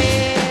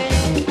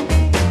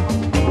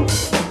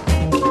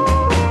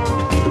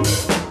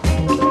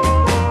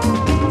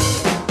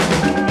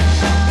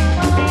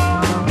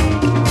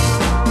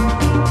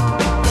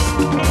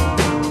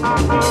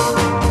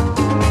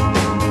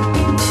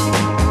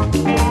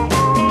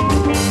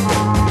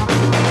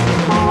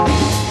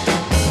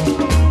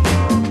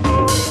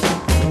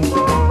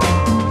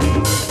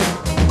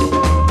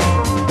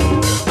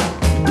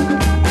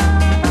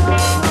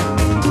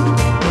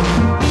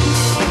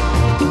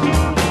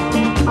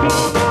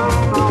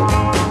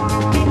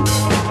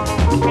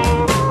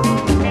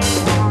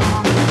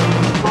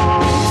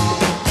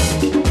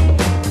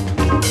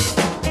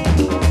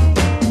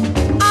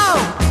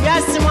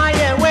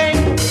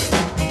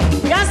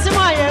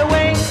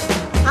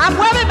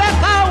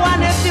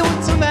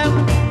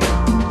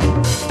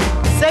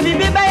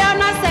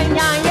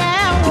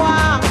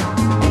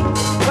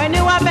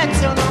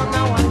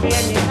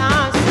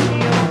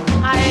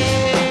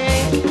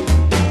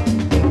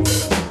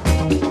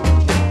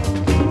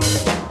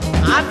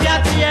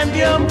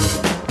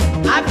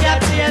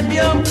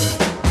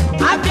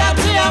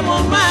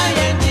 Abiatiemo my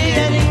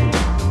engineering.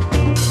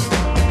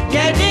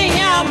 Getting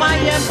here my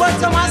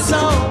bottom of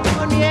sound.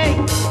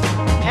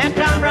 And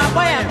grand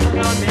rabbi,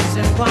 no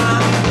missing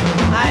one.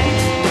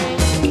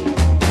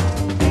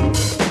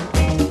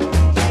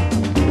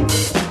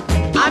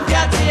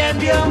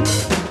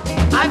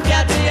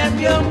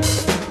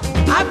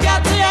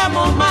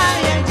 Abiatiemo my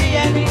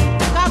engineering.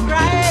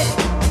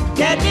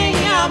 Getting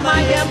here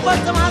my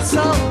bottom of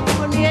sound.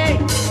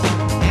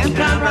 And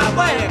grand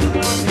rabbi,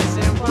 no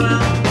missing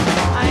one.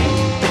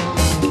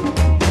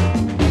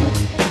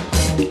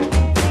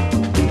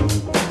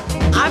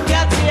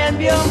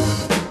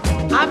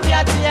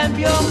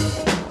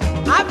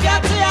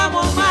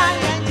 Abiatiemo my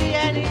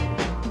engineering.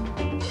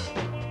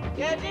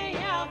 Getting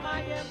here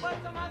my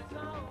bottom of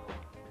sound.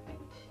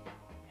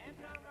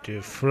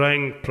 To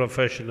Frank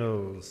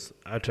Professionals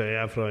at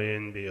Afro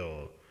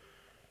NBO.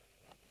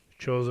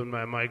 Chosen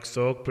by Mike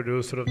Stoke,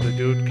 producer of the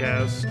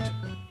Doodcast.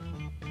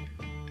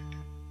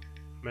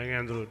 Meg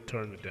Andrew,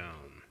 turn it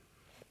down.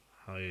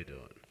 How you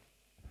doing?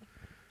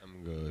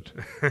 I'm good.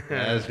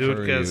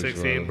 Doodcast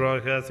 16,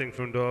 broadcasting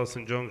from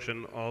Dawson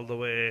Junction all the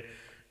way,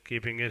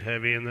 keeping it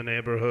heavy in the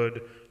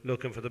neighborhood,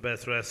 looking for the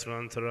best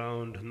restaurants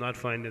around, not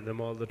finding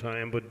them all the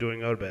time, but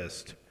doing our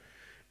best.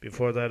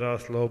 Before that,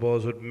 Os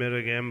Lobos with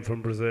Miragem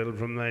from Brazil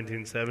from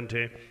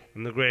 1970,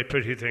 and the Great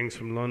Pretty Things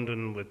from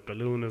London with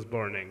Balloon is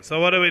Burning. So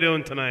what are we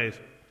doing tonight?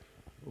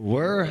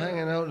 We're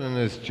hanging out, and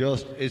it's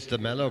the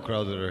mellow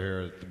crowd that are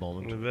here at the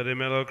moment. A very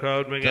mellow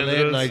crowd. The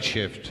late night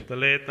shift. The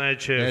late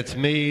night shift. It's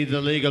me,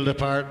 the legal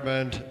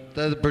department,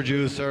 the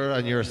producer,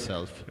 and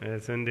yourself.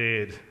 Yes,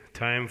 indeed.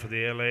 Time for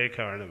the LA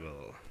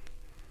Carnival.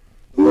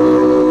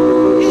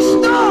 He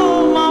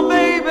stole my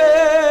baby,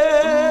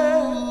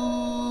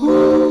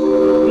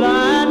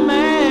 blind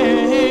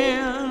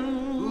man,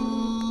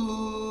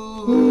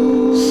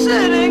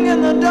 sitting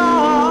in the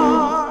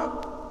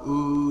dark,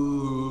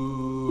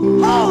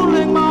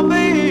 holding my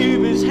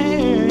baby's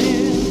hand.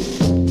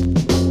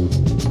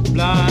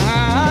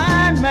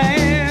 Blind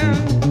man,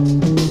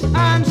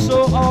 I'm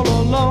so all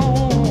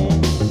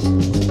alone,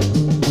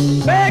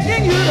 begging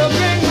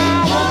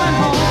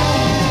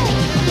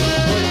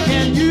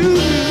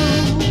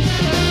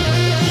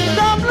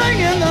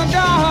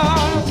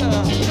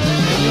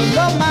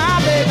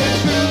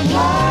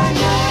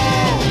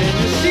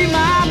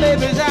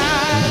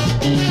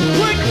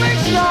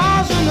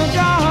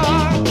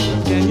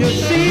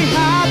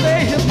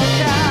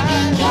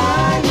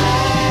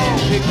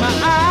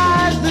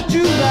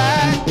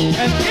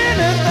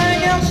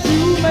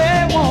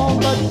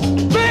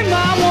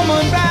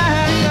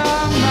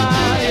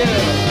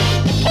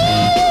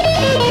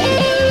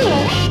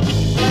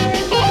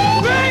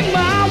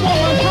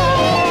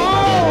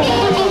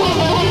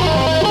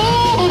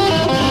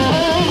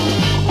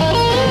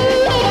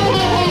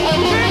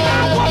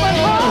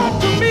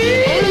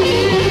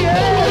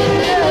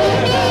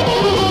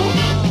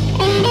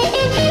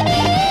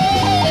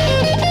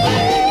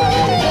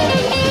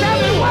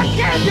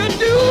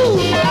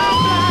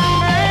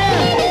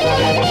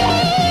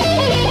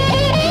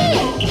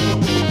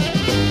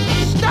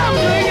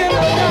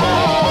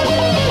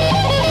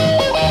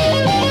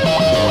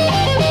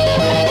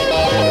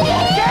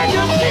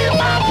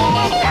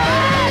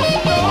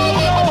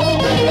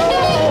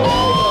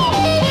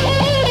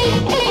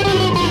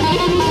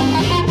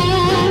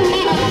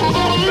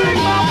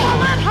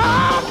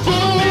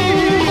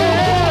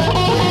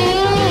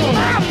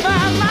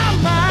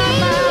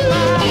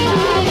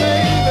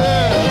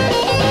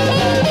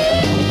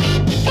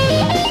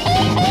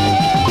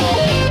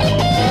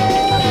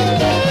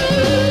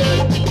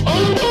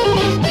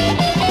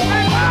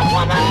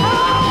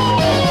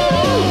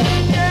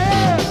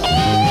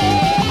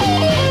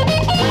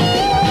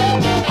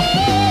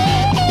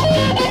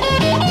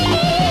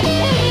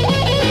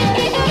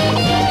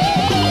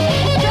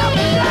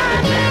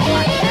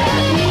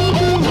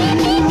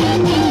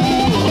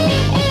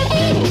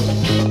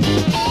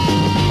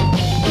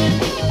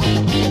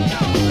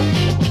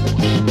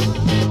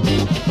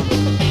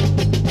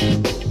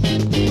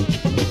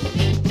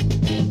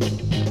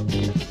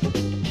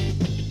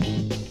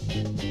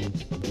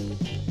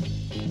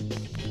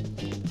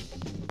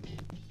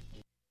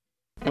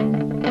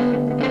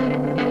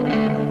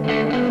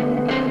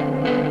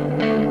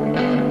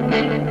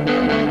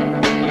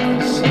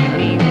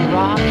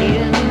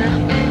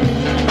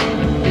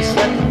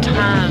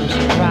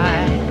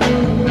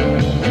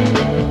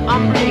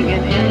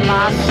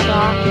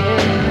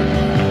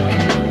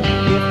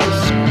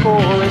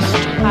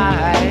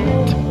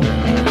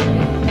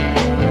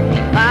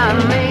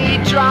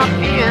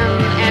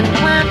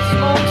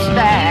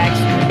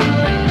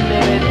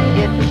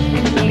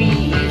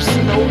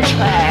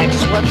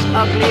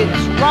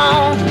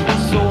wrong,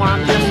 so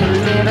I'm just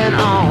living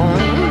on.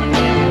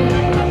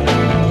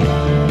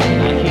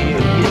 I hear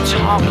you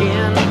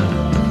talking,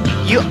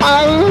 you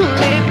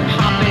only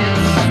popping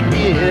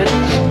spit,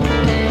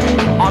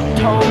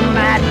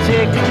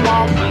 automatic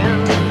walking,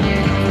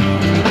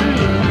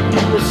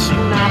 with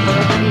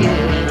snapper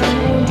kids.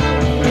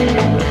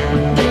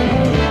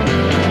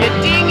 Your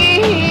dinghy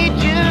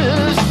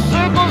just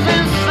circles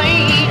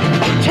insane.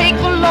 Take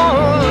the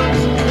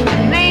Lord's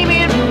name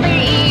in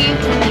vain.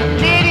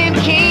 Living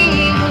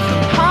kings,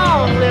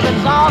 come living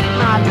off,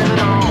 not living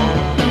on.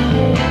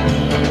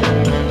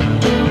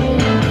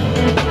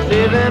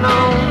 Living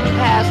on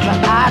past the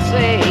ice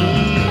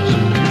age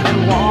and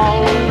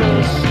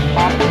walrus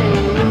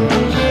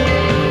harpoons.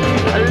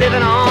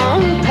 Living on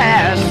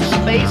past the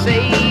space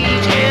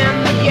age and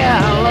the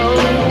yellow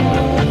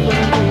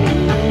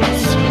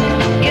balloons.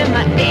 In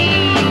the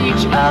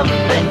age of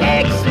the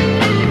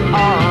exit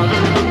are the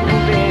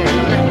moving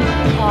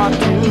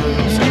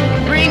cartoons,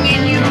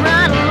 bringing you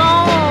right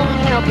along,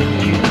 helping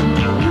you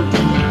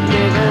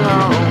live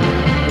along.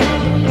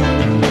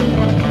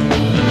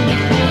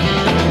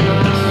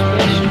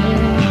 Especially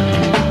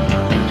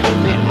put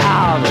me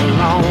out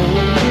alone.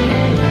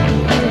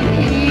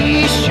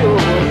 Be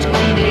sure it's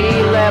grade A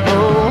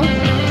level.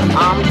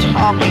 I'm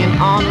talking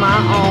on my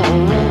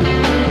own.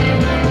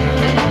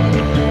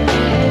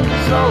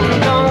 So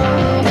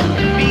don't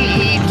be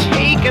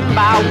taken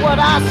by what I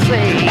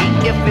say.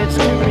 If it's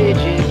too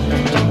rigid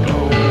to go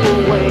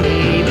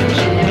away, but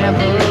you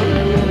never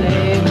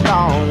really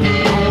gone,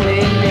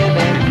 only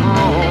living on.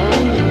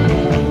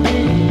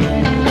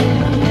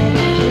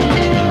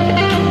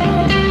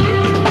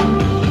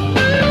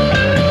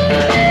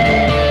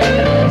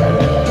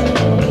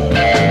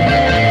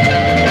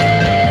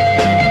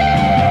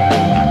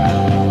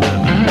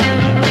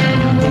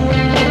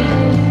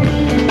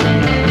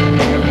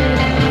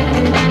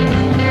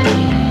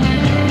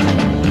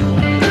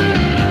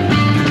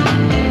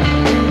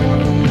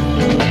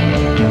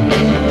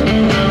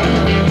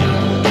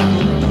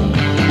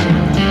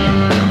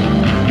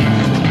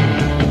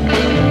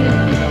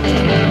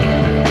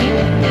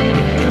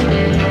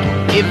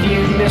 If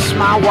you miss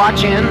my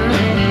watching,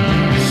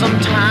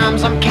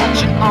 sometimes I'm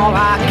catching all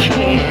I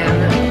can.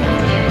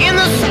 In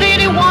the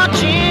city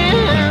watching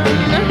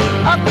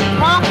a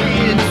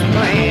Providence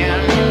plan.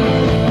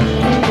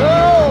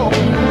 Oh,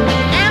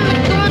 and the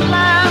good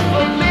life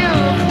of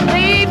live,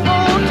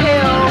 faithful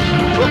tale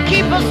will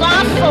keep us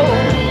our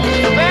souls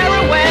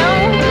very well.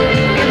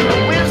 In the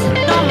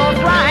wisdom of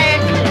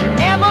right,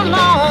 ever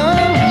long,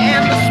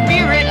 and the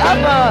spirit of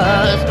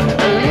us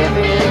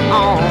living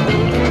on.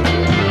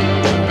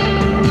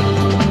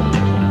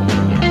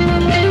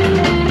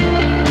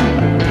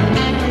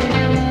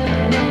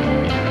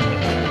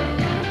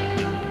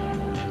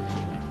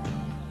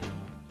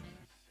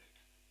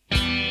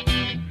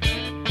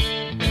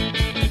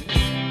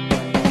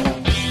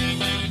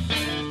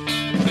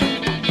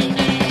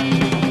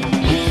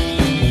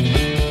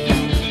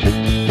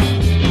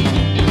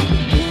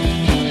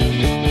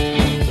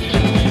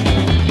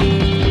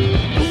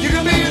 You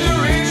can be the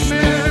rich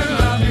man,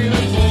 I'll be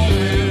the poor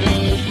man.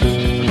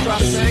 The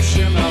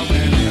cross-section of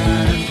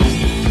mankind.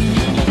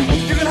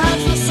 You can have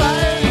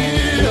society,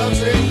 I'll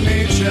take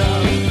nature.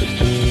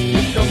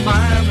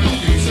 Combine with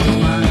peace of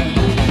mind.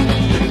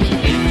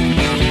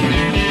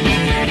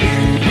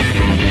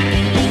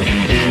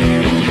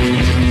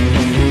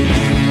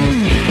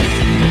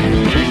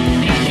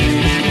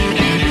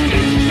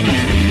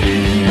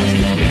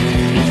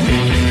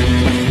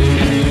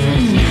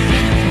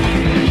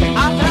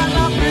 I've had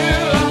my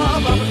fill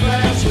of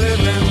upper-class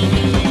living.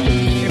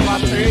 If I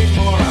take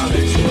more, I'll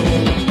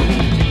explode.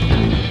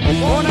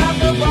 Won't have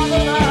to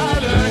bother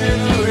either in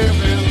a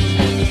living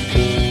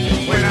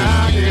when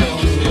I get on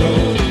the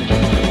road.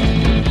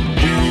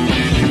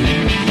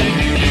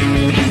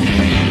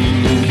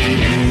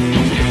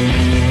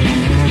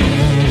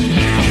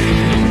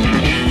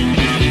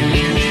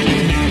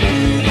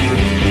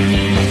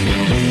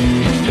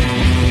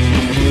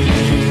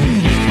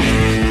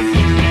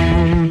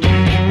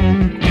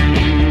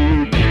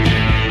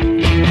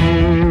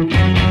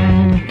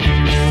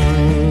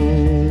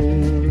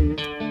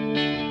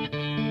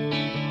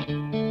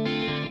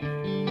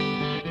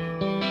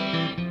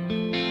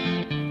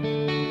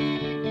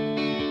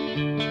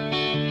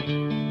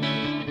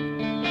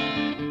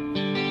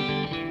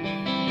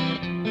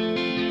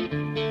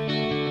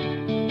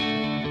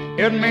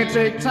 It may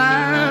take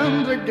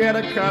time to get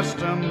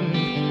accustomed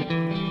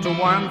to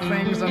one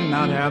things and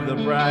not have the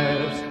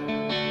prize,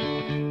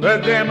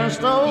 but there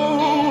must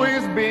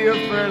always be a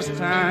first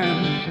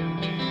time.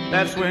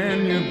 That's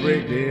when you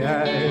break the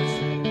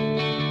ice.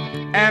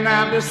 And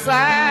I've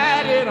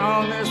decided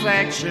on this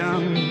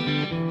action,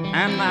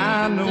 and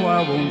I know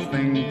I won't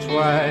think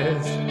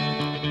twice.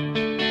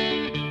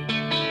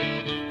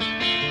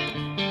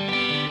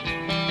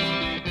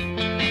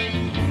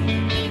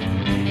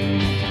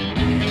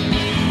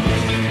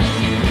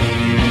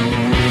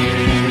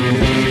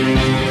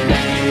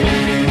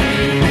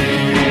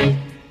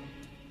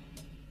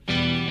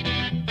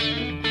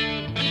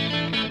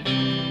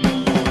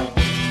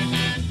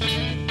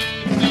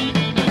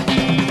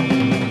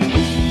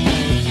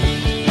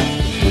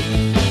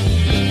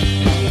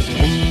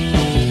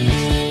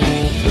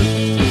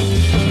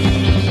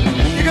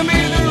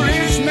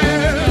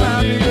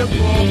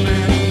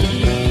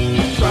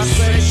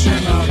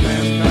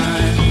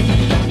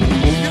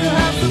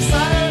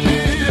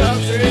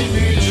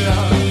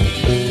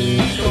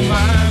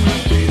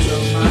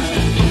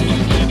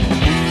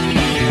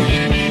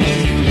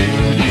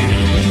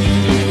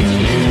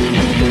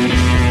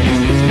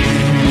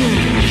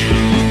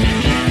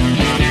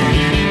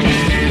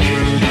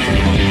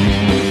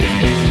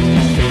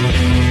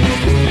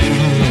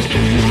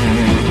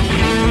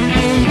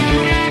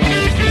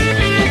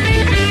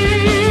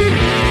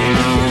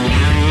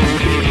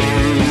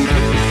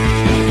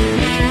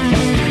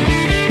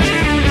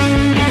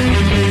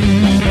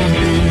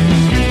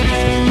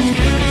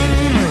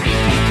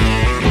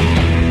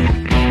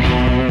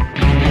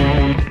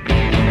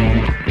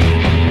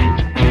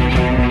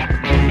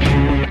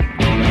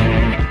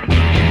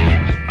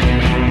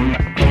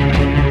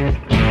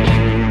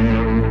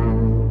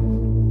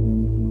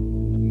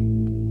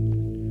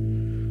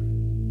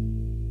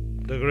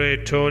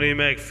 Tony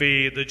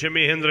McPhee, the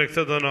Jimi Hendrix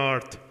of the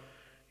North.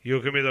 You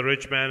can be the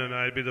rich man and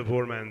I'll be the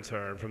poor man,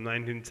 sir. From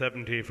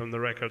 1970, from the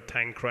record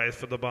Thank Christ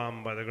for the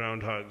Bomb by the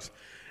Groundhogs.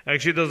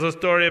 Actually, there's a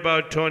story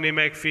about Tony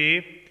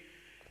McPhee.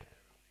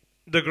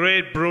 The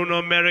great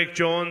Bruno Merrick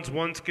Jones,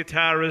 once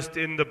guitarist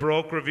in the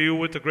Broke Review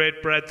with the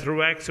great Brad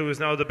Truex, who is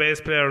now the bass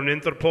player in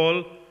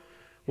Interpol,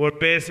 were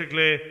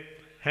basically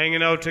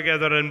hanging out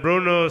together. And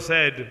Bruno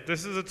said,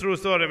 this is a true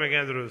story,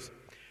 McAndrews.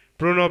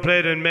 Bruno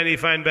played in many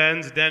fine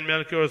bands, Dan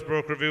Melchior's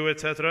Broke Review,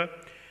 etc.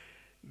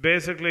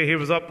 Basically, he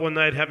was up one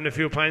night having a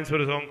few pints with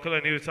his uncle,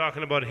 and he was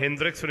talking about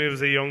Hendrix when he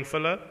was a young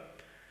fella.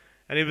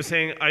 And he was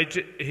saying,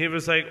 he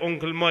was like,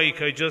 Uncle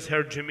Mike, I just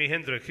heard Jimi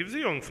Hendrix. He was a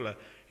young fella.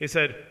 He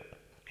said,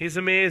 he's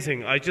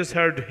amazing. I just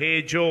heard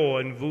Hey Joe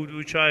and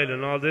Voodoo Child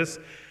and all this.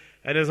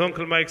 And his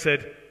Uncle Mike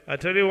said, I'll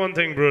tell you one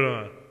thing,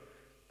 Bruno.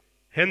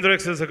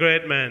 Hendrix is a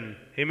great man.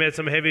 He made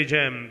some heavy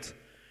jams.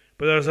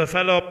 But there's a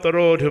fellow up the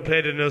road who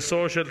played in a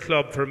social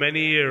club for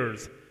many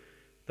years.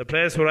 The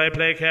place where I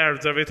play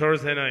cards every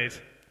Thursday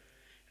night.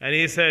 And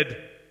he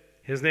said,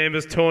 his name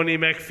is Tony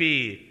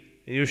McPhee,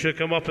 and you should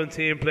come up and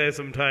see him play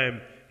sometime.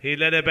 He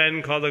led a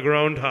band called the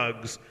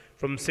Groundhogs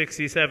from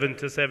 67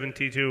 to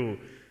 72.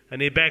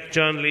 And he backed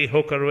John Lee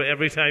Hooker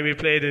every time he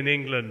played in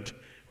England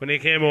when he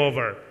came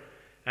over.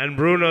 And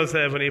Bruno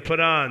said when he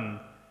put on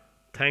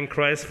Thank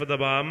Christ for the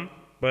Bomb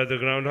by the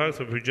Groundhogs,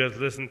 if we just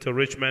listened to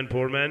Rich Man,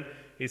 Poor Man,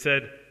 he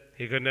said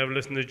he could never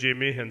listen to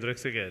Jimi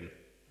Hendrix again.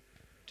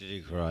 Did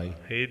he cry?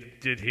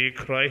 Did he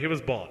cry? He was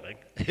bawling.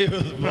 He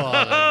was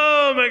bawling.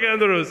 Oh,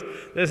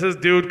 McAndrews. This is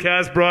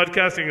DOODcast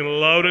broadcasting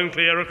loud and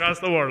clear across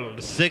the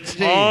world.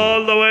 16.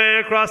 All the way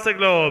across the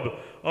globe.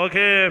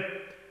 Okay.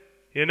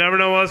 You never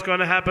know what's going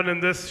to happen in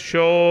this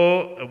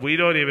show. We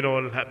don't even know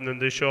what will happen in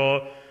this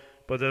show.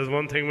 But there's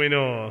one thing we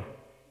know.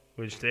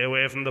 We'll stay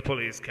away from the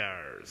police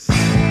cars.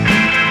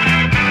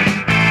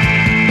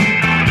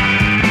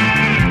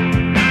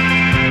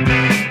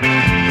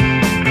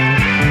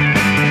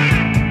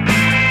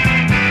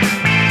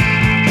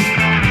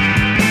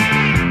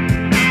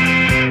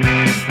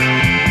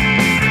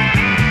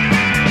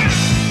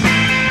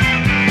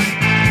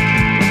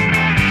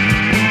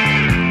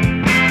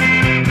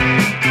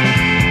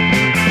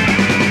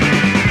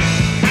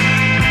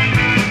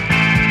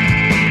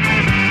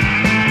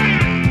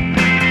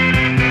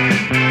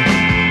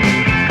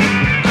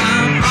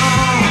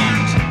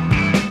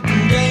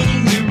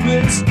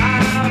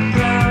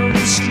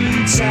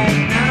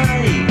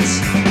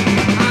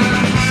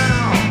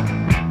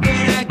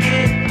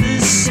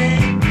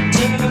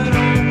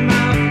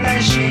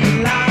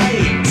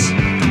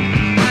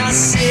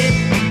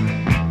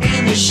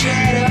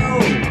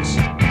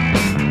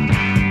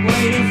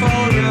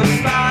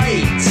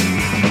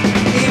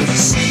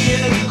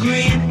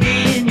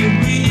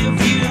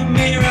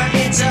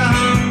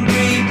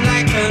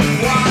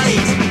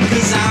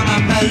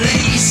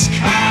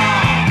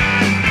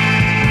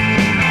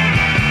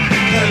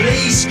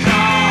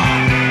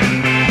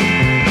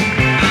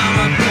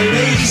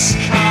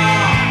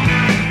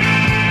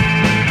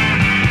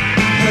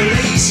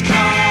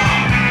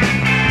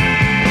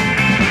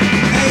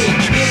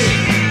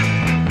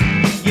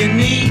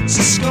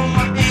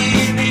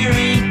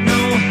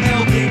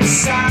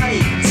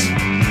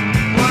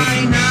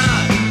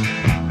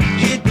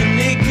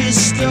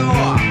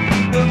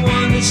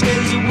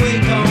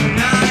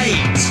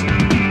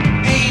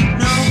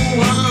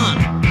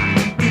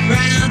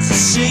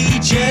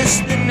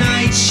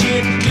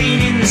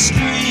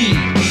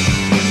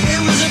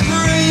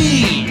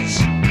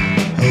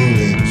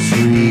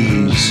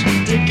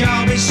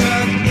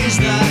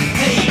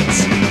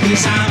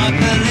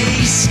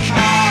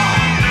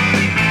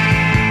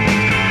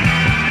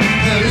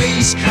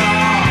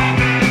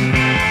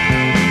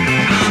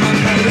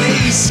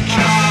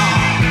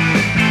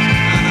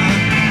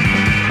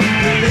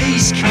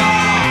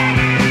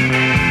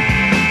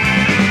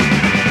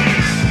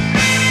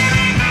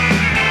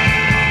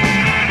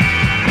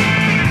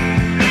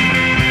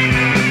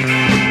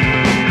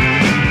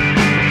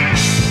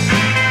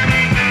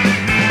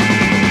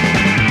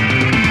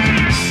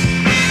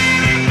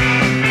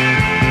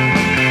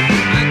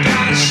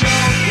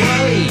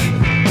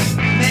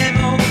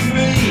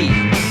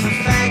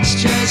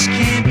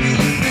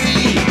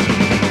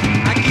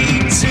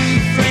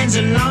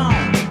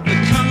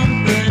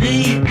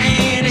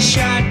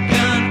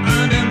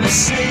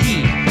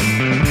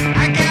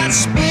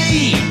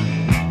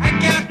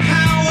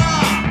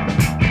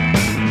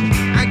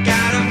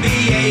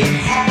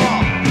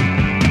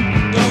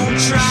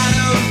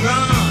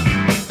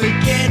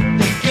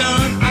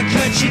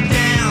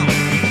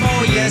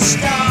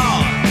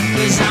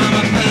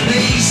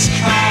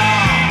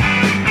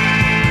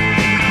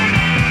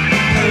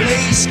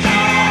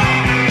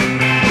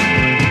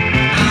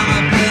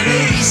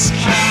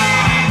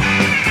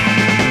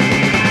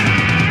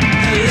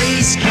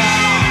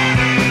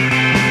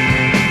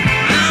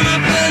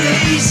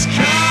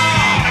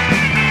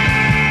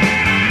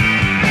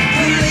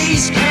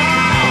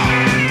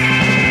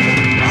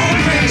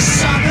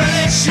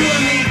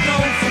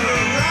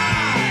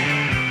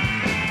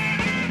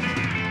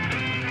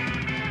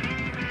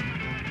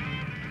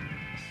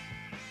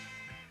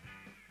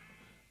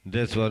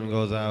 This one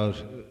goes out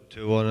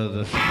to one of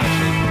the special.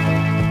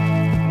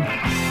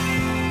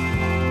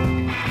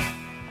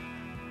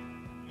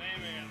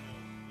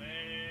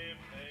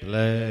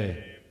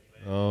 Play.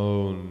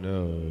 Oh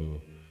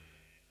no.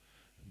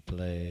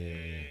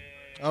 Play.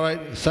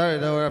 Alright, sorry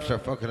now we're after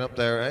fucking up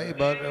there, eh?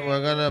 But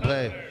we're gonna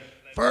play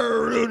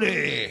for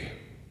Rooney.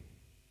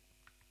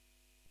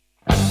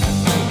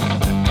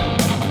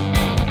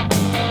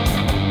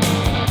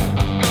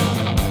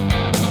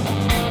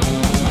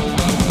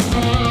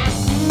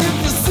 If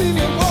you see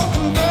me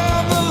walking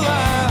down the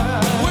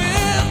line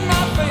with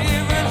my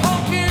favorite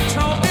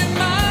honky-tonk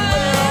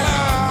mind,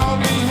 I'll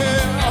be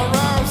here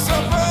around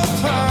supper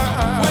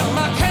time with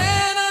my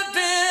can of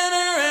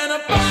dinner and a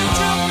bunch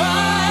of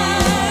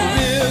wine.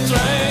 Beer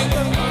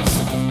drinkers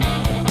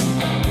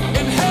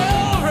and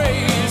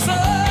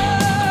Hellraiser,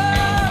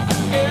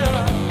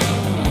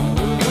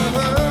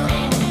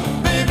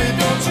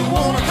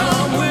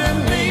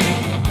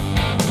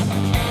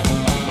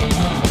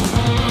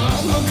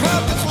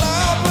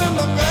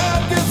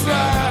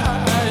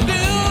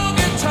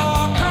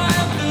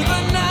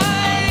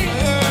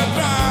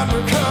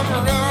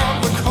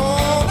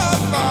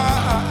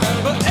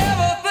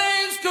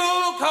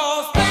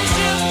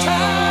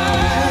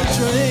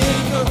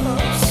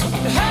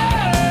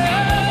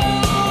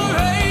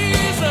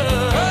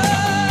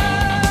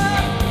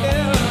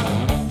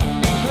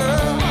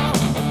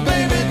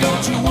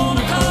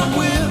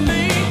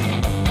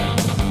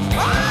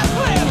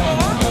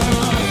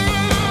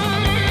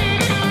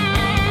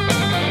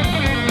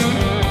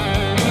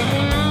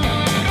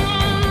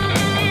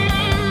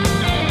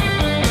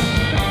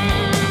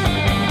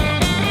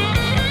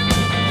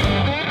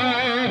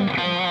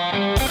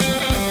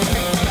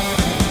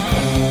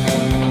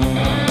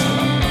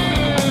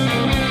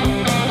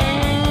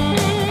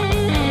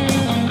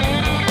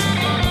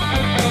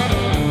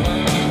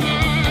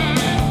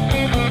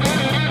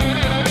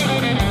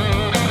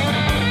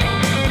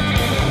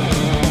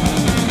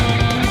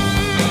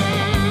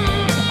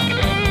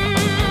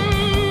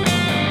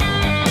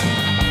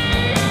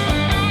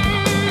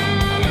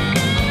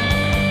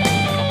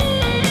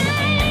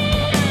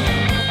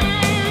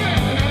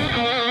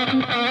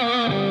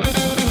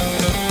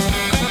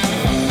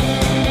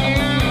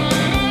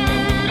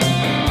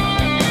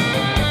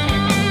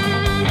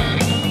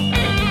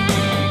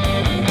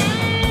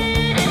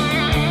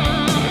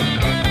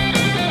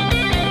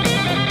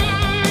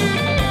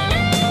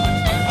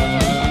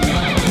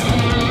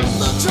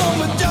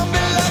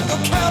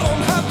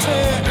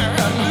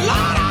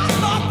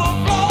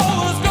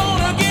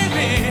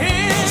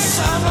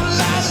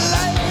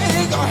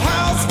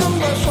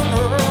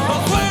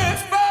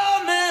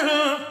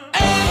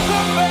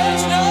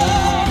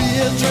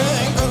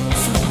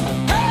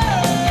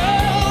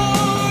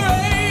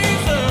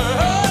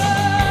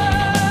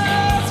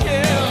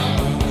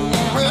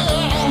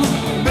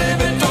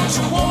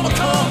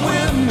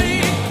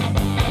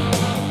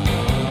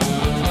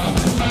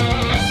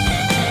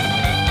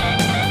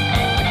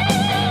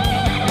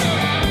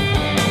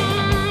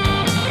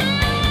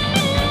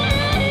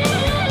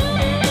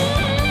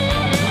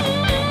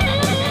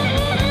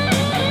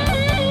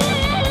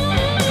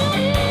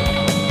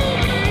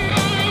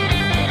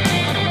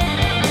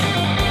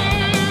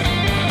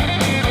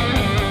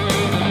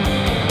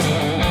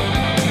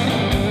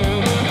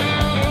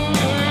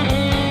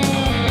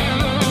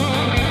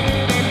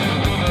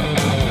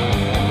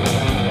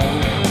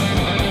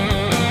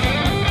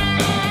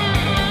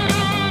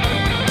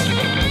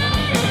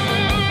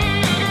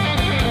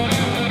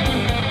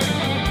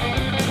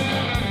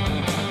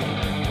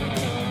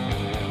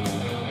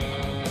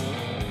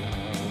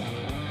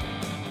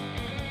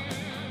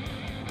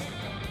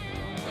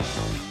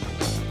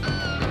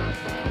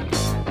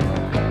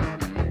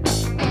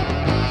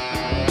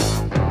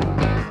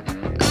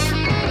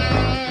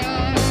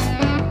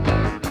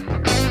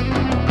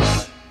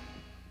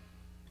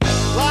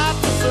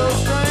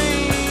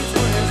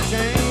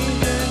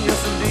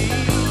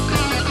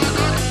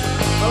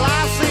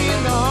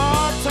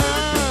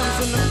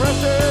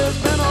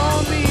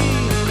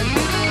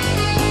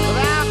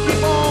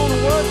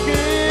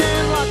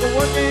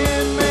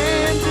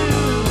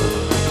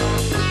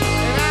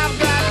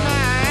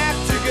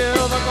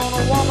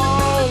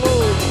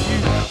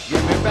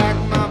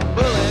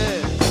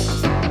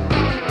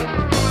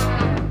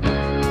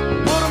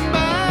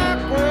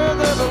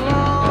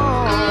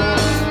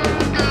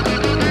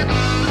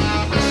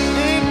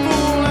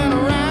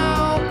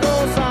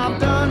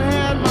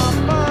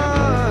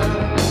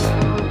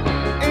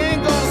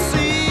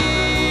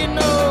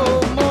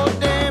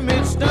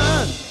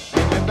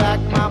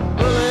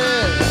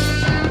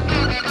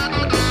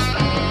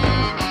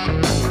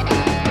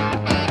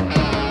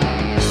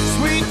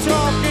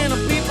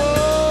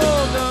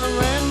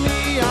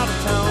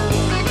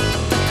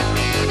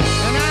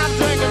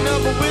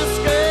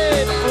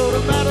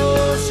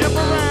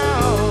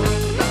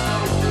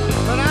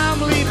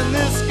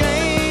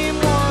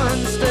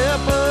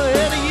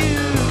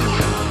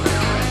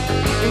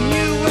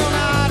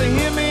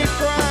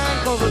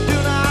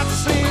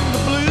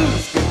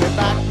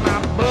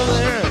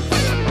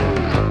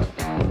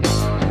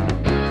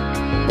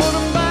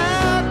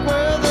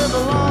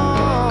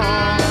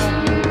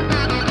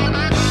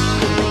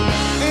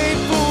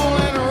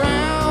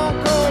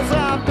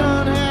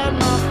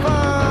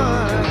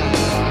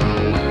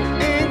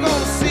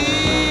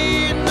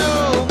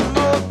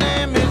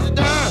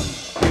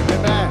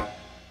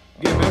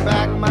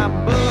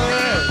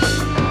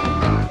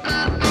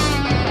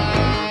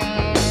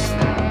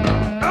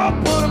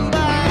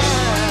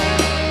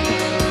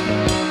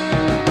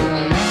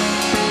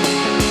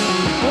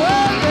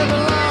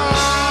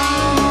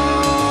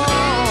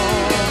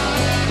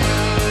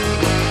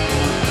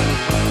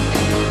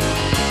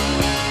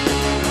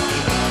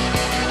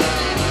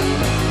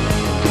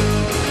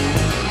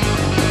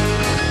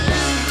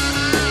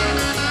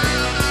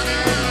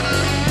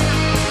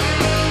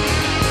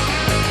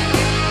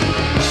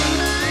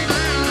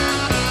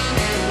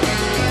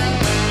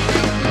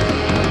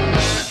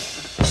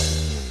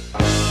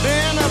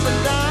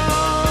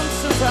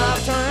 I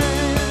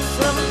turned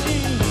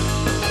 17.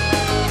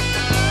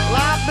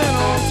 Well, I've been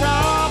on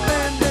top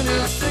and then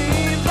it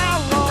seems I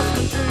lost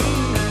the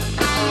dream.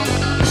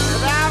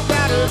 But I've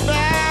got it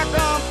back,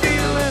 I'm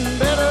feeling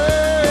better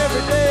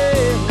every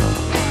day.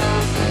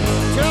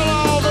 Tell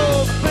all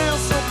those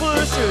pencil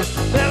pushers,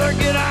 better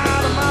get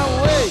out of my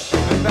way.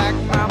 Give me back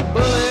my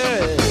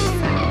bullets.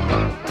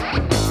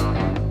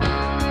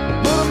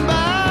 Put 'em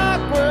back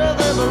where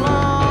they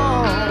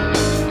belong.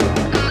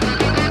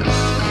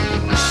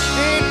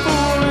 Ain't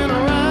fooling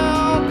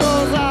around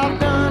 'cause I've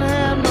done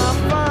had my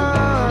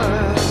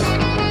fun.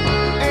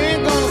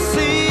 Ain't gonna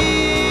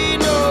see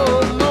no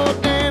more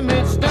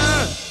damage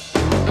done.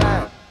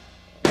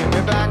 Give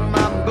me back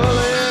my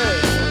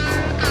bullets.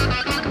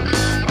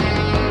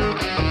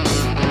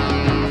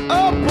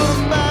 Oh, put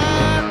 'em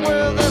back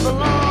where they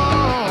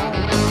belong.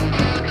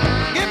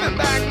 Give me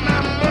back my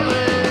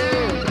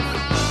bullets.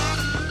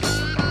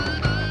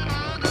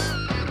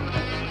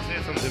 Say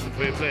something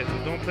before you play it.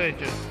 Don't play it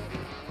yet.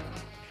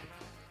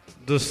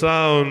 The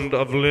sound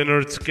of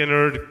Lynyrd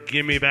Skynyrd,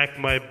 Gimme Back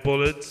My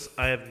Bullets,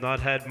 I Have Not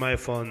Had My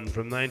Fun,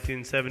 from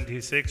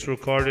 1976,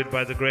 recorded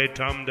by the great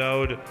Tom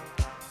Dowd,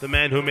 the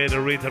man who made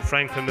Aretha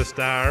Franklin a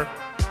star.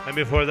 And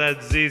before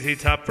that, ZZ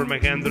Top for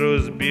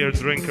McAndrews, Beer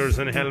Drinkers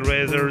and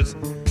Hellraisers.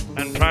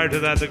 And prior to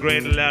that, the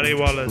great Larry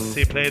Wallace.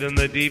 He played in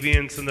the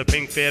Deviants and the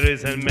Pink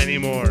Fairies and many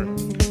more.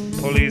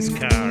 Police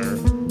Car.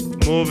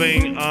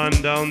 Moving on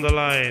down the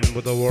line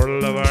with the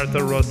world of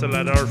Arthur Russell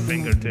at our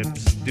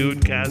fingertips.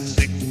 Dudecast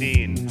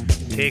 16,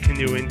 taking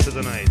you into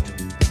the night.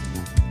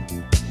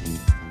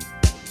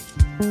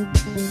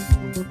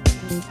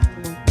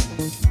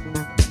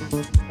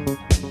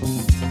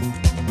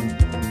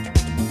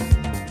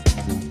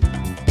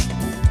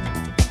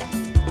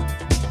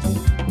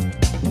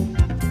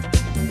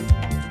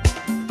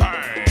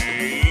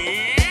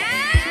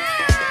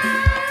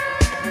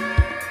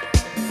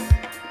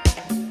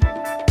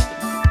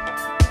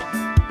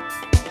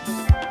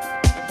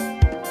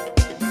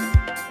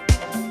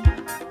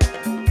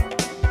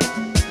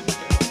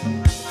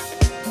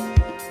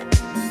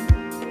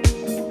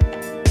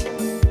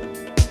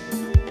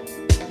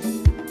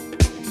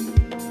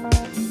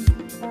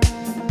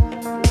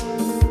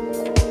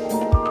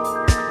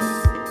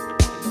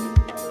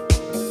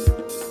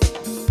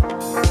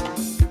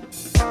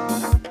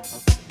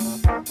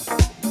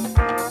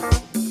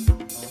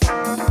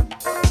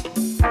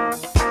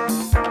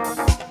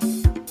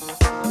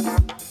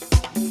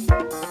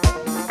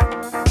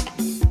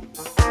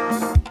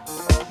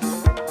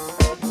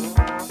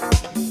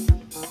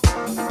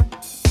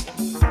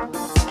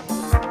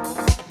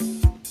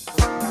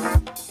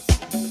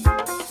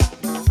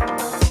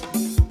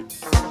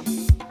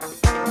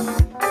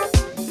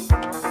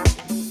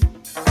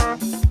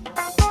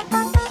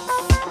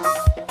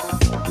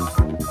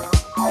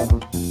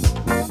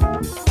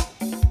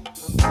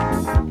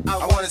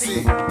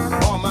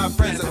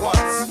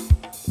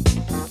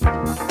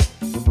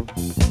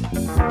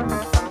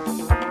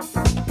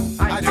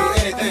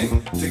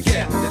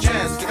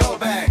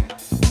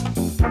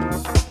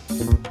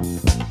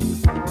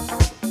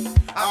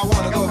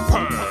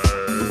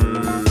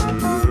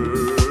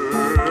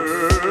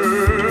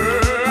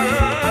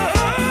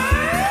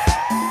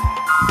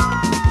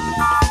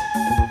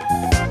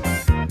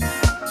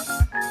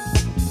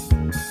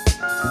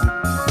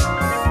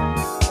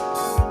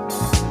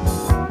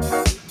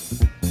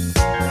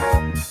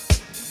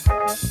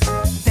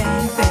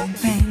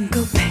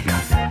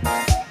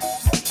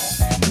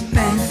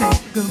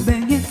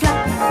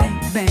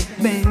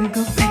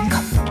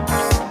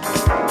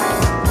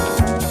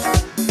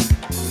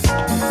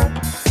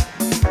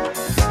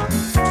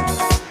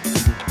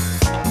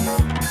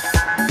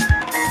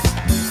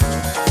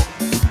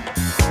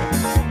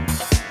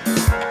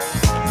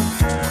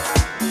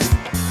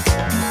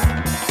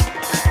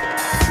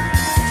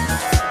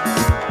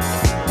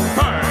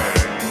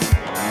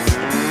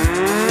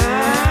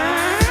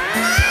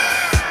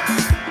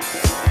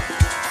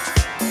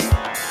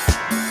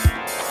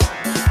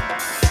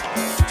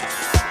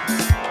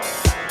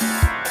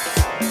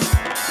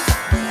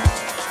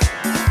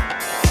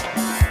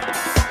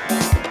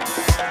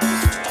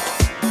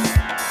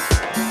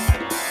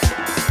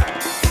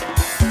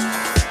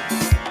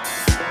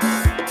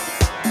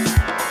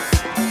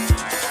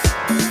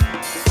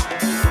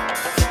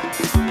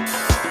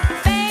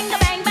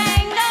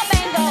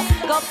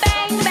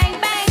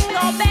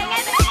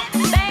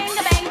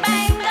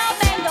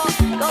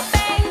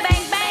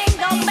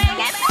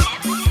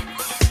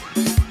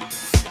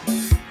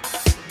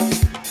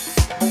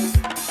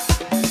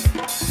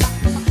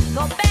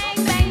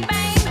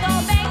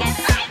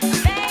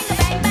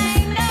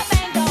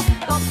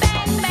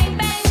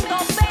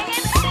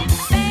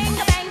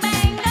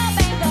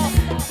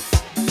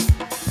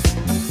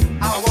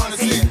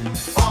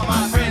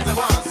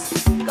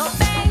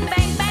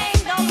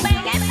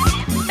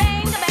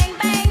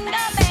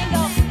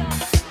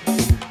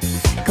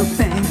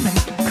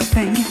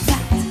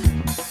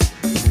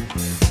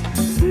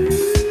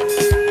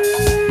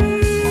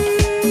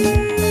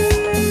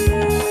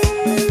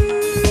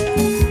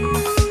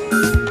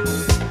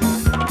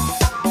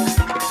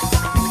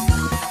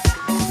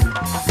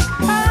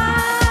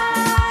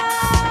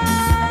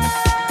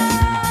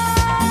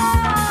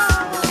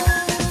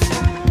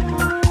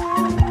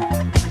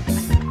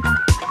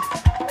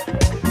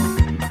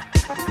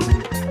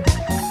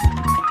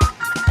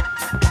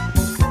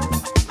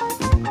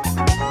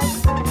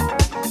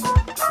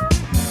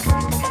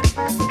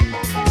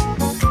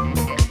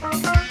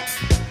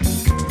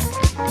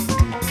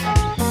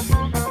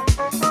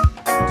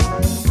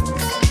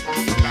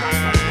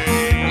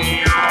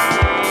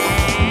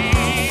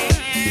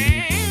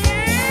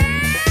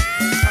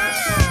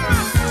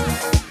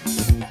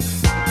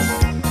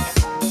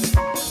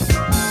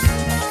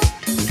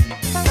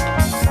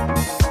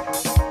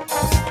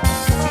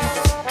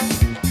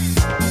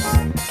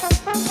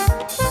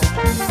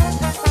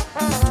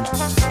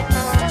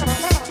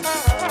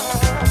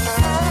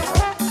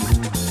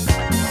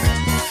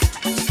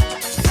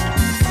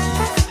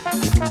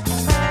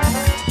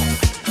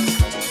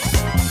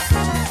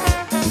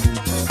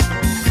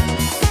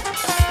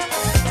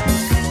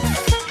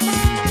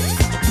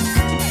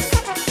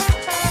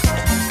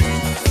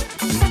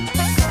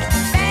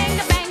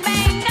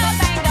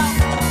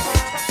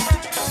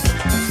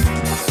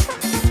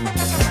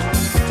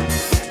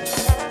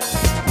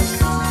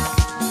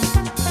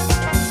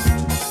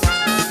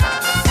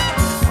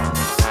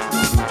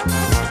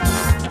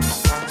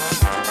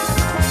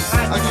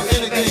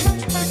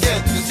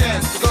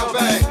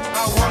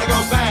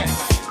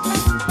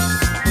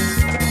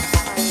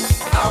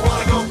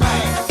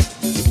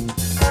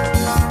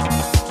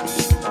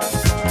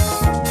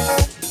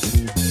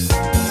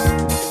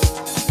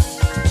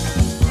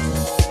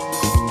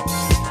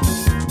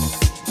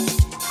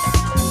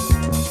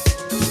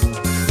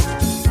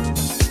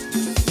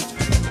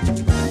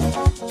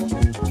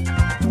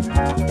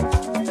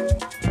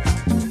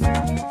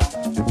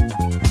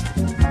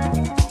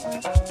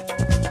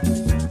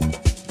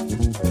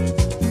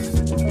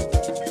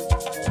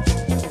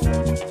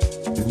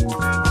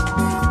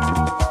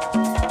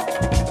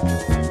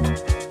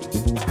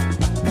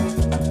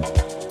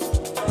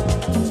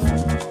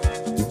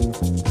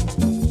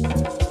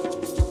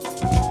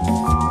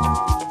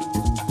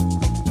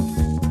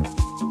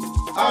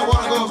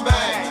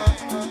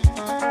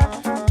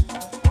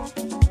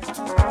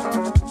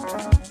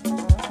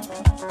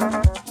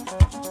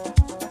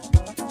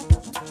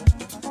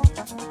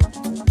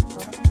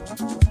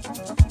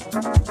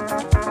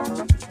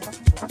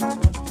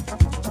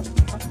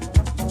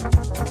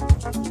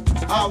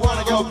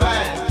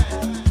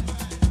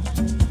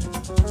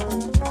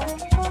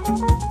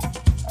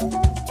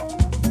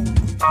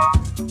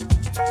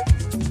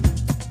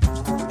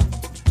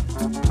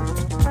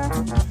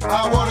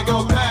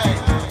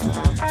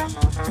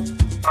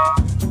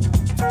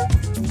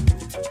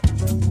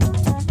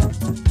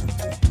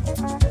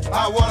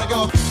 I wanna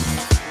go.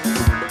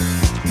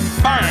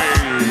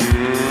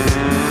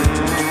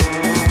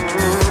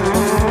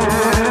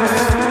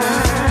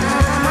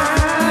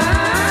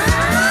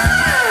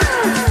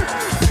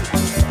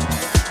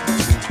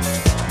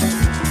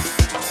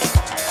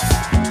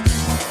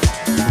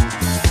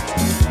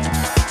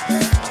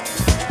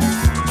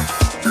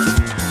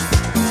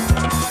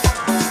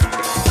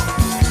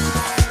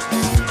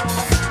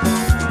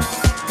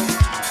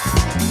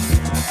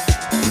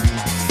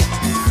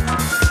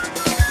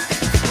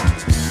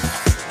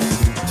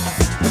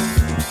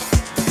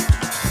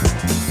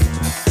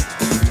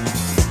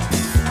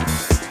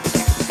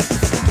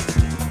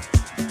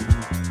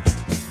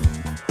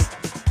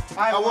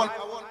 I want